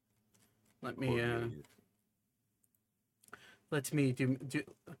 Let me do.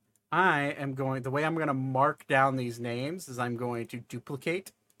 I am going. The way I'm going to mark down these names is I'm going to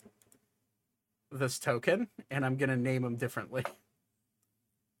duplicate this token, and I'm going to name them differently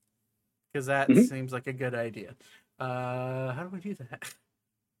because that seems like a good idea. How do we do that?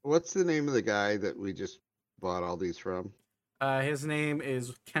 What's the name of the guy that we just bought all these from? His name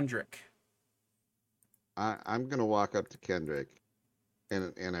is Kendrick. I'm gonna walk up to Kendrick,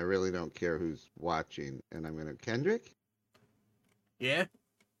 and I really don't care who's watching, and I'm gonna Kendrick. Yeah.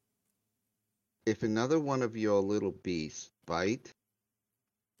 If another one of your little beasts bite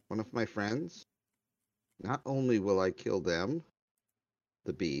one of my friends, not only will I kill them,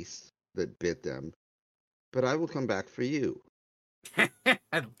 the beast that bit them, but I will come back for you. I'd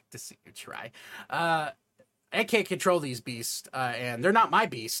like to see you try. I can't control these beasts, and they're not my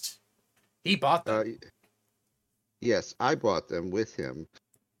beast. He bought them. Yes, I bought them with him,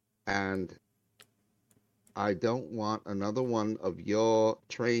 and I don't want another one of your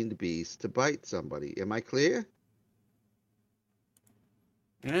trained beasts to bite somebody. Am I clear?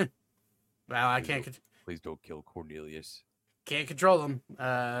 Well, I can't. Please don't kill Cornelius. Can't control them.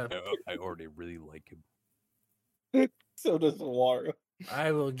 I already really like him. So does Laura.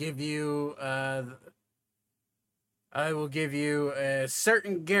 I will give you a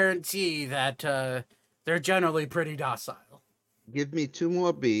certain guarantee that they're generally pretty docile. Give me 2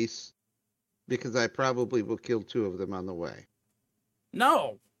 more beasts, because I probably will kill 2 of them on the way.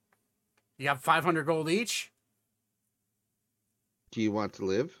 No. You have 500 gold each? Do you want to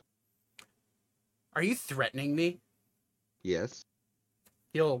live? Are you threatening me? Yes.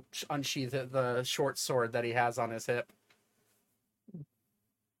 He'll unsheath the short sword that he has on his hip.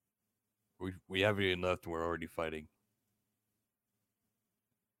 We haven't even left and we're already fighting.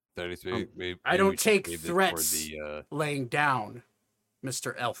 Maybe I don't take save this threats for laying down,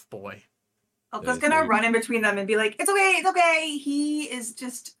 Mr. Elf Boy. Elka's gonna run in between them and be like, it's okay. He is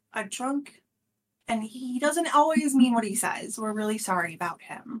just a drunk, and he doesn't always mean what he says. We're really sorry about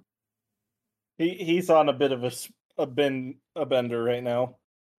him. He's on a bit of a bender right now.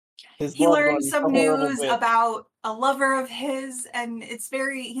 He learned some news about a lover of his, and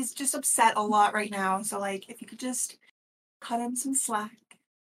he's just upset a lot right now. So, like, if you could just cut him some slack.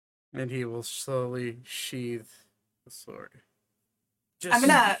 And he will slowly sheathe the sword. I'm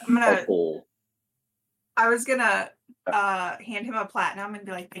gonna I was gonna hand him a platinum and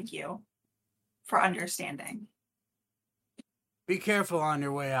be like, thank you for understanding. Be careful on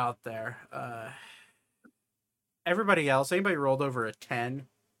your way out there. Everybody else, anybody rolled over a 10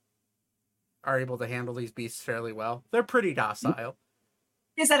 are able to handle these beasts fairly well. They're pretty docile.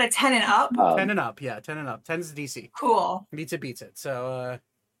 Is that a 10 and up? 10 and up, yeah, 10 and up. 10's the DC. Cool. Beats it. So,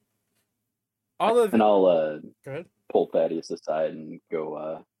 I'll go ahead. Pull Thaddeus aside and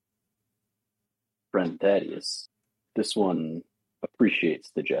go, friend Thaddeus, this one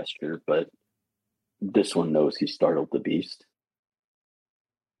appreciates the gesture, but this one knows he startled the beast.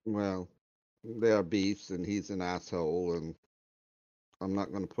 Well, they are beasts, and he's an asshole, and I'm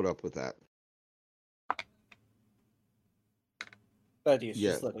not going to put up with that. Thaddeus,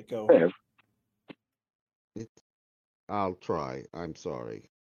 just let it go. Fair. I'll try. I'm sorry.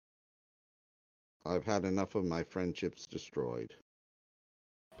 I've had enough of my friendships destroyed.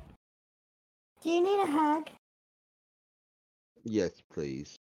 Do you need a hug? Yes,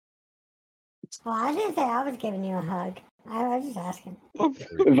 please. Well, I didn't say I was giving you a hug. I was just asking.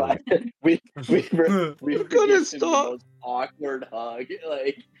 We're gonna stop. The most awkward hug.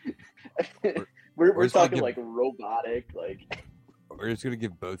 Like we're talking like robotic. Like we're just gonna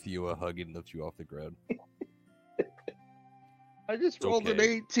give both of you a hug and lift you off the ground. I just rolled an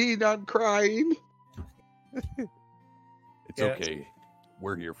 18 on crying. It's okay.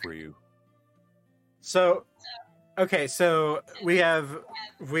 We're here for you. So, Okay, so we have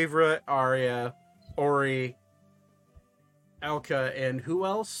Vivra, Arya, Ori, Elka, and who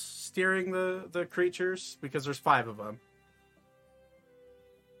else steering the creatures? Because there's 5 of them.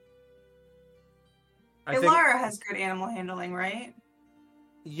 Ilara has good animal handling, right?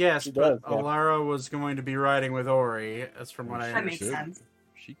 Yes, She but does, yeah. Alara was going to be riding with Ori, as from what I That makes understood. sense.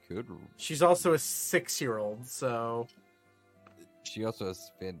 She could. She's also a 6-year-old, so She also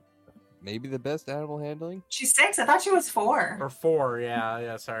has maybe the best animal handling. She's 6. I thought she was 4. or 4.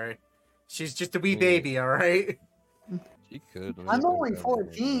 Yeah. Sorry, she's just a wee Yeah. baby. All right. She could. I'm only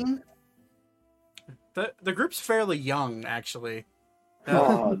 14. The group's fairly young, actually.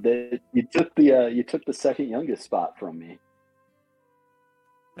 Oh, you took the second youngest spot from me.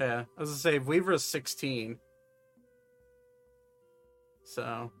 Yeah, I was gonna say Weaver's 16.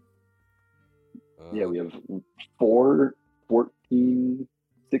 So Yeah, we have 4, 14,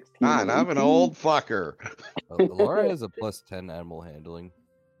 16. Man, I'm an 18. old fucker. Laura has a +10 animal handling.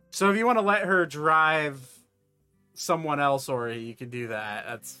 So if you want to let her drive someone else, or you can do that.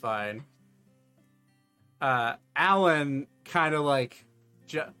 That's fine. Alan kind of like,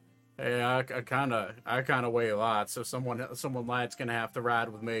 hey, I kind of weigh a lot, so someone light's gonna have to ride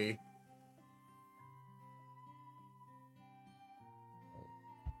with me.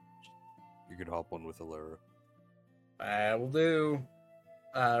 You could hop on with Alara. Will do.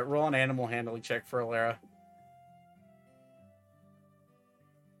 Roll an animal handling check for Alara.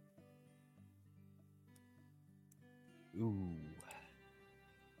 Ooh.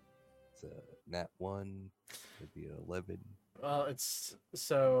 It's a nat 1. It'd be an 11. Well, it's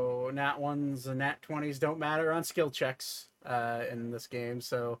so nat 1s and nat 20s don't matter on skill checks in this game.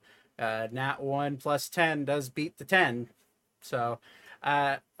 So nat 1 plus 10 does beat the 10. So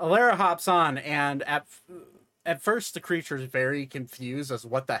Alara hops on, and at first the creature is very confused as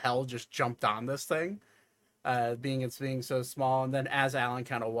what the hell just jumped on this thing, being so small. And then as Alan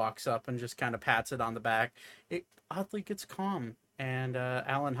kind of walks up and just kind of pats it on the back, it oddly gets calm, and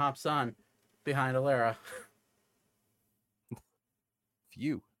Alan hops on behind Alara.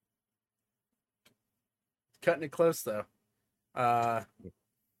 Phew. Cutting it close though. I'm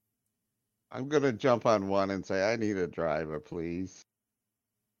gonna jump on one and say I need a driver, please.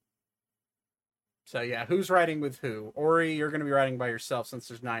 So yeah, who's riding with who? Ori, you're gonna be riding by yourself since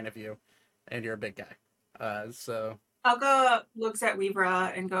there's 9 of you, and you're a big guy. So Elka looks at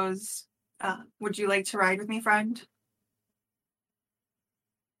Weavra and goes, would you like to ride with me, friend?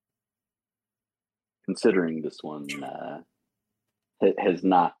 Considering this one has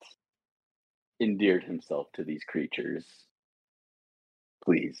not endeared himself to these creatures,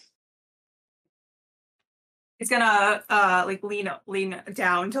 please. He's gonna like lean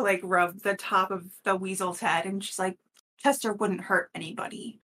down to like rub the top of the weasel's head, and she's like, Chester wouldn't hurt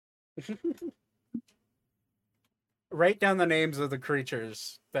anybody. write down the names of the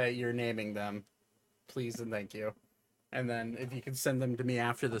creatures that you're naming them, please and thank you. And then if you can send them to me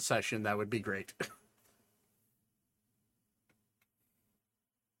after the session, that would be great.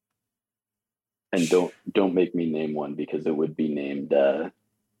 And don't make me name one, because it would be named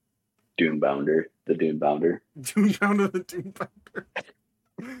Doombounder, the Doombounder. Doombounder, the Doombounder.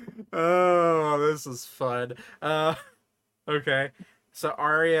 Oh, this is fun. Okay. So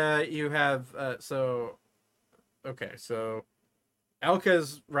Arya, you have so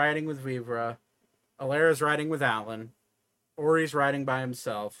Elka's riding with Vivra, Alara's riding with Alan, Ori's riding by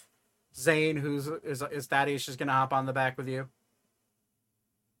himself. Zane, is Thaddeus just gonna hop on the back with you?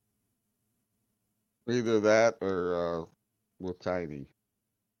 Either that or with Tiny.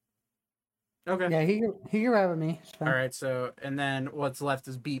 Okay. Yeah, he can ride with me. It's fine. All right. So, and then what's left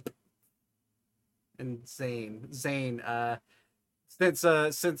is Beep and Zane. Zane,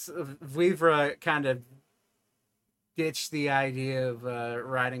 since Vivra kind of ditched the idea of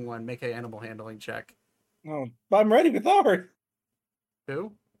riding one, make an animal handling check. Oh, I'm riding with Ari.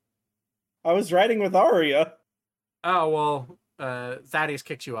 Who? I was riding with Aria. Oh well, Thaddeus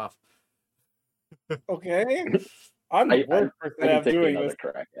kicked you off. Okay. I'm the worst person I can at take doing another this.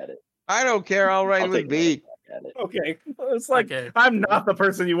 crack at it. I don't care. I'll ride I'll with take Beep. another crack at it. Okay. It's like, Okay. I'm not the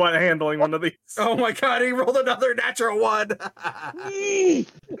person you want handling one of these. Oh my god, he rolled another natural one.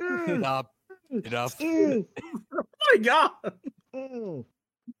 Enough. Oh my god.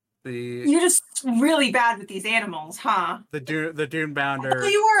 You're just really bad with these animals, huh? The Dune I Bounder.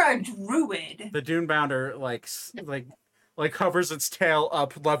 thought you were a druid. The Dune Bounder like hovers its tail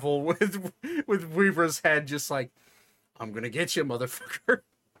up level with Weaver's head, just like, I'm gonna get you, motherfucker.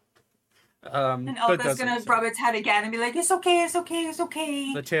 And but Elka's gonna rub its head again and be like, "It's okay, it's okay, it's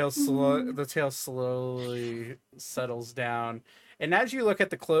okay." The tail slowly settles down, and as you look at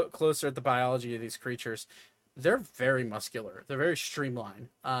the closer at the biology of these creatures, they're very muscular. They're very streamlined.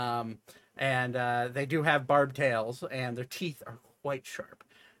 And they do have barbed tails, and their teeth are quite sharp.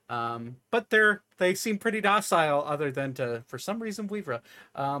 But they seem pretty docile, other than to, for some reason, Weavra.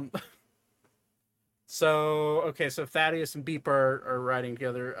 So Thaddeus and Beep are riding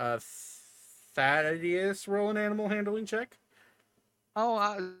together. Thaddeus, roll an animal handling check.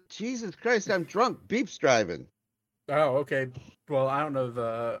 Oh, Jesus Christ! I'm drunk. Beep's driving. Oh, okay. Well, I don't know if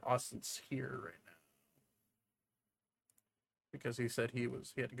Austin's here right now because he said he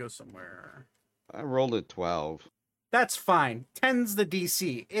had to go somewhere. I rolled a 12. That's fine. 10's the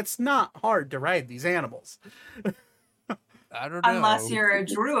DC. It's not hard to ride these animals. I don't know. Unless you're a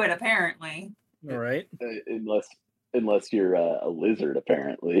druid, apparently. All right. Unless you're a lizard,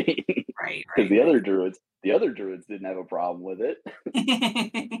 apparently. Right. Because the other druids didn't have a problem with it.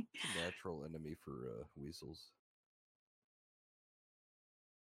 Natural enemy for weasels.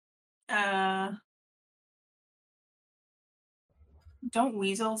 Don't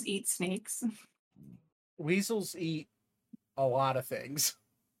weasels eat snakes? Weasels eat a lot of things,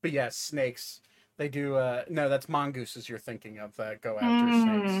 but yes, snakes. They do. No, that's mongooses you're thinking of that go after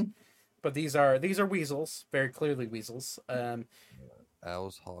snakes. But these are weasels, very clearly weasels.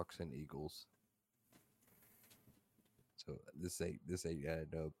 Owls, hawks, and eagles. So this ain't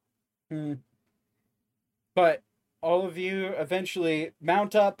adding up. But all of you eventually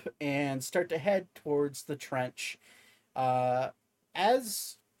mount up and start to head towards the trench.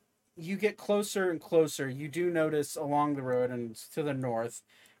 As you get closer and closer, you do notice along the road and to the north,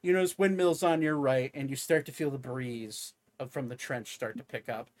 you notice windmills on your right, and you start to feel the breeze from the trench start to pick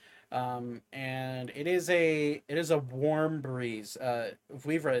up. And it is a warm breeze.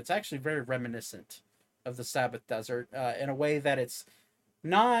 Weavra, it's actually very reminiscent of the Sabbath Desert in a way that it's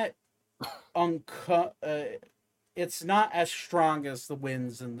not it's not as strong as the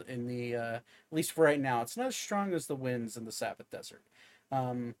winds in the at least for right now. It's not as strong as the winds in the Sabbath Desert,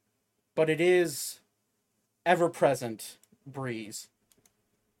 but it is ever present breeze,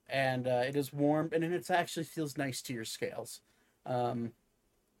 and it is warm, and it actually feels nice to your scales. And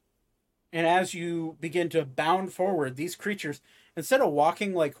as you begin to bound forward, these creatures, instead of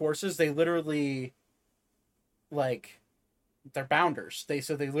walking like horses, they literally, they're bounders. They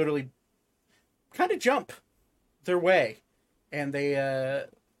literally kind of jump their way, and they're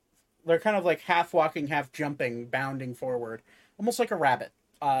kind of like half walking, half jumping, bounding forward, almost like a rabbit,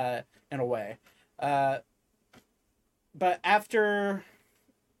 in a way. But after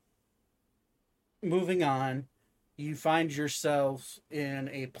moving on, you find yourselves in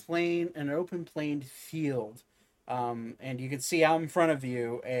an open plain field, and you can see out in front of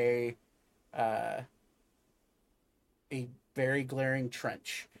you a very glaring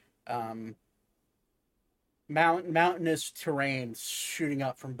trench. Mountainous terrain shooting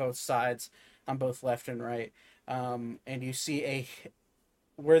up from both sides, on both left and right, and you see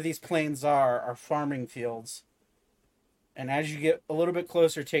where these plains are farming fields. And as you get a little bit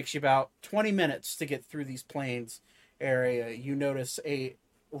closer, it takes you about 20 minutes to get through these plains area. You notice a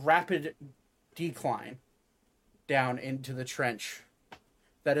rapid decline down into the trench.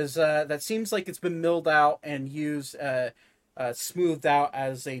 That seems like it's been milled out and used, smoothed out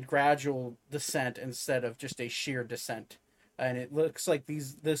as a gradual descent instead of just a sheer descent. And it looks like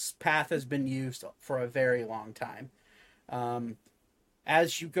this path has been used for a very long time.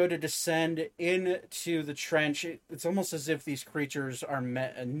 As you go to descend into the trench, it's almost as if these creatures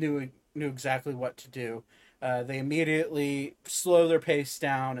knew exactly what to do. They immediately slow their pace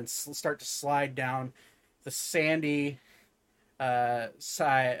down and start to slide down the sandy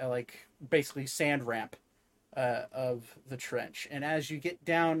side, like basically sand ramp of the trench. And as you get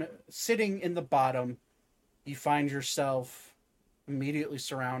down, sitting in the bottom, you find yourself immediately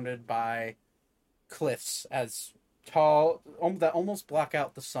surrounded by cliffs as tall that almost block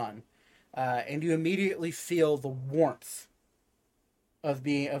out the sun, and you immediately feel the warmth of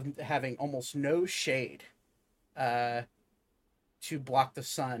having almost no shade to block the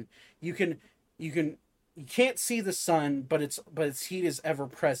sun. You can't see the sun, but its heat is ever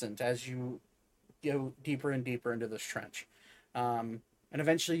present as you go deeper and deeper into this trench, and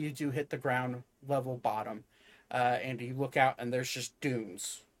eventually you do hit the ground level bottom, and you look out and there's just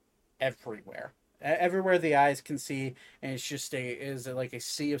dunes everywhere. Everywhere the eyes can see, and it's just like a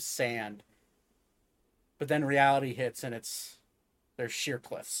sea of sand. But then reality hits, and there's sheer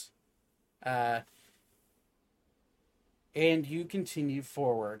cliffs. And you continue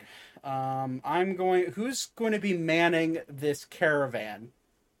forward. Who's going to be manning this caravan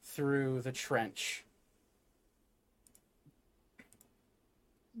through the trench?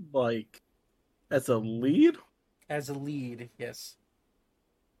 Like, as a lead? As a lead, yes.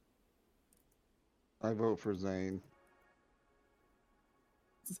 I vote for Zane.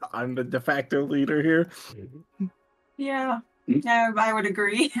 I'm the de facto leader here. Yeah. Yeah, I would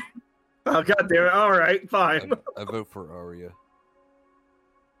agree. Oh, god damn it. All right, fine. I vote for Arya.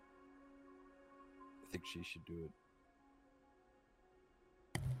 I think she should do it.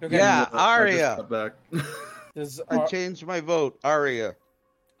 Okay. Yeah, I just Arya. got back. I changed my vote. Arya.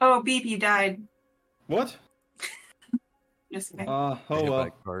 Oh, Beep, you died. What? Just kidding. Oh well.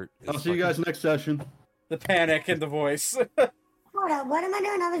 I'll see you guys next session. The panic in the voice. Hold up, what am I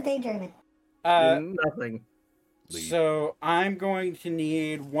doing? I was daydreaming. Nothing. So I'm going to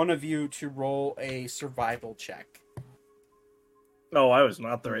need one of you to roll a survival check. Oh, I was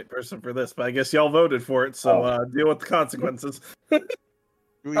not the right person for this, but I guess y'all voted for it, so deal with the consequences.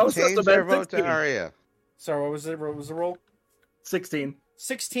 We changed our vote to Arya. Sorry, what was it? What was the roll? 16.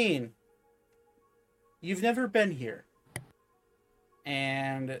 16. You've never been here.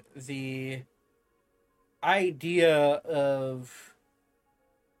 And the idea of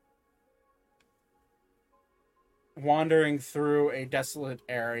wandering through a desolate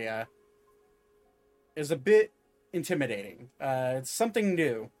area is a bit intimidating. It's something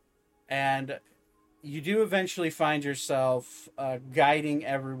new. And you do eventually find yourself guiding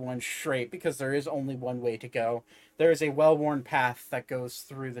everyone straight, because there is only one way to go. There is a well-worn path that goes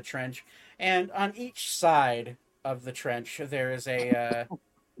through the trench. And on each side of the trench, there is a...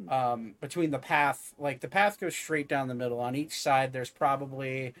 between the path, like the path goes straight down the middle. On each side, there's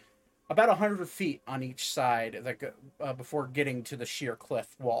probably about 100 feet on each side that go, before getting to the sheer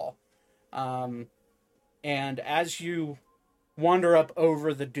cliff wall. And as you wander up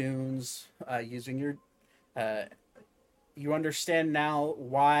over the dunes, using your, you understand now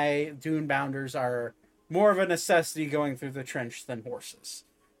why dune bounders are more of a necessity going through the trench than horses,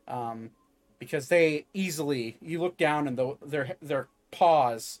 because they easily, you look down and their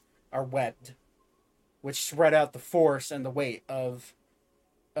paws are webbed, which spread out the force and the weight of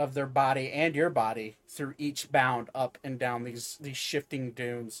their body and your body through each bound up and down these shifting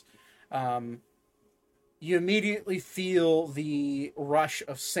dunes. You immediately feel the rush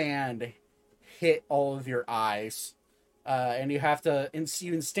of sand hit all of your eyes, and you have to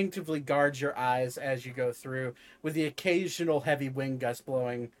you instinctively guard your eyes as you go through, with the occasional heavy wind gust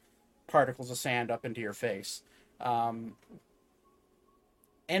blowing particles of sand up into your face. And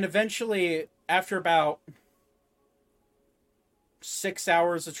eventually, after about 6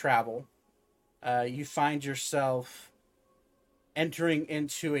 hours of travel, you find yourself entering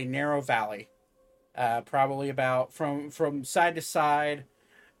into a narrow valley, probably about from side to side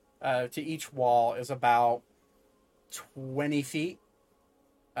to each wall is about 20 feet.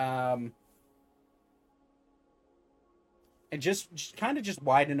 And just kind of just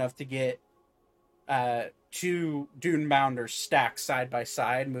wide enough to get two dune bounders stacked side by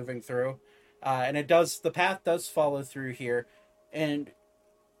side moving through. And the path does follow through here. And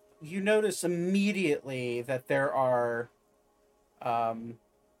you notice immediately that there are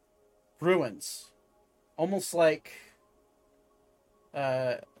ruins, almost like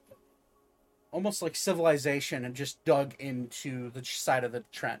civilization and just dug into the side of the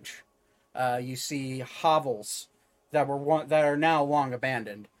trench. You see hovels that are now long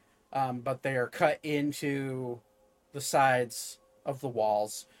abandoned, but they are cut into the sides of the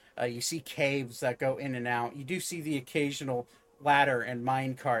walls. You see caves that go in and out. You do see the occasional ladder and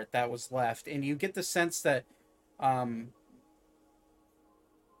minecart that was left, and you get the sense that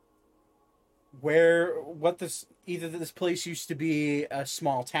either this place used to be a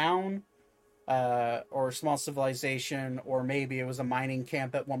small town or a small civilization, or maybe it was a mining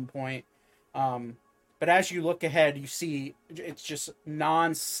camp at one point. But as you look ahead, you see it's just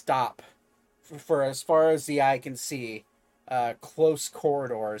non-stop for as far as the eye can see, close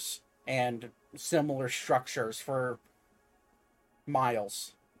corridors and similar structures for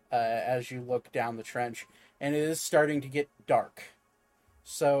miles as you look down the trench, and it is starting to get dark.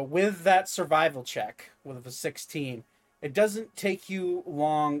 So with that survival check, with a 16, it doesn't take you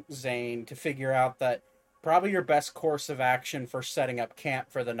long, Zane, to figure out that probably your best course of action for setting up camp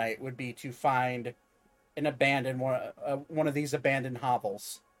for the night would be to find an abandoned one of these abandoned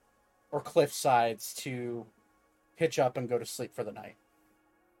hovels or cliff sides to hitch up and go to sleep for the night.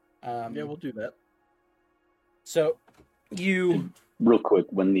 Yeah, we'll do that. So you... Real quick,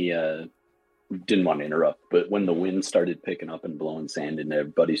 when the didn't want to interrupt, but when the wind started picking up and blowing sand into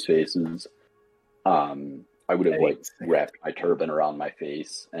everybody's faces, I would have wrapped my turban around my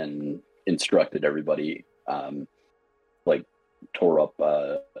face and instructed everybody, tore up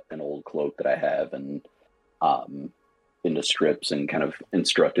an old cloak that I have and into strips, and kind of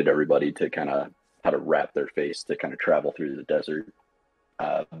instructed everybody to kind of how to wrap their face to kind of travel through the desert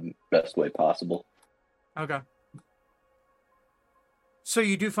best way possible. Okay. So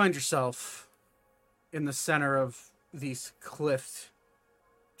you do find yourself in the center of these cliff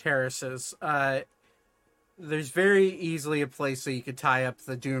terraces. There's very easily a place that you could tie up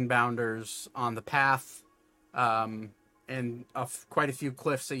the dune bounders on the path, and quite a few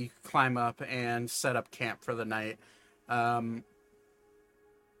cliffs that you could climb up and set up camp for the night.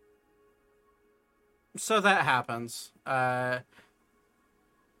 So that happens. As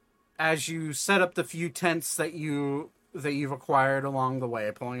you set up the few tents that you've acquired along the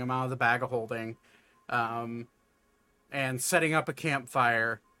way, pulling them out of the bag of holding, and setting up a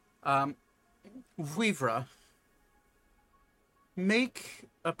campfire. Vivra, make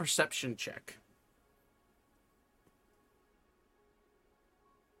a perception check.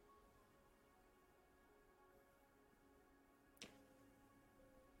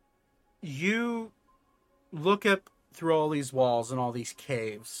 You look up through all these walls and all these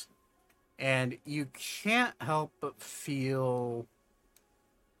caves, and you can't help but feel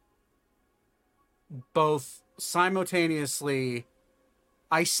both simultaneously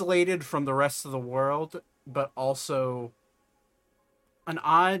isolated from the rest of the world, but also an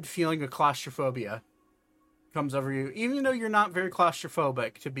odd feeling of claustrophobia comes over you, even though you're not very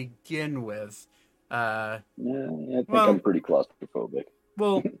claustrophobic to begin with. Yeah, I think I'm pretty claustrophobic.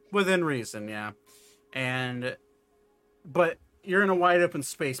 Well, within reason, yeah. But you're in a wide open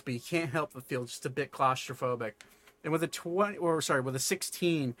space, but you can't help but feel just a bit claustrophobic. And with a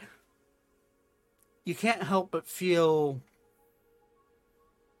 16, you can't help but feel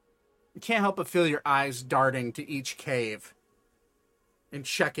your eyes darting to each cave and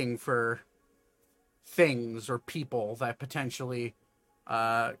checking for things or people that potentially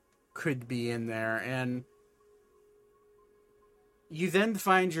could be in there. And you then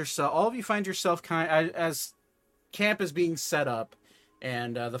find yourself as camp is being set up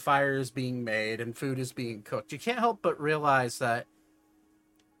and the fire is being made and food is being cooked. You can't help but realize that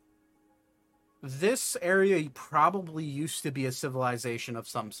this area probably used to be a civilization of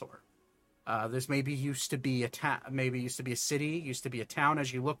some sort. This maybe used to be a city, used to be a town.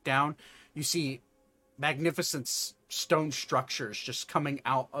 As you look down, you see magnificent stone structures just coming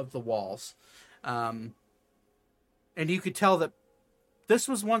out of the walls. And you could tell that this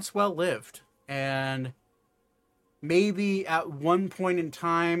was once well lived, and maybe at one point in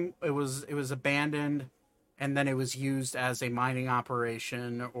time it was abandoned, and then it was used as a mining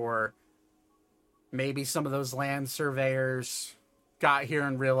operation, or maybe some of those land surveyors got here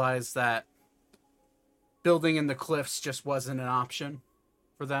and realized that building in the cliffs just wasn't an option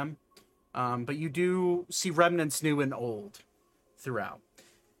for them. But you do see remnants new and old throughout.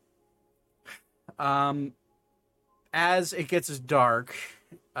 As it gets dark,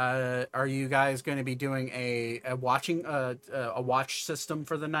 are you guys going to be doing a watch system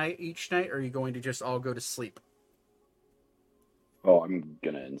for the night each night, or are you going to just all go to sleep? Oh, I'm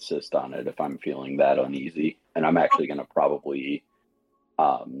going to insist on it if I'm feeling that uneasy. And I'm actually going to probably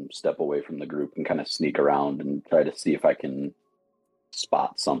step away from the group and kind of sneak around and try to see if I can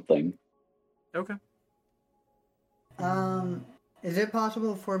spot something. Okay. Is it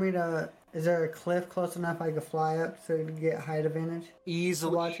possible for me to... Is there a cliff close enough I could fly up so you get height advantage?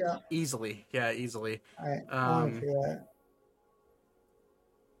 Easily. Watch out? Easily. Yeah, easily. Alright, I want to see that.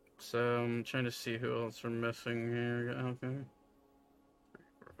 So I'm trying to see who else are missing here. Okay.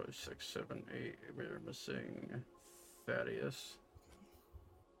 4, 5, 6, 7, 8. We're missing Thaddeus.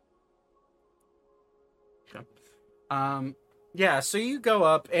 Okay. Yeah, so you go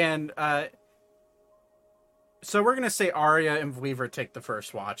up and so we're gonna say Arya and Weaver take the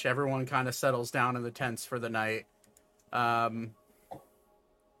first watch. Everyone kind of settles down in the tents for the night. Yeah,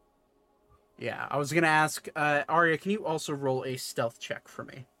 I was gonna ask Arya, can you also roll a stealth check for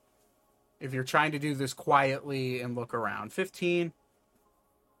me? If you're trying to do this quietly and look around. 15.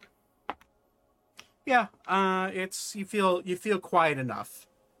 Yeah, it's you feel quiet enough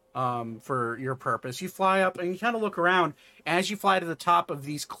for your purpose. You fly up and you kind of look around. As you fly to the top of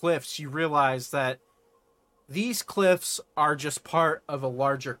these cliffs, you realize that these cliffs are just part of a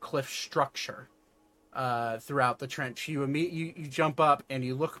larger cliff structure throughout the trench. You jump up and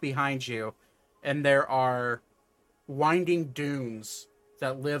you look behind you, and there are winding dunes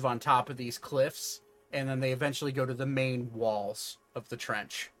that live on top of these cliffs, and then they eventually go to the main walls of the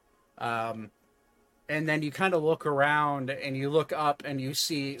trench. And then you kind of look around and you look up and you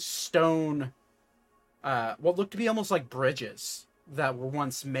see stone, what look to be almost like bridges that were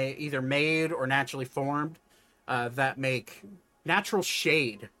once either made or naturally formed, that make natural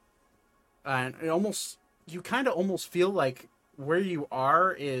shade. And you kind of almost feel like where you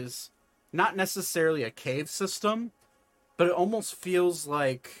are is not necessarily a cave system, but it almost feels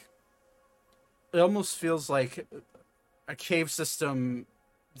like it almost feels like a cave system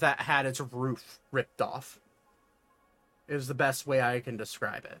that had its roof ripped off. Is the best way I can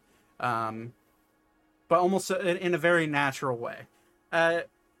describe it. But almost in a very natural way.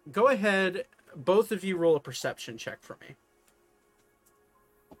 Go ahead, both of you roll a perception check for me.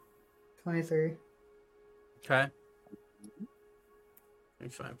 23. Okay.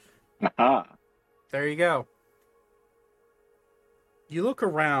 25. Aha. There you go. You look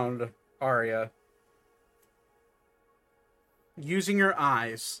around, Arya, using your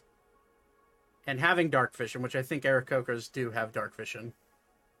eyes and having dark vision, which I think Aarakocras do have dark vision.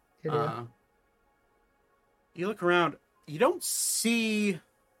 Yeah. You look around, you don't see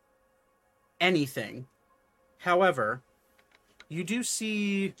anything. However, you do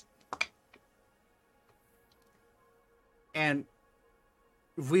see, and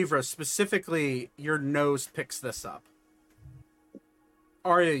Vivra, specifically, your nose picks this up.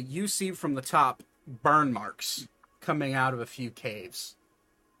 Arya, you see from the top burn marks coming out of a few caves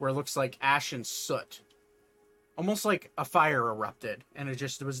where it looks like ash and soot. Almost like a fire erupted and it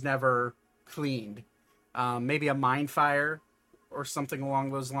just was never cleaned. Maybe a mine fire or something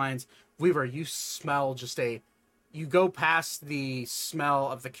along those lines. Weaver, you smell you go past the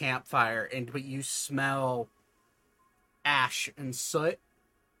smell of the campfire but you smell ash and soot,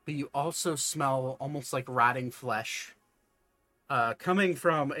 but you also smell almost like rotting flesh. Coming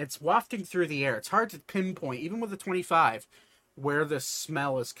from, it's wafting through the air. It's hard to pinpoint, even with a 25, where the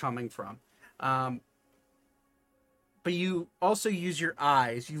smell is coming from. But you also use your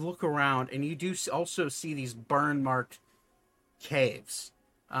eyes. You look around, and you do also see these burn-marked caves.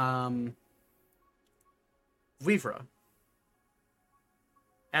 Vivra,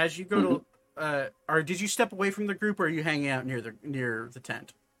 as you go to, or did you step away from the group, or are you hanging out near the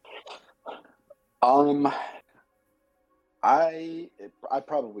tent? I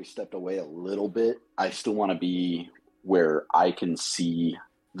probably stepped away a little bit. I still want to be where I can see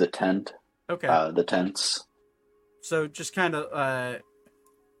the tent. Okay. The tents. So just kind of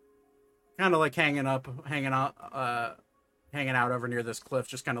like hanging out over near this cliff,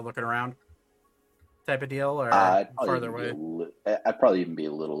 just kind of looking around, type of deal, or farther away. I'd probably even be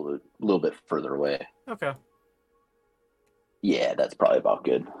a little bit further away. Okay. Yeah, that's probably about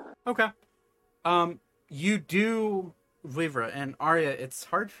good. Okay. You do, Vivra and Arya, it's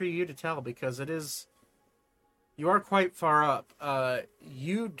hard for you to tell because you are quite far up.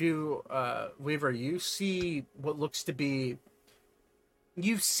 You do, Vivra, you see what looks to be,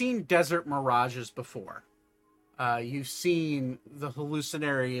 you've seen desert mirages before. You've seen the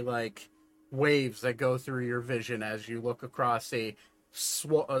hallucinatory, like, waves that go through your vision as you look across a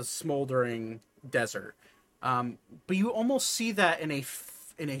smoldering desert. But you almost see that in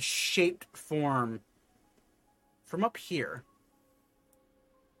a shaped form from up here.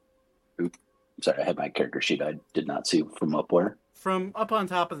 Oops. Sorry, I had my character sheet. I did not see from up where. From up on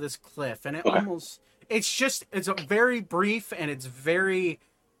top of this cliff, and it's a very brief, and it's very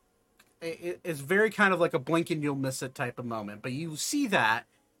kind of like a blink and you'll miss it type of moment. But you see that,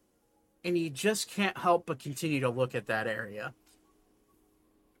 and you just can't help but continue to look at that area.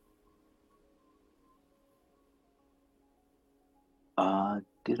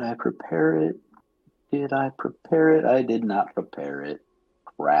 Did I prepare it? I did not prepare it.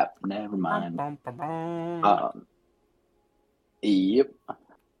 Crap. Never mind. Yep.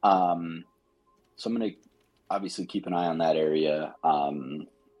 So I'm gonna obviously keep an eye on that area. How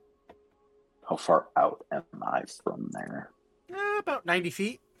far out am I from there? About 90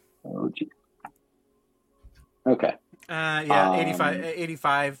 feet. Oh, gee. Okay.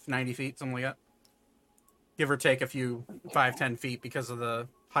 85, 90 feet, something like that. Give or take a few 5-10 feet because of the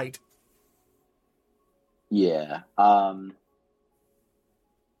height. Yeah. I'm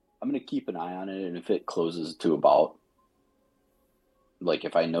going to keep an eye on it, and if it closes to about, like,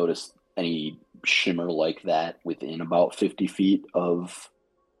 if I notice any shimmer like that within about 50 feet of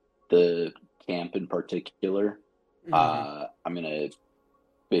the camp in particular, I'm going to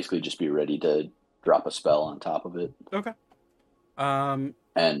basically just be ready to drop a spell on top of it. Okay. And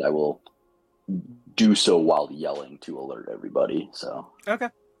I will do so while yelling to alert everybody, so. Okay.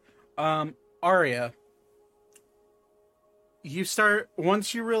 Arya, you start,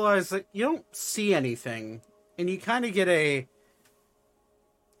 once you realize that you don't see anything, and you kind of get in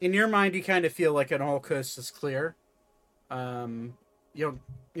your mind, you kind of feel like an all coast is clear. The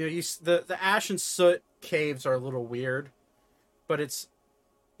ash and soot caves are a little weird, but it's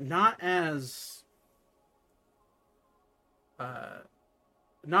not as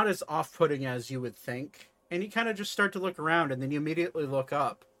off-putting as you would think. And you kind of just start to look around, and then you immediately look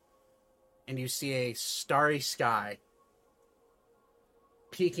up, and you see a starry sky.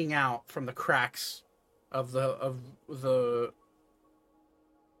 peeking out from the cracks of the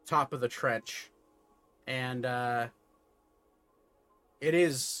top of the trench, and it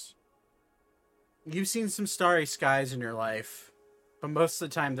is. You've seen some starry skies in your life, but most of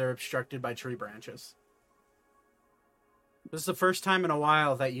the time they're obstructed by tree branches. This is the first time in a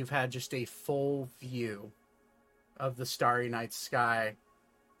while that you've had just a full view of the starry night sky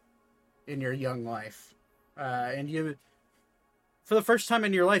in your young life. And you, for the first time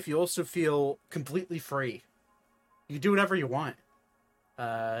in your life, you also feel completely free. You do whatever you want.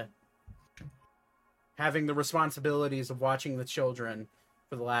 Having the responsibilities of watching the children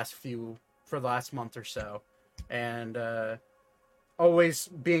for the last month or so, and always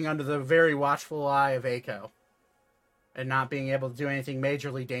being under the very watchful eye of Aiko, and not being able to do anything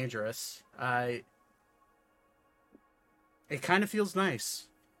majorly dangerous. It kind of feels nice.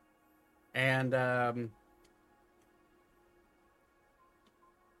 And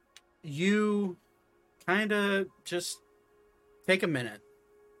you kind of just take a minute.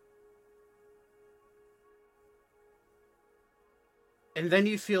 And then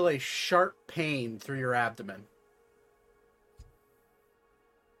you feel a sharp pain through your abdomen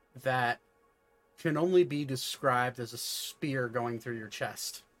that can only be described as a spear going through your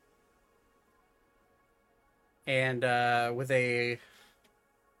chest. And with a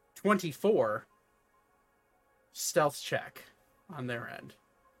 24 stealth check on their end,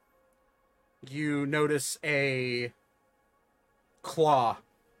 you notice a claw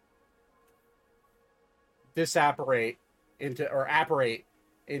apparate into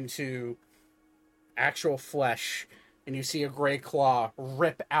actual flesh, and you see a gray claw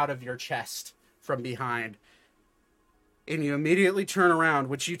rip out of your chest from behind. And you immediately turn around,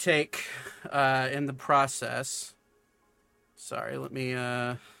 which you take in the process. Sorry, let me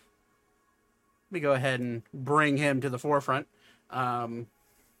go ahead and bring him to the forefront.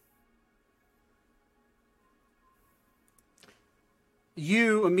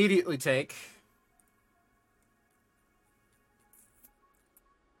 You immediately take...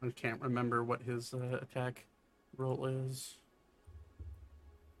 I can't remember what his attack roll is.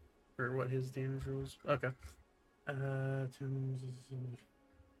 Or what his damage roll is. Okay.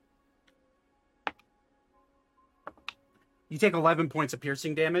 You take 11 points of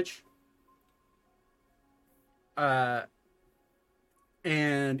piercing damage. And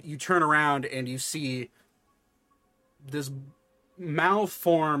you turn around and you see this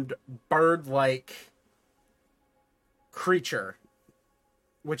malformed bird-like creature,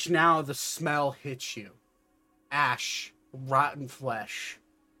 which now the smell hits you. Ash, rotten flesh,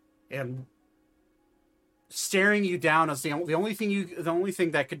 and staring you down as the only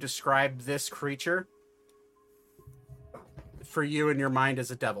thing that could describe this creature for you in your mind is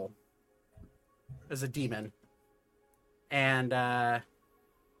a devil, as a demon. And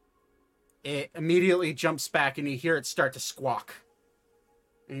it immediately jumps back, and you hear it start to squawk,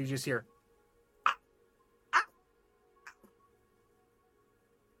 and you just hear,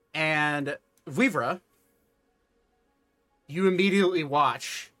 and Vivra, you immediately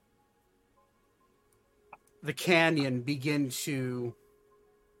watch the canyon begin to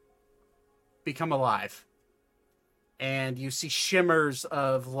become alive. And you see shimmers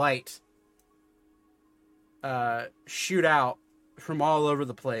of light shoot out from all over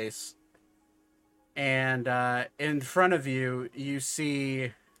the place. And in front of you, you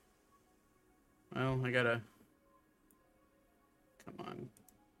see... Well, I gotta... Come on.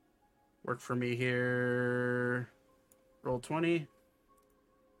 Work for me here. Roll 20.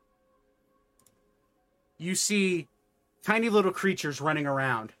 You see tiny little creatures running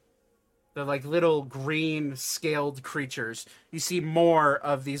around. They're like little green scaled creatures. You see more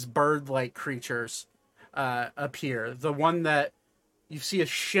of these bird-like creatures appear. The one that you see a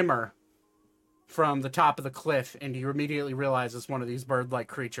shimmer from the top of the cliff, and you immediately realize it's one of these bird-like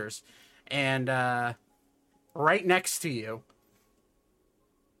creatures. And right next to you,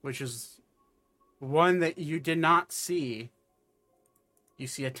 which is one that you did not see, you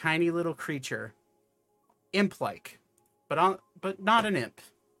see a tiny little creature, imp-like, but not an imp.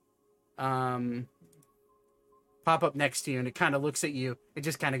 Pop up next to you, and it kind of looks at you. It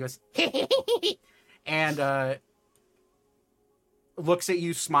just kind of goes, and looks at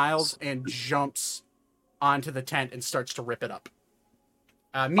you, smiles, and jumps onto the tent and starts to rip it up.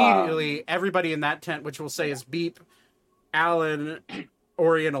 Immediately, everybody in that tent, which we'll say is Beep, Alan,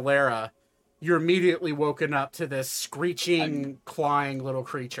 Ori, and Alara, you're immediately woken up to this screeching, clawing little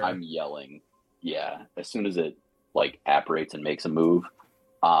creature. I'm yelling. Yeah, as soon as it apparates and makes a move,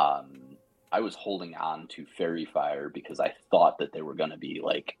 I was holding on to Fairy Fire because I thought that they were going to be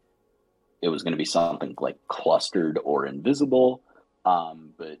it was going to be something clustered or invisible.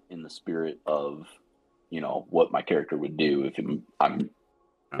 but in the spirit of, what my character would do if I'm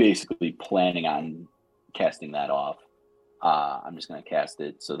basically planning on casting that off. I'm just going to cast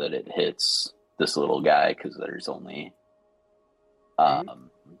it so that it hits this little guy because there's only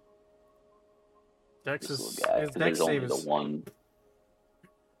Dex this is little guy. his 'Cause dex there's only save the is one.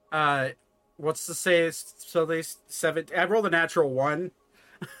 what's the say? So they seven. I rolled a natural 1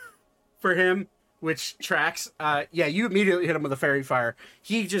 for him, which tracks. Yeah, you immediately hit him with a fairy fire.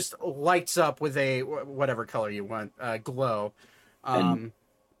 He just lights up with a whatever color you want, glow.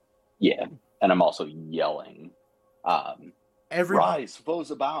 Yeah, and I'm also yelling. Rise,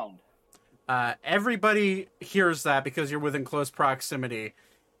 foes abound. Everybody hears that because you're within close proximity,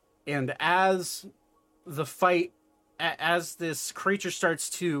 and as the fight, as this creature starts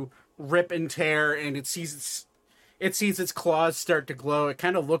to rip and tear, and it sees its claws start to glow, it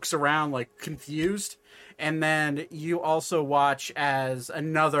kind of looks around like confused, and then you also watch as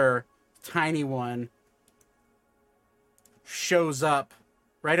another tiny one shows up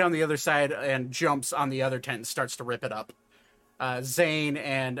right on the other side and jumps on the other tent and starts to rip it up. Zane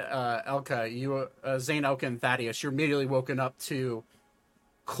and Elka, Zane, Elka, and Thaddeus, you're immediately woken up to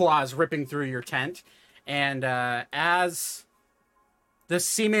claws ripping through your tent, and as the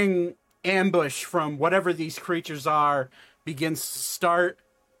seeming ambush from whatever these creatures are begins to start,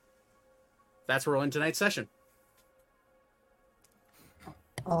 that's where we'll end tonight's session.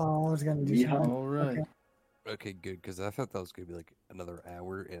 Oh, I was gonna do something. All right. Okay, good, because I thought that was gonna be like another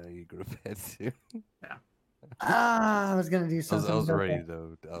hour, and I need to go to bed soon. Yeah. I was gonna do something. I was but ready okay.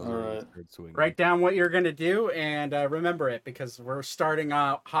 though. I was All ready to right. start swinging. Write down what you're going to do and remember it, because we're starting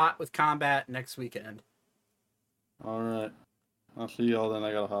out hot with combat next weekend. All right. I'll see y'all then.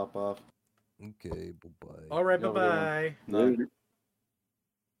 I gotta hop off. Okay, bye bye. All right, Have a good one. bye-bye. Night.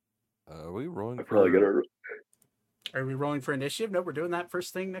 Are we rolling? I probably gotta. Are we rolling for initiative? No, we're doing that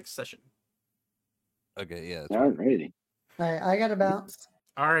first thing next session. Okay, yeah. Alrighty. All right, I gotta bounce.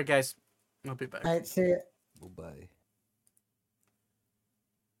 All right, guys. I'll be back. All right, see ya. Bye.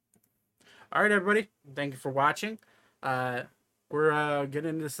 All right, everybody. Thank you for watching. We're getting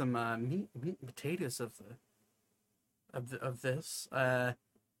into some meat and potatoes of this.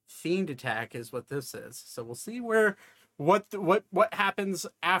 Fiend attack is what this is. So we'll see what happens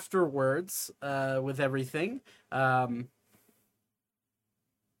afterwards with everything. But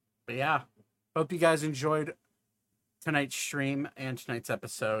yeah, hope you guys enjoyed tonight's stream and tonight's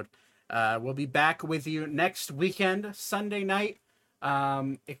episode. We'll be back with you next weekend, Sunday night.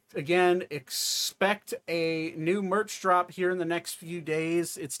 Again, expect a new merch drop here in the next few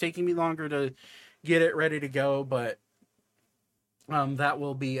days. It's taking me longer to get it ready to go, but that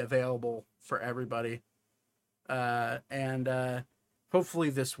will be available for everybody. And hopefully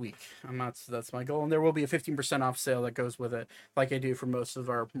this week. That's my goal. And there will be a 15% off sale that goes with it, like I do for most of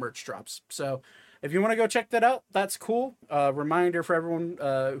our merch drops. So if you want to go check that out, that's cool. Reminder for everyone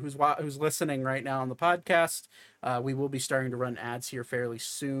who's listening right now on the podcast, we will be starting to run ads here fairly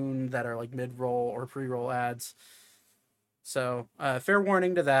soon that are like mid-roll or pre-roll ads. So fair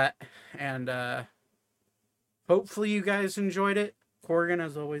warning to that. And hopefully you guys enjoyed it. Corgan,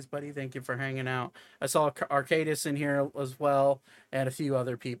 as always, buddy, thank you for hanging out. I saw Arcadis in here as well, and a few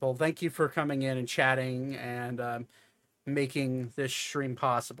other people. Thank you for coming in and chatting and making this stream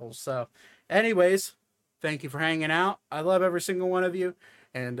possible. So anyways, thank you for hanging out. I love every single one of you,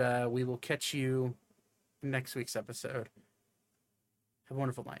 and we will catch you next week's episode. Have a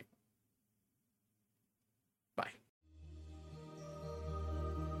wonderful night.